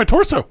parts are below my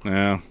torso.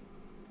 yeah,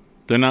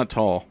 they're not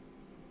tall.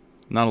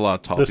 Not a lot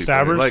of tall The people.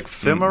 stabbers? Like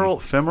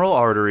femoral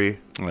artery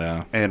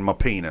Yeah. and my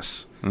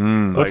penis.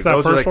 What's that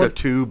those are first like one? the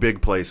two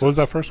big places. What was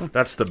that first one?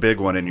 That's the big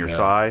one in your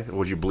thigh.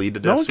 Would you bleed to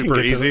No death one can super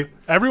get to easy? that.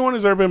 Everyone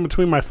who's ever been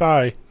between my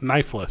thigh,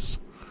 knifeless.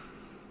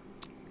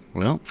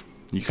 Well,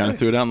 you kind of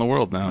threw it out in the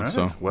world now, right,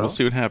 so well. we'll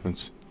see what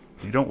happens.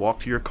 You don't walk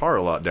to your car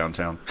a lot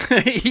downtown.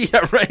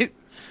 Yeah, right.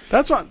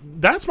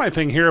 That's my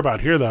thing here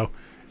about here though,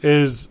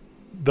 is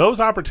those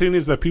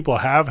opportunities that people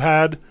have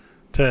had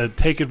to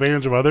take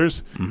advantage of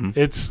others.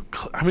 It's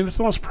the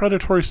most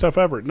predatory stuff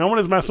ever. No one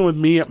is messing with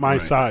me at my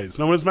size.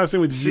 No one is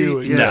messing with you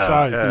at your yeah,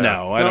 size. yeah.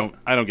 No,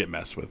 I don't get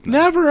messed with. No.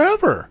 Never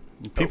ever.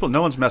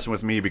 No one's messing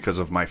with me because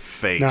of my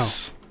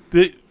face.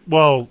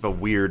 No. The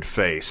weird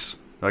face.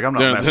 Like, I'm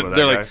not messing with that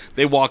They're guy. like,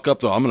 they walk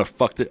up though. I'm gonna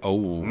fuck the.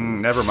 Oh,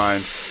 Never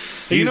mind.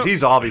 you know-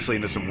 He's obviously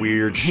into some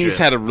weird shit. he's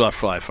had a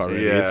rough life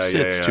already. Yeah, it's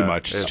yeah, too yeah.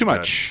 much. It's It's too bad.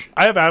 much.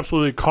 I have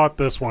absolutely caught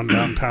this one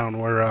downtown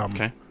where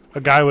Okay.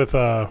 a guy with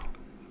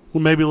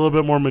maybe a little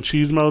bit more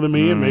machismo than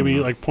me and maybe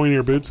like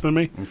pointier boots than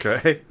me.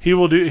 Okay.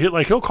 He'll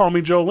call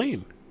me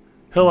Jolene.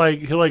 He'll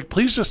like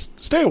please just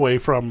stay away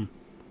from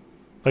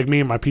like me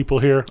and my people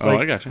here. Oh,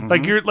 like, I got you.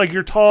 Like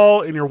you're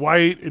tall and you're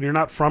white and you're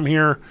not from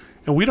here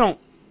and we don't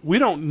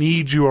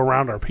need you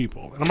around our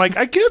people. And I'm like,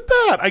 I get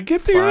that. I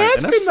get that you're Fine. And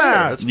asking that's fair.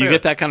 that. That's You fair.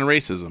 get that kind of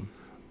racism.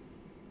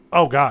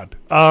 Oh God.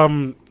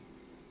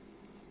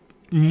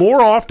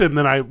 More often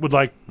than I would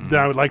like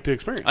to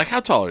experience. Like, how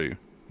tall are you?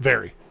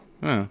 Very.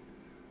 Oh, I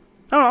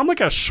don't know, I'm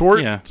like a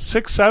short Yeah.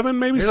 6'7",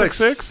 maybe He's like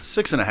 6'6".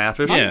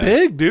 6.5-ish. Yeah.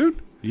 Big,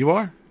 dude. you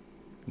are.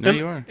 No,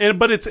 you are.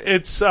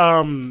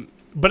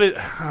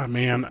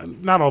 Man,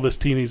 not all this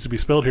tea needs to be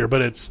spilled here,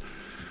 but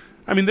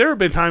there have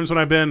been times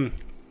when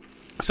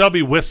I'll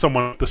be with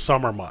someone the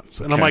summer months,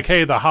 and I'm Okay. like,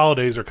 hey, the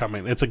holidays are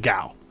coming. It's a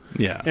gal.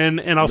 Yeah. And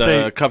I'll the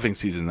say, cuffing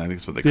season, I think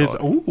is what they it's,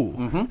 call it. ooh.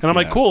 And I'm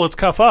like, Yeah. cool, let's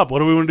cuff up. What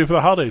do we want to do for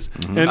the holidays?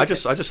 And I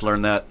just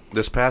learned that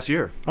this past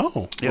year.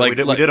 oh, Yeah, Like-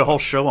 we did a whole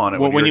show on it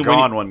Well, when you were when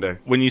gone one day.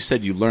 When you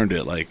said you learned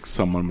it, like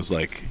someone was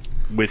like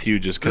with you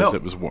just because No.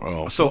 it was.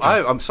 Oh, So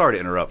I'm sorry to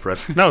interrupt, Fred.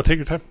 no, take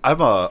your time.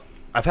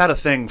 I've had a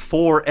thing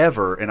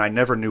forever, and I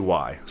never knew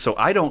why. So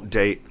I don't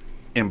date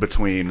in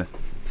between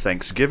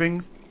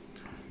Thanksgiving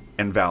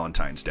and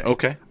Valentine's Day.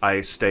 Okay. I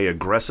stay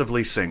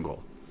aggressively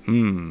single.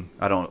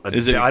 I don't.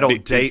 Is it I don't be-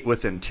 date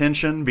with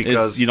intention Is-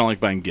 because you don't like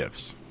buying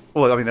gifts.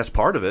 Well, I mean, that's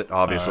part of it,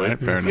 obviously. All right,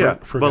 fair enough. Yeah,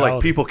 but Frugality.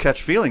 like people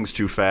catch feelings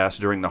too fast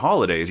during the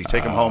holidays. You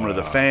take them home to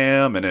the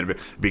fam, and it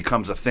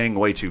becomes a thing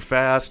way too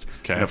fast.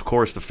 Okay. And of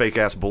course, the fake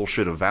ass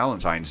bullshit of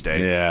Valentine's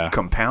Day Yeah.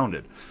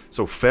 compounded.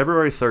 So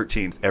February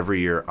 13th every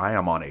year, I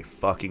am on a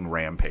fucking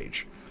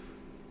rampage.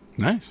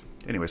 Nice.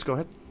 Anyways, go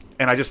ahead.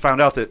 And I just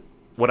found out that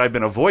what I've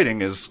been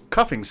avoiding is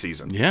cuffing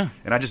season. Yeah.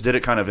 And I just did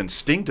it kind of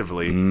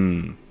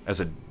instinctively as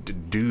a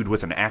dude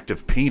with an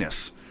active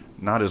penis,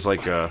 not as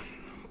like a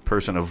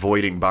person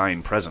avoiding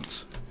buying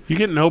presents. You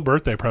get no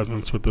birthday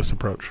presents with this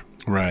approach.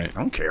 Right. I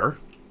don't care.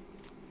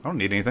 I don't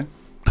need anything.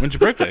 When's your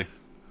birthday?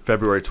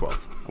 February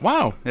 12th.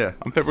 Wow. Yeah.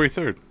 I'm February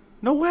 3rd.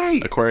 No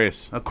way.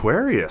 Aquarius.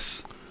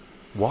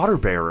 Water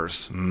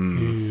bearers.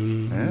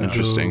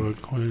 Interesting.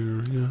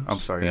 I'm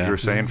sorry. Yeah. You were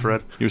saying,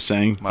 Fred? You were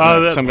saying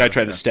that- some guy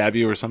tried to stab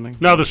you or something?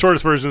 No, the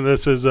shortest version of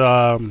this is,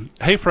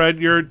 "Hey Fred,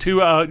 you're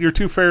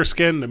too fair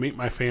skinned to meet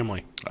my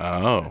family,"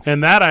 Oh.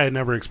 and that I had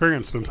never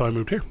experienced until I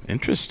moved here.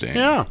 Interesting.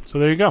 Yeah, so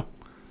there you go.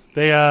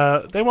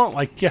 They won't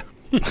like yeah.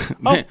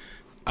 Oh,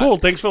 cool.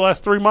 Thanks for the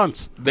last 3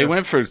 months. They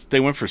went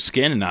for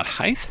skin and not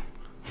height?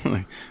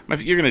 Like,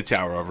 you're going to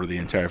tower over the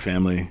entire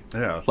family.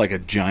 Yeah. Like a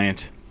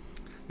giant.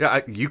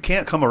 Yeah, you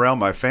can't come around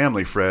my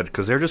family, Fred,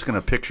 because they're just going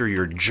to picture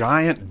your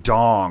giant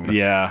dong.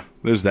 Yeah,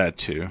 there's that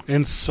too.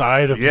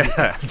 Inside of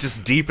Yeah,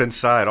 just deep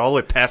inside, all the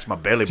way past my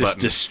belly Just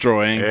button.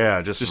 destroying.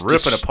 Yeah, just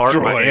ripping apart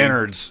my destroying.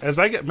 innards. as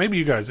I get, maybe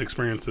you guys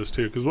experience this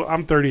too, because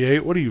I'm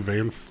 38. What are you,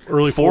 Van?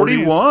 Early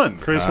 41.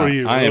 40s? Chris, what are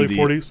you? I am Early the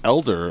 40s.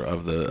 elder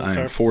of the. I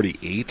am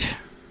 48.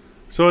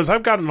 So as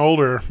I've gotten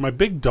older, my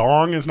big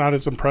dong is not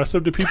as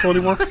impressive to people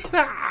anymore.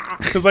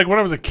 Because like when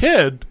I was a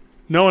kid,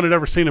 no one had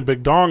ever seen a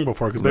big dong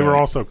before because they were Right.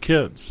 also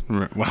kids.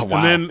 Wow.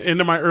 And then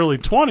into my early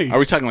 20s, Are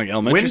we talking like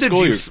elementary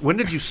school? When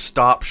did you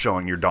stop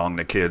showing your dong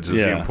to kids is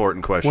the Yeah.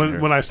 important question here.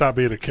 when I stopped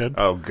being a kid.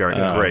 Oh, great.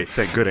 Great.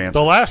 Good answer.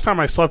 The last time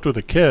I slept with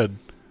a kid,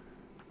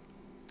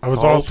 I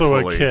was also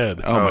a Hopefully.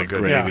 kid. Oh, my good,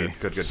 gravy.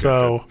 Good.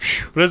 So,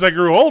 but as I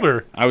grew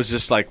older, I was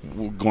just like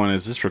going,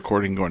 is this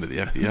recording going to the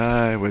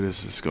FBI? What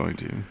is this going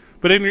to?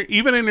 but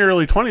even in your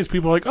early 20s,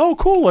 people are like, oh,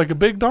 cool, like a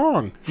big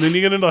dong. And then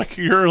you get into like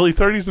your early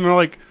 30s and they're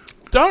like,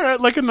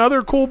 darn, like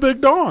another cool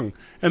big dong.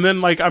 And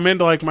then like I'm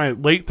into like my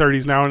late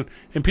 30s now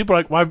and people are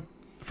like, well,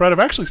 Fred, I've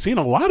actually seen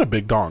a lot of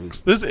big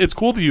dongs. It's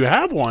cool that you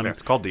have one. Yeah,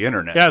 it's called the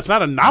internet. Yeah, it's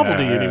not a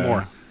novelty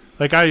anymore.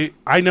 Like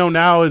I know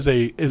now as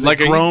a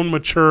Like, are you- grown,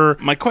 mature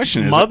My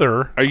question is,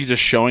 mother. are you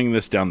just showing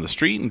this down the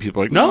street and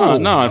people are like, No,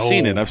 no, I've no.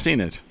 seen it. I've seen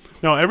it.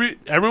 No,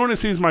 everyone who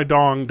sees my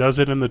dong does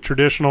it in the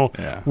traditional.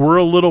 Yeah. We're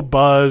a little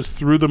buzz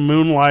through the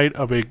moonlight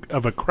of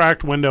a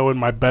cracked window in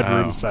my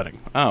bedroom setting.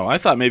 Oh, I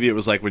thought maybe it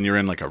was like when you're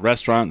in like a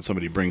restaurant and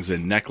somebody brings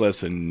in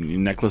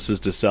necklaces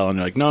to sell and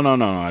you're like, no,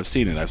 I've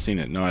seen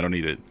it. No, I don't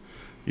need it.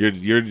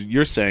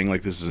 You're saying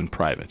like this is in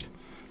private.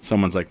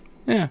 Someone's like,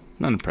 yeah,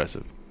 not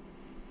impressive.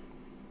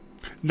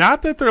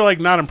 Not that they're like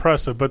not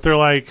impressive, but they're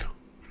like,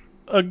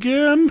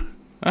 again,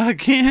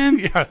 Again?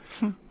 yeah,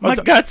 My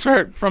guts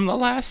hurt from the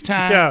last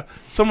time. yeah.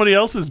 Somebody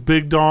else's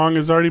big dong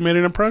has already made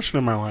an impression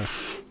in my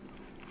life.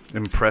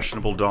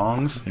 Impressionable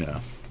dongs. Yeah.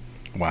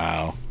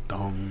 Wow.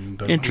 Dong,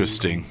 dong,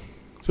 Interesting. dong.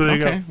 So there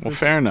you Okay. go. Well,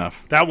 fair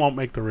enough. That won't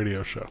make the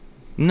radio show.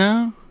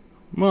 No.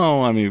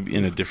 Well, I mean,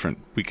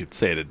 we could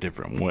say it a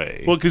different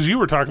way. Well, because you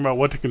were talking about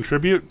what to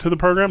contribute to the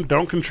program.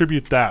 Don't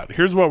contribute that.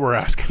 Here's what we're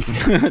asking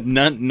for.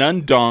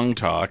 none dong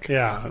talk.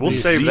 Yeah. We'll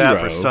these- save that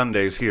for Zero.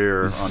 Sundays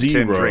here on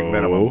 10 drink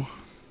minimum.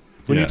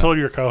 When you told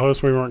your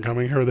co-host we weren't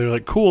coming here, they were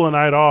like, cool, a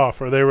night off.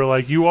 Or they were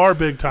like, you are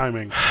big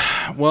timing.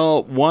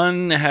 Well,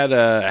 one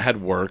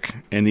had work,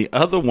 and the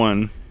other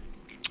one.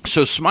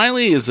 So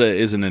Smiley is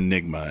an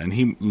enigma,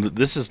 and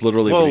this is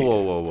literally. what he-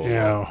 Whoa.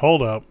 Yeah,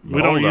 hold up.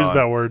 We don't Hold use on.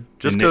 that word.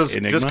 Just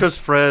Enigma? because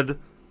Fred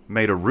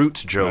made a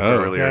roots joke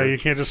Oh. earlier. Yeah, you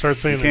can't just start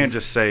saying You can't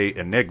just say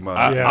enigma.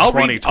 Yeah. I'll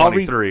read-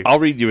 2023. I'll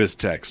read you his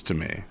text to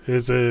me.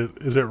 Is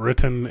it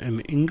written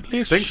in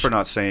English? Thanks for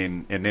not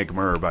saying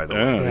enigma, by the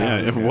way. Oh,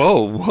 Yeah. yeah.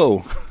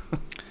 Whoa.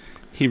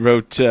 He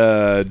wrote,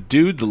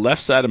 dude, the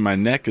left side of my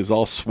neck is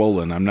all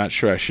swollen. I'm not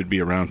sure I should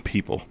be around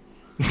people.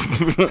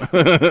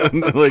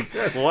 Like,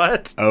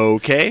 What?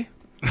 okay.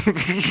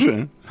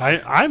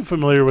 I'm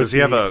familiar with. Does he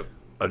have a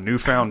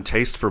newfound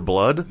taste for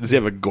blood? Does he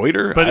have a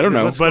goiter? But I don't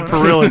know. what's But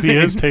for real, if he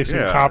is tasting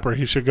Yeah. copper,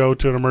 he should go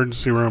to an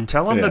emergency room.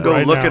 Tell him Yeah. to go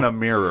Right look now. in a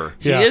mirror.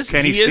 Yeah.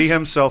 Can he see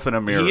himself in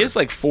a mirror? He is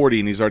like 40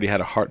 and he's already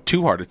had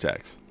 2 heart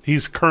attacks.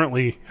 He's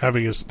currently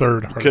having his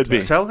third heart Could be.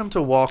 attack. Tell him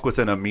to walk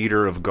within a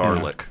meter of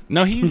garlic.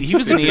 No, he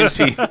was an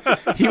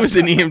EMT. He was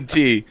an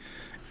EMT.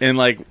 And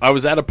like I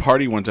was at a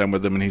party one time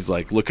with him and he's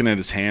like looking at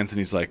his hands and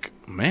he's like,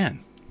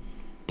 man,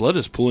 blood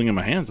is pooling in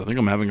my hands. I think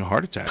I'm having a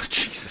heart attack.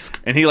 Jesus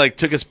Christ. And he like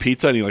took his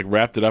pizza and he like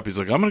wrapped it up. He's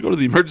like, I'm gonna go to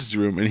the emergency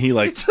room. And he He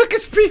like took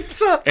his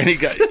pizza. and he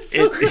got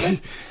so good.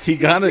 he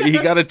got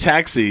a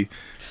taxi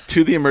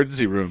to the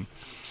emergency room.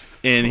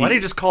 And Why didn't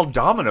he just call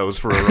Domino's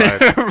for a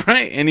ride?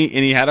 right, and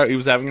he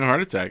was having a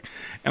heart attack,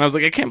 and I was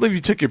like, I can't believe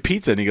you took your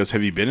pizza. And he goes,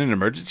 have you been in an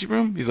emergency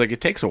room? He's like,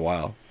 it takes a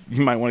while.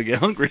 You might want to get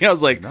hungry. I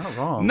was like, Not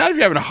wrong. Not if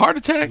you're having a heart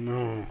attack.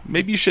 No.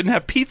 Maybe you shouldn't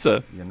have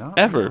pizza You're not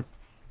ever. wrong.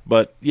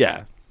 But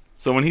yeah,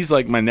 so when he's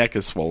like, my neck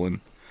is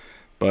swollen,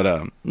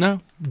 But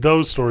no,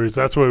 Those stories,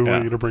 that's what we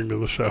want you to bring to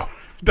the show.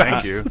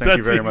 Thank you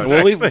very much.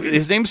 well,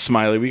 his name's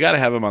Smiley. We got to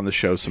have him on the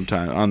show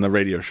sometime, on the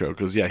radio show,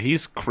 because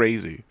he's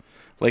crazy.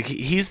 Like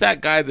he's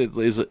that guy that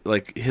is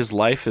like, his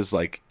life is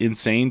like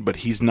insane, but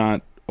he's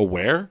not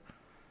aware.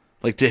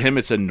 Like to him,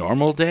 it's a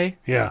normal day.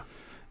 Yeah,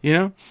 you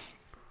know.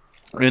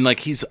 And like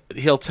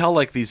he'll tell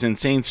like these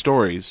insane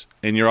stories,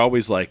 and you're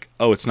always like,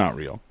 oh, it's not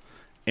real.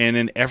 And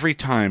then every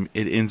time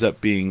it ends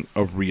up being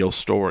a real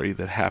story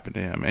that happened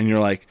to him, and you're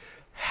like,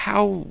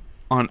 how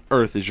on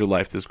earth is your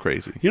life this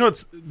crazy? You know,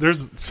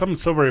 there's something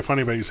so very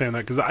funny about you saying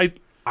that, because I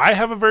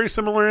have a very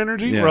similar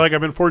energy where like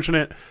I've been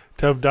fortunate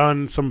to have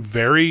done some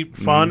very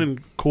fun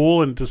and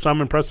cool and to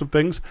some impressive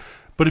things.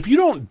 But if you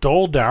don't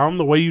dull down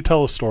the way you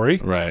tell a story,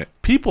 right,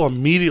 people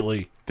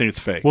immediately think it's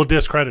fake. Will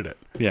discredit it.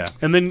 Yeah.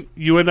 And then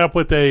you end up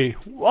with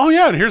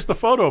and here's the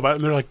photo about it,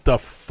 and they're like, the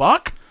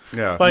fuck?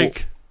 Yeah.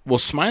 Like, well,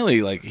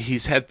 Smiley, like,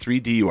 he's had 3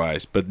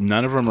 DUIs, but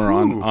none of them are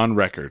on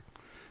record,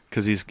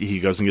 because he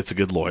goes and gets a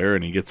good lawyer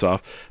and he gets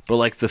off. But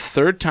like the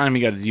 3rd time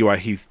he got a DUI,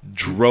 he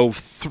drove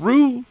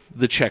through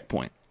the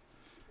checkpoint.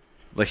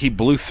 Like he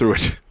blew through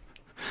it,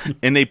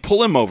 and they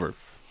pull him over.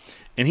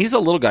 And he's a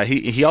little guy.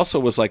 He also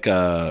was like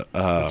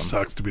it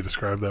sucks to be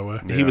described that way.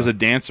 He was a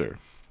dancer.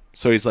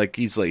 So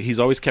he's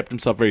always kept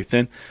himself very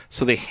thin.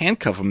 So they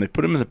handcuff him. They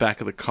put him in the back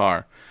of the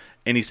car,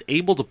 and he's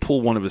able to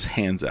pull one of his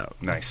hands out.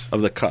 Nice.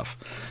 Of the cuff.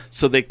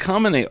 So they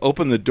come and they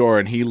open the door,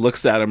 and he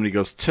looks at him and he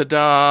goes,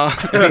 ta-da!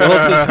 And he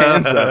holds his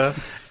hands up.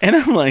 And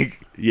I'm like,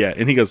 yeah.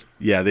 And he goes,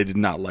 yeah, they did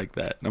not like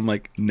that. And I'm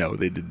like, no,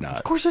 they did not.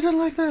 Of course I didn't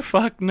like that.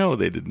 Fuck no,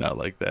 they did not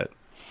like that.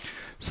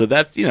 So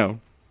that's,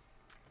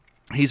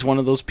 he's one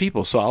of those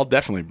people. So I'll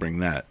definitely bring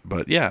that.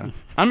 But yeah,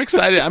 I'm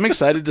excited. I'm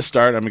excited to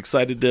start. I'm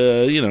excited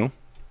to,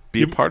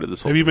 be a part of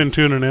this whole Have you been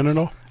tuning in at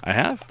all? I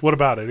have. What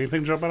about it?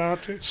 Anything jumping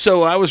out to you?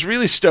 So I was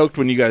really stoked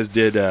when you guys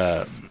did,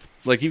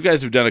 like you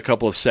guys have done a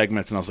couple of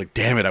segments, and I was like,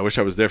 damn it, I wish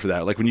I was there for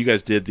that. Like when you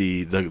guys did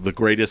the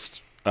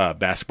greatest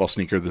basketball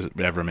sneaker that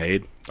ever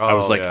made. I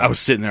was like, I was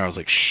sitting there, I was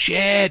like,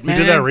 shit, man.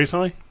 You did that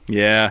recently?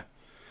 Yeah.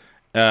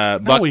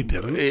 Buck, we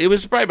didn't. It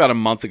was probably about a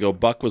month ago.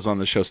 Buck was on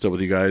the show still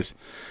with you guys.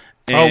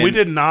 And we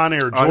did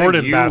non-Air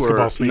Jordan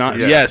basketball sneakers.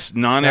 Yes,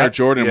 non-Air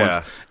Jordan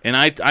ones. And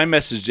I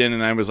messaged in,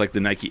 and I was like the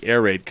Nike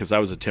Air Raid, because I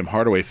was a Tim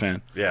Hardaway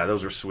fan. Yeah,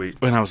 those are sweet.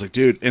 And I was like,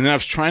 dude. And then I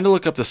was trying to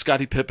look up the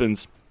Scottie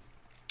Pippins,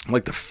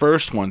 like the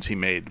first ones he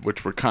made,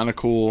 which were kind of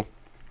cool.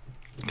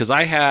 Because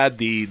I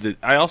had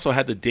I also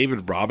had the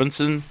David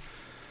Robinson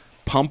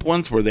pump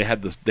ones, where they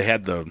had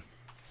the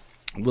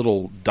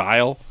little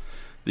dial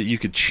that you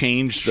could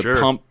change the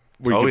pump,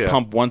 where you could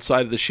pump one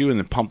side of the shoe and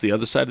then pump the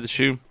other side of the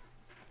shoe.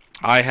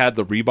 I had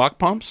the Reebok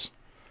pumps,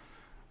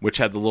 which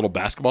had the little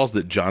basketballs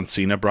that John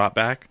Cena brought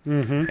back,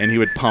 and he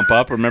would pump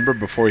up. Remember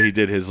before he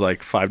did his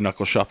like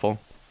 5-knuckle shuffle?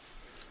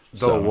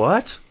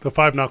 What? The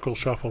 5-knuckle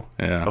shuffle.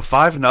 Yeah, a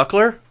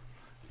 5-knuckler.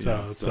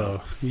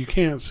 So you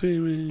can't see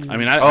me. I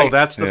mean,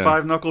 that's the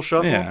 5-knuckle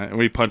shuffle. Yeah,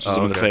 and he punches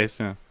him in the face.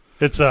 Yeah,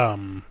 it's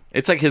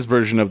like his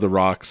version of the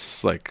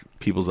Rock's like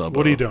people's elbow.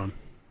 What are you doing?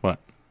 What?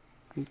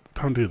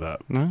 Don't do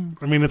that. No,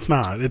 I mean it's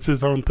not. It's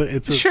his own thing.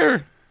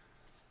 Sure.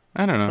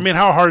 I don't know. I mean,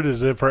 how hard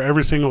is it for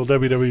every single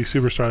WWE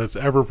superstar that's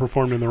ever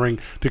performed in the ring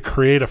to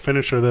create a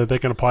finisher that they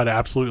can apply to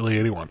absolutely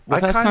anyone?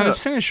 Well, that's not his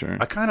finisher.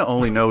 I kind of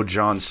only know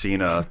John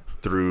Cena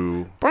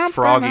through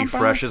Froggy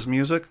Fresh's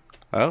music.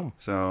 Oh.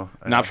 So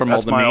not from all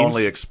the memes? That's my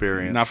only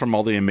experience. Not from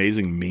all the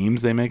amazing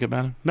memes they make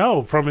about him?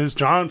 No, from his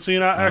John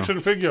Cena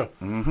action figure.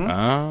 Mm-hmm.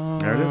 Oh.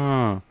 There it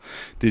is.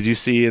 Did you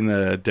see in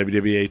the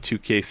WWE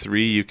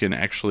 2K3 you can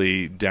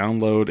actually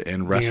download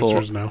and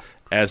wrestle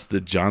as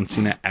the John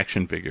Cena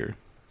action figure?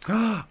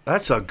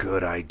 That's a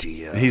good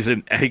idea.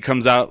 He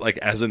comes out like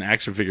as an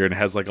action figure and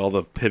has like all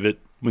the pivot,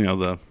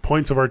 the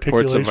points of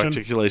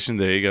articulation.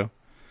 There you go.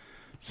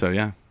 So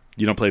yeah,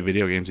 you don't play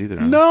video games either.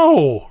 Huh?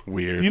 No.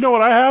 Weird. You know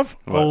what I have?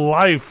 What? A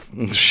life.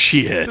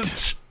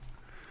 Shit.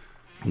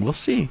 We'll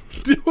see.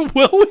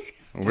 Will we?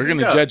 We're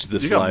gonna judge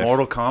this. You got life.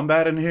 Mortal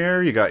Kombat in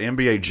here. You got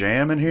NBA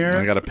Jam in here.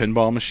 I got a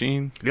pinball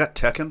machine. You got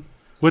Tekken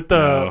with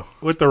the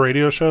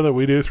radio show that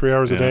we do 3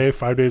 hours a day,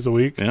 5 days a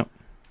week. Yep.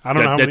 I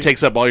don't know how many. That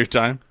takes up all your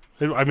time.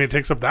 I mean, it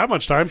takes up that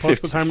much time,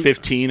 plus the time...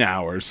 15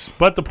 hours.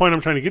 But the point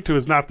I'm trying to get to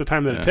is not the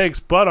time that it takes,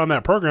 but on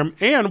that program.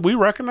 And we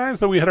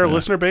recognize that we had our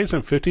listener base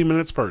in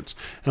 15-minute spurts.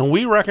 And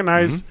we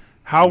recognize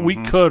how we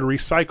could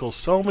recycle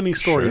so many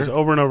stories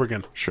over and over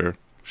again. Sure.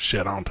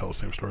 Shit, I don't tell the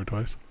same story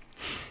twice.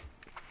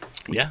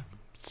 Yeah.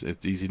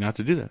 It's easy not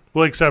to do that.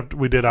 Well, except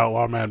we did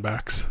Outlaw Mad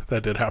Max.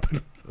 That did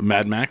happen.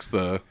 Mad Max,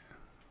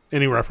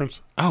 Any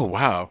reference? Oh,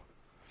 wow.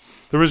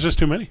 There was just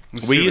too many.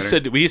 We used to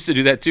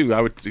do that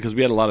too. Because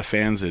we had a lot of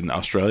fans in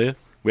Australia.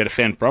 We had a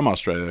fan from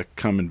Australia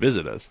come and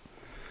visit us,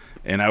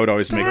 and I would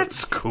always make.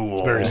 That's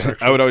cool. Very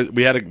sexual. I would always.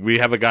 We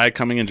have a guy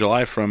coming in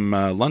July from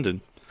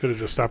London. Could have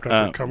just stopped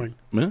after coming.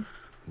 Yeah.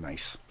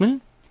 Nice. Yeah.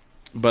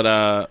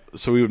 But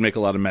so we would make a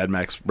lot of Mad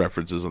Max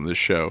references on this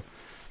show,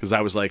 because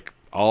I was like,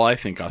 all I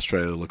think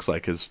Australia looks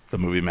like is the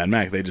movie Mad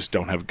Max. They just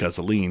don't have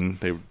gasoline.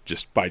 They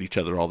just fight each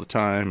other all the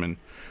time and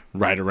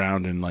ride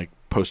around in like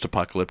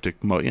post-apocalyptic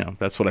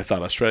that's what I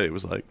thought Australia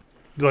was like.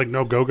 Like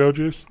no go-go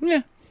juice?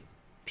 Yeah,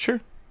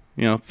 sure.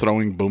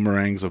 Throwing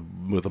boomerangs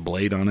with a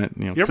blade on it.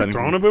 You ever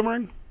thrown a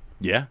boomerang?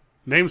 Yeah.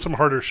 Name some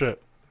harder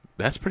shit.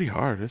 That's pretty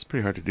hard. That's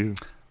pretty hard to do.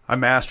 I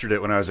mastered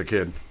it when I was a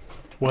kid.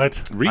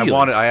 What? Really?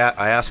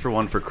 I asked for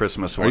one for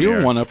Christmas. Are you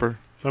a one-upper?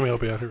 Let me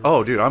help you out here.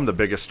 Oh, dude, I'm the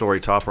biggest story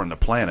topper on the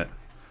planet.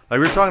 Like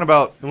we were talking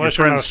about. Unless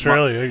you're in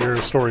Australia, you're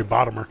a story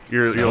bottomer.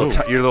 Your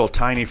little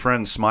tiny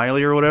friend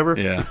Smiley or whatever.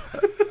 Yeah.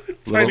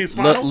 Tiny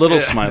smile? Little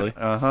Smiley.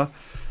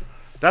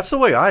 That's the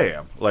way I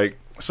am. Like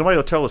somebody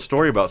will tell a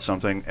story about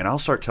something, and I'll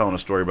start telling a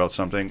story about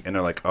something, and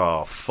they're like,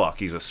 "Oh fuck,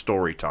 he's a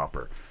story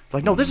topper."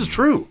 Like, no, this is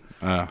true.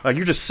 Like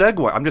you're just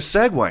segueing. I'm just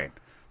segueing.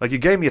 Like you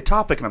gave me a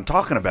topic, and I'm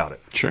talking about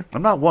it. Sure.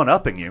 I'm not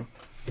one-upping you.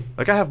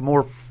 Like I have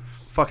more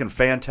fucking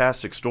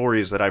fantastic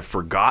stories that I've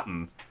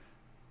forgotten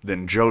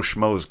than Joe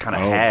Schmo's kind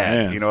of had.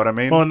 Man. You know what I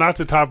mean? Well, not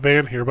to top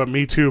Van here, but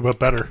me too, but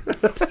better.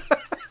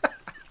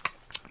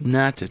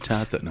 Not to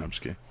top that. No, I'm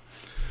just kidding.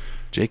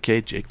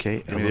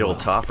 JK. Give me the old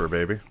topper,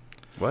 baby.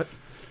 What?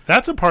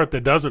 That's a part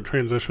that doesn't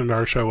transition to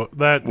our show.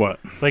 That what?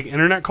 Like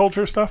internet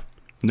culture stuff?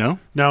 No.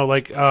 No,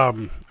 like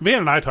Van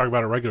and I talk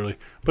about it regularly.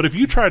 But if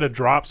you try to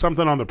drop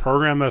something on the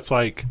program that's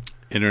like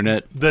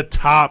internet, the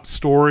top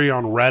story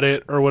on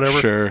Reddit or whatever,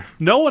 sure.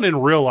 No one in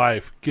real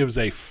life gives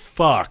a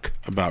fuck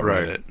about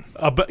Reddit.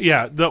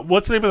 Yeah.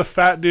 What's the name of the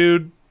fat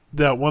dude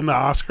that won the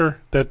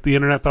Oscar that the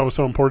internet thought was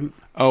so important?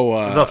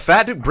 Oh, the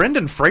fat dude,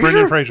 Brendan Fraser.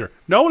 Brendan Fraser.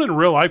 No one in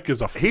real life gives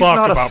a fuck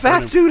about He's not a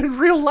fat dude in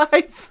real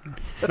life.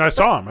 And I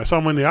saw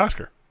him win the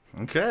Oscar.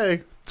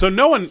 Okay. So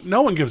no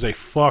one gives a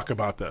fuck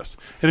about this.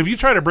 And if you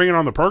try to bring it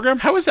on the program,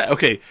 how is that?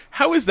 Okay,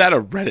 how is that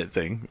a Reddit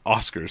thing?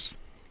 Oscars.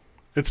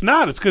 It's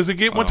not. It's because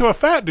it went to a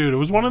fat dude. It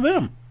was one of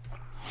them.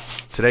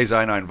 Today's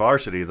I-9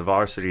 varsity, the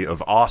varsity of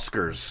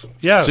Oscars.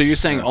 Yes. So you're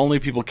saying only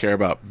people care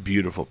about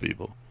beautiful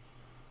people?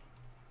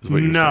 Is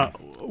what you're saying.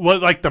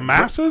 What, like the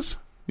masses?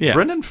 Yeah.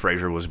 Brendan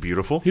Fraser was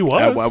beautiful. He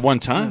was. At one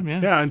time,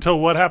 yeah. Yeah, until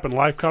what happened?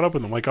 Life caught up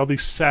with him. Like all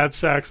these sad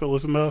sacks that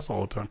listen to us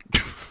all the time.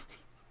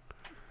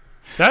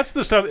 That's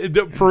the stuff.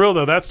 For real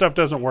though, that stuff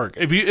doesn't work.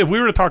 If we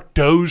were to talk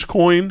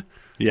Dogecoin,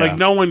 like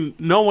no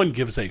one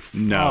gives a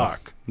fuck. No.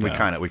 We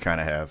kind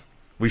of have.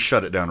 We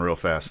shut it down real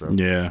fast though.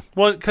 Yeah.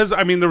 Well, because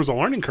there was a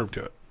learning curve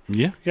to it.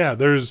 Yeah. Yeah.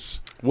 There's.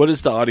 What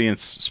is the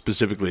audience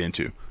specifically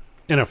into?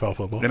 NFL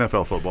football.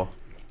 NFL football.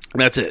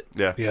 That's it.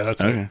 Yeah. Yeah.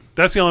 That's it.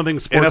 That's the only thing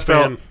sports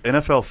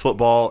NFL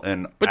football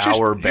and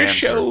our banter. Your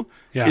show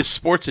is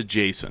sports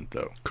adjacent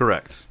though.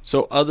 Correct.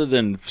 So other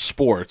than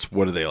sports,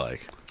 what do they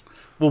like?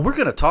 Well, we're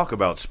going to talk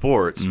about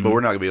sports, but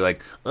we're not going to be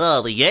like,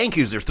 oh, the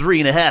Yankees are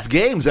 3.5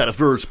 games out of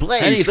first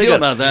place. How do you feel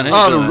about that?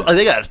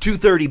 They got a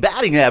 .230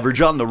 batting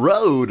average on the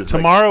road.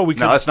 Tomorrow we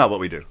can. No, that's not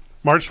what we do.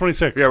 March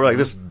 26th. Yeah, we're like,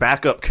 this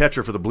backup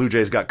catcher for the Blue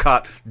Jays got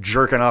caught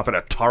jerking off in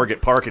a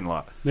Target parking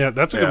lot. Yeah,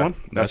 that's a good one.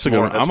 That's a good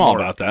one. I'm all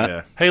about that.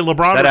 Yeah. Hey,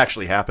 LeBron. That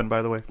actually happened,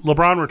 by the way.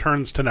 LeBron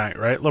returns tonight,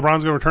 right?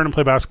 LeBron's going to return and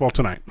play basketball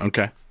tonight.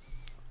 Okay.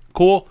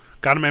 Cool.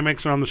 Got to make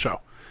mention on the show.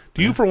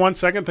 Do you for 1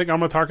 second think I'm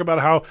going to talk about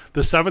how the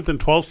 7th and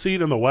 12th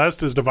seed in the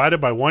West is divided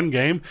by one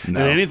game and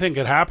anything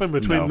could happen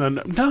between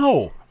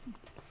No.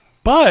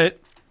 But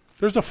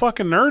there's a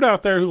fucking nerd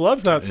out there who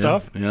loves that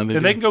stuff, and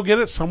they can go get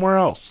it somewhere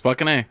else.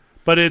 Fucking A.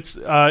 But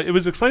it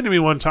was explained to me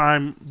one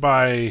time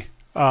by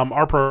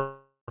our program,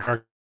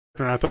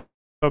 and I thought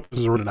this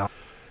was written out.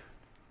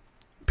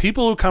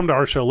 People who come to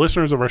our show,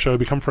 listeners of our show,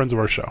 become friends of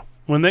our show.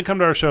 When they come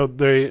to our show,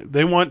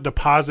 they want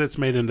deposits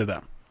made into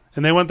them.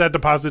 And they want that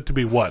deposit to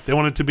be what? They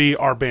want it to be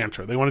our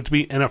banter. They want it to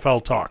be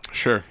NFL talk.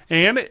 Sure.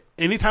 And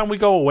anytime we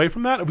go away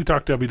from that, if we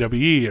talk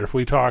WWE or if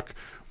we talk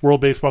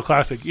World Baseball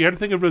Classic, you have to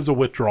think of it as a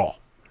withdrawal.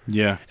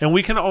 Yeah. And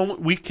we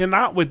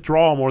cannot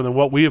withdraw more than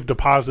what we have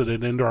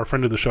deposited into our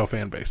friend of the show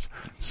fan base.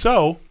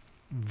 So,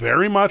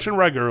 very much and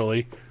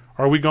regularly,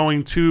 are we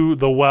going to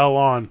the well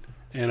on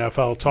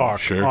NFL talk,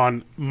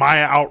 on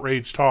my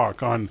outrage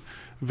talk, on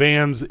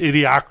Van's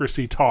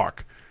idiocracy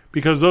talk.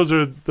 Because those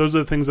are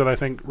the things that I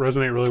think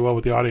resonate really well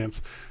with the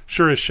audience.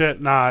 Sure as shit,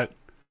 not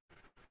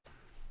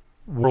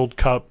World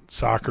Cup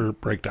soccer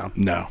breakdown.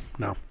 No.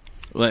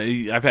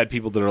 I've had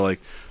people that are like,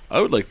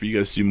 I would like for you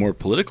guys to do more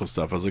political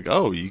stuff. I was like,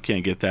 oh, you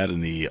can't get that in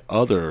the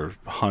other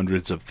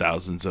hundreds of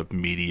thousands of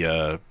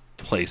media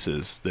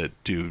places that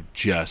do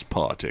just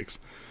politics.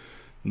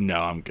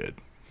 No, I'm good.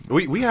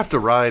 We have to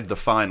ride the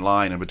fine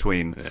line in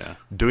between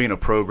doing a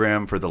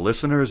program for the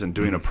listeners and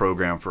doing a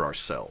program for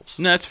ourselves.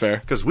 No, that's fair.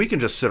 Because we can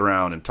just sit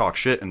around and talk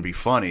shit and be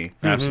funny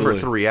for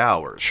 3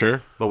 hours.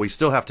 Sure. But we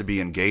still have to be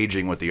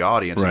engaging with the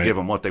audience and give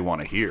them what they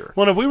want to hear.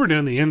 Well, if we were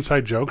doing the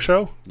inside joke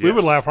show, we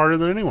would laugh harder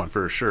than anyone.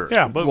 For sure.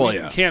 Yeah, but we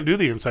can't do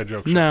the inside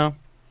joke show. No.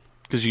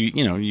 Because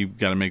you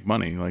got to make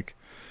money. Like,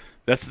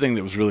 that's the thing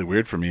that was really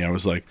weird for me. I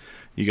was like,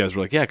 you guys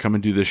were like, yeah, come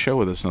and do this show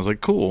with us. And I was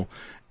like, cool.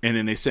 And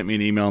then they sent me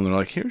an email, and they're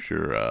like, here's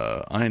your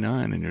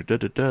I-9 and your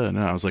da-da-da. And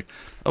I was like,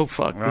 oh,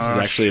 fuck, this is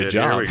actually a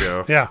job. Here we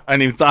go. Yeah. I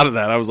hadn't even thought of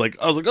that. I was like,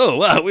 oh,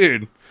 wow,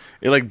 weird.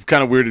 It, like,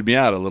 kind of weirded me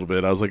out a little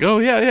bit. I was like, oh,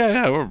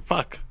 yeah,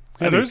 fuck.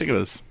 I didn't think of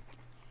this.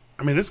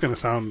 I mean, this is going to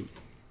sound,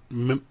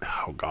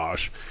 oh,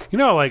 gosh. You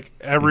know, like,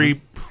 every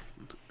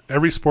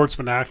sports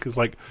fanatic is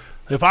like,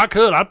 If I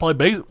could, I'd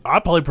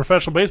play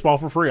professional baseball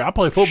for free. I'd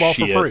play football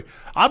for free.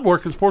 I'd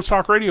work in sports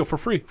talk radio for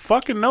free.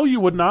 Fucking no, you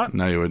would not.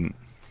 No, you wouldn't.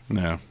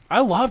 No.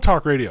 I love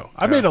talk radio.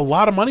 I made a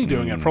lot of money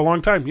doing it for a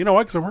long time. You know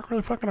why? Because I work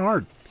really fucking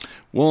hard.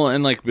 Well,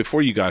 and like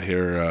before you got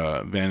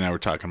here, Van and I were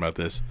talking about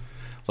this.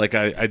 Like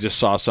I just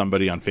saw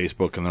somebody on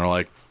Facebook and they're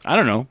like, I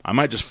don't know, I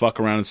might just fuck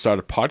around and start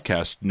a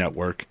podcast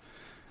network.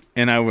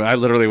 And I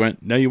literally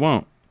went, no, you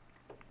won't.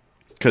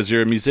 Because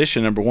you're a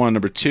musician, number one.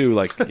 Number two,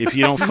 like, if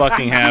you don't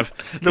fucking have...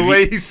 the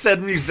way he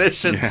said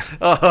musician,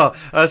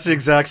 that's the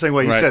exact same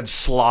way he said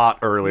slot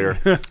earlier.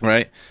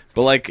 Right?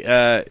 But, like,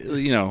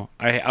 you know,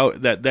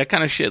 that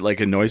kind of shit,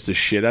 like, annoys the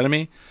shit out of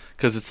me.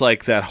 Because it's,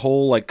 like, that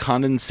whole, like,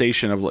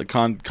 condensation of, like,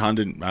 I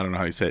don't know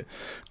how you say it.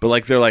 But,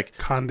 like, they're, like...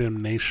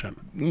 Condemnation.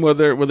 Where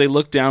they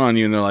look down on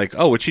you and they're like,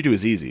 oh, what you do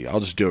is easy. I'll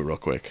just do it real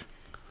quick.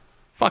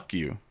 Fuck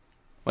you.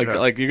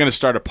 Like you're going to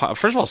start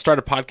first of all, start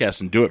a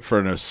podcast and do it for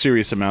a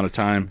serious amount of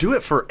time. Do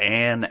it for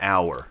an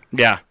hour.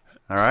 Yeah.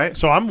 All right?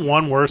 So I'm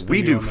one worse than we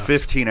you do on this.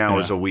 15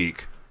 hours a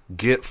week.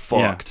 Get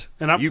fucked.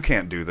 Yeah. And you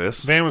can't do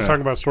this. Van was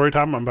talking about story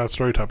time. I'm about to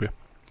story top you.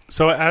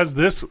 So as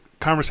this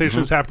conversation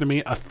has happened to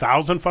me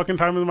 1,000 fucking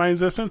times in my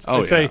existence,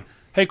 I say,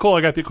 hey, cool,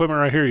 I got the equipment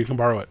right here. You can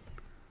borrow it.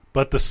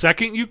 But the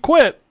second you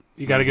quit,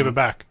 you got to give it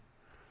back.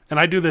 And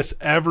I do this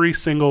every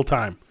single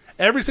time.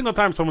 Every single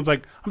time someone's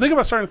like, I'm thinking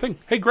about starting a thing.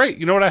 Hey, great.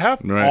 You know what I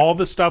have? Right. All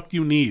the stuff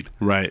you need.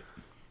 Right.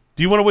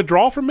 Do you want to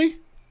withdraw from me?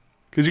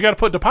 Because you got to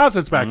put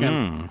deposits back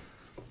in.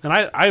 And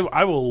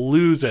I will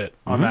lose it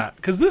on that.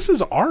 Because this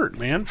is art,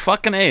 man.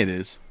 Fucking A, it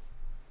is.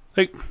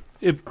 Like,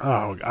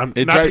 I'm not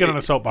to get on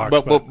a soapbox.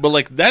 But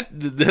like, that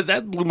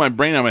blew my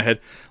brain out of my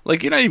head.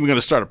 Like, you're not even going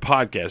to start a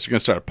podcast. You're going to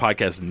start a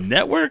podcast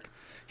network?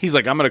 He's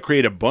like, I'm going to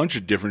create a bunch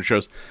of different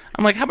shows.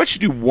 I'm like, how about you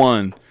do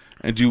one?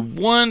 And do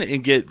one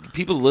and get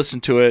people to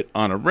listen to it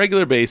on a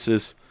regular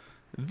basis.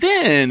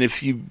 Then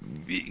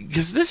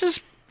because this is,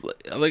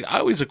 like, I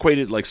always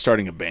equated like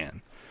starting a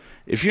band.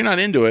 If you're not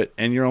into it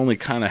and you're only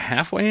kind of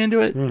halfway into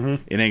it,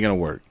 it ain't going to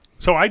work.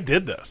 So I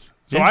did this.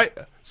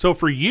 So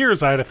for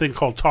years I had a thing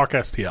called Talk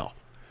STL.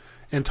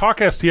 And Talk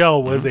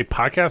STL was a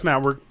podcast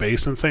network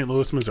based in St.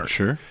 Louis, Missouri.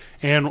 Sure.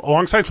 And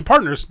alongside some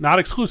partners, not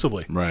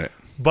exclusively. Right.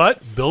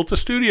 But built a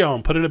studio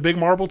and put in a big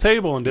marble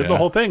table and did the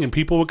whole thing. And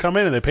people would come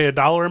in and they pay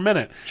 $1 a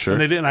minute. Sure.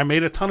 And they did. And I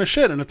made a ton of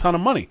shit and a ton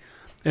of money.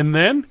 And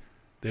then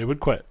they would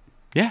quit.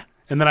 Yeah.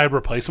 And then I'd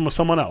replace them with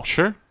someone else.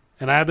 Sure.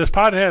 And I had this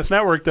podcast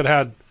network that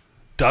had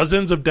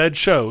dozens of dead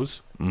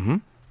shows.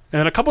 And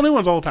a couple new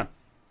ones all the time.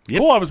 Yep.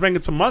 Cool, I was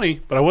making some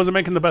money, but I wasn't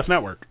making the best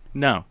network.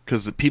 No,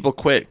 because people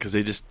quit because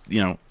they just,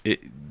 you know,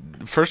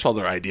 first of all,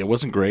 their idea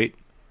wasn't great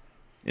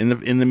in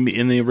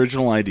the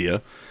original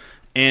idea.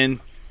 And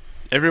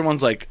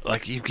everyone's like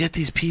you get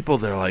these people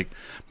that are like,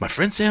 my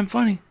friends say I'm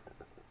funny.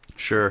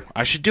 Sure.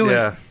 I should do it.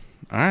 All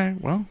right,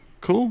 well,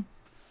 cool.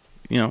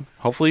 You know,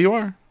 hopefully you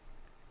are.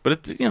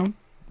 But,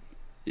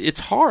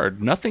 it's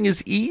hard. Nothing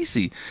is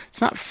easy.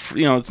 It's not,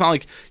 it's not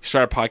like you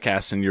start a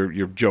podcast and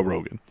you're Joe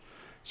Rogan.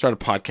 Start a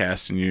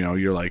podcast and,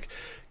 you're like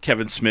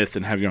Kevin Smith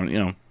and have your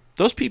own,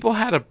 those people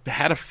had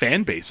a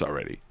fan base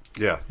already.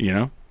 Yeah.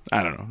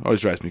 I don't know.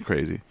 Always drives me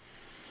crazy.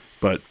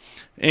 But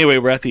anyway,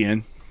 we're at the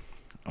end.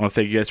 I want to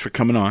thank you guys for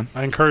coming on.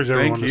 I encourage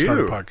everyone to start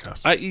a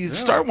podcast.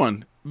 Start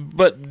one,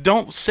 but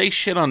don't say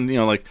shit on,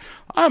 like,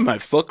 I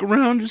might fuck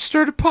around and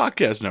start a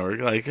podcast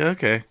network. Like,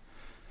 okay.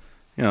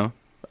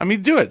 I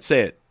mean, do it.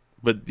 Say it.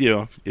 But, if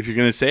you're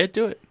going to say it,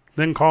 do it.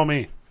 Then call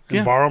me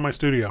and borrow my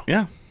studio.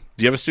 Yeah.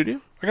 Do you have a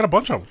studio? I got a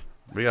bunch of them.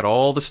 We got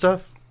all the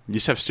stuff. You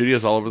just have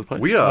studios all over the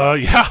place? We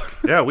yeah.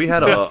 Yeah, we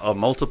had a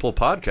multiple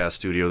podcast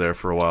studio there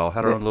for a while.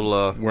 Had our own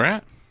little... Where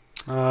at?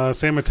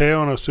 San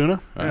Mateo and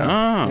Osuna.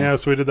 Yeah. Yeah,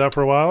 so we did that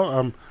for a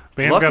while.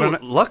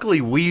 Luckily,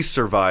 we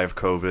survived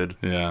COVID.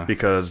 Yeah.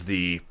 Because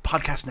the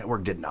podcast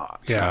network did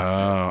not.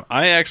 Yeah.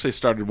 I actually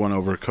started one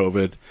over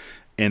COVID,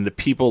 and the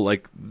people,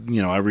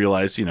 I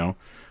realized,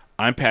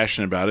 I'm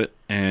passionate about it,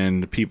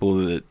 and the people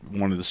that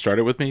wanted to start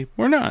it with me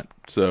were not.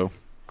 So,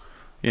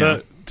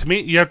 to me,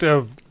 you have to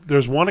have...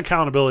 There's one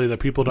accountability that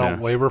people don't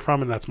waver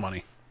from, and that's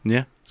money.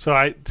 Yeah.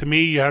 So to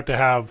me, you have to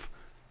have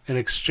an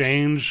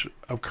exchange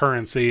of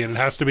currency, and it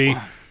has to be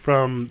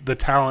from the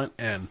talent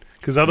end,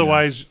 because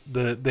otherwise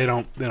they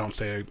don't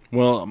stay.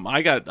 Well,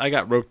 I got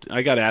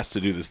asked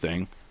to do this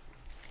thing.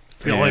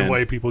 It's the only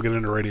way people get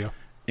into radio.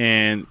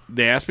 And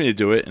they asked me to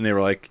do it, and they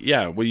were like,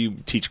 "Yeah, will you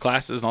teach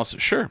classes?" And I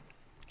said, "Sure."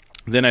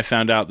 Then I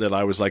found out that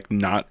I was like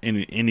not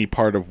in any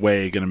part of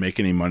way going to make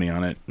any money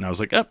on it, and I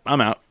was like, "Oh,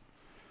 I'm out."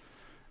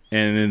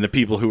 And then the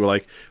people who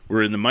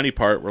were in the money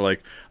part were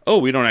like, "Oh,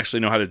 we don't actually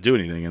know how to do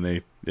anything,"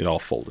 and it all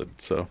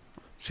folded. So,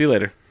 see you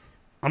later.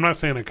 I'm not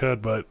saying I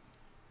could, but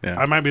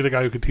I might be the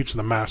guy who could teach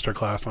the master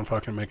class on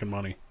fucking making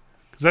money,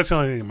 because that's the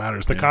only thing that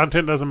matters. The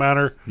content doesn't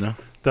matter. No,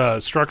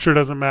 the structure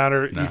doesn't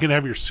matter. No. You can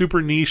have your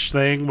super niche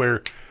thing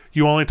where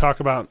you only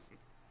talk about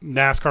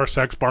NASCAR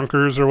sex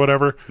bunkers or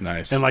whatever.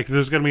 Nice. And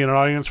there's going to be an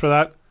audience for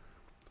that.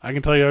 I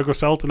can tell you, I'll go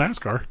sell it to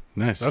NASCAR.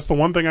 Nice. That's the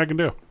one thing I can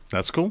do.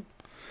 That's cool.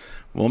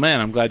 Well,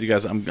 man, I'm glad you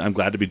guys. I'm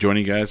glad to be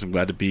joining you guys. I'm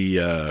glad to be.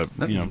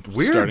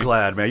 We're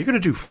glad, man. You're going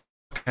to do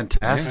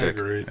fantastic.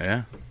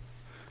 Yeah,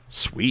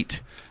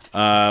 Sweet.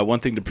 One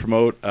thing to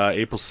promote,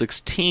 April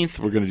 16th,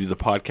 we're going to do the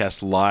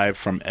podcast live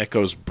from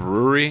Echo's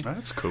Brewery.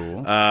 That's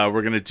cool.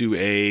 We're going to do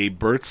a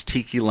Bert's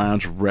Tiki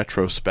Lounge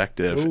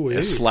retrospective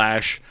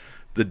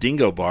 / the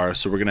Dingo Bar.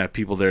 So we're going to have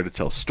people there to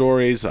tell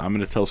stories. I'm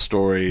going to tell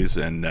stories.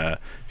 And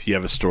if you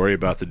have a story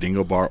about the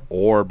Dingo Bar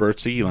or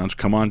Bert's Tiki Lounge,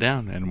 come on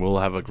down and we'll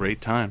have a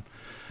great time.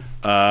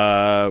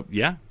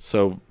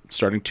 So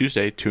starting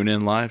Tuesday, tune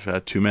in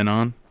live, 2 Men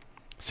On,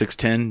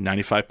 610,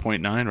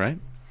 95.9, right?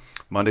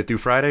 Monday through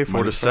Friday,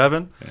 4 to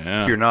 7.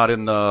 Yeah. If you're not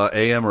in the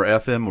AM or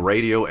FM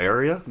radio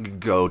area,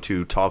 go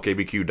to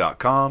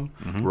talkabq.com.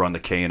 Mm-hmm. We're on the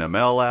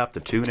KNML app,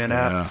 the TuneIn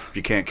app. If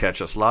you can't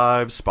catch us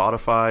live,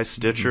 Spotify,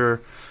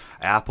 Stitcher,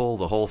 Apple,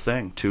 the whole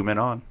thing. 2 Men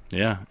On.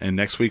 Yeah, and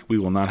next week we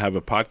will not have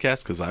a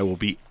podcast because I will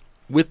be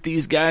with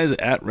these guys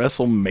at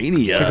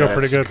WrestleMania. Should go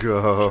pretty good.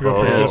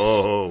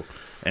 Go.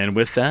 And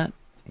with that,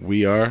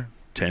 we are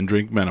 10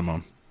 drink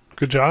minimum.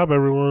 Good job,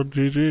 everyone.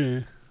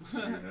 GG. See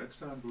you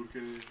next time,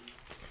 Bouquet.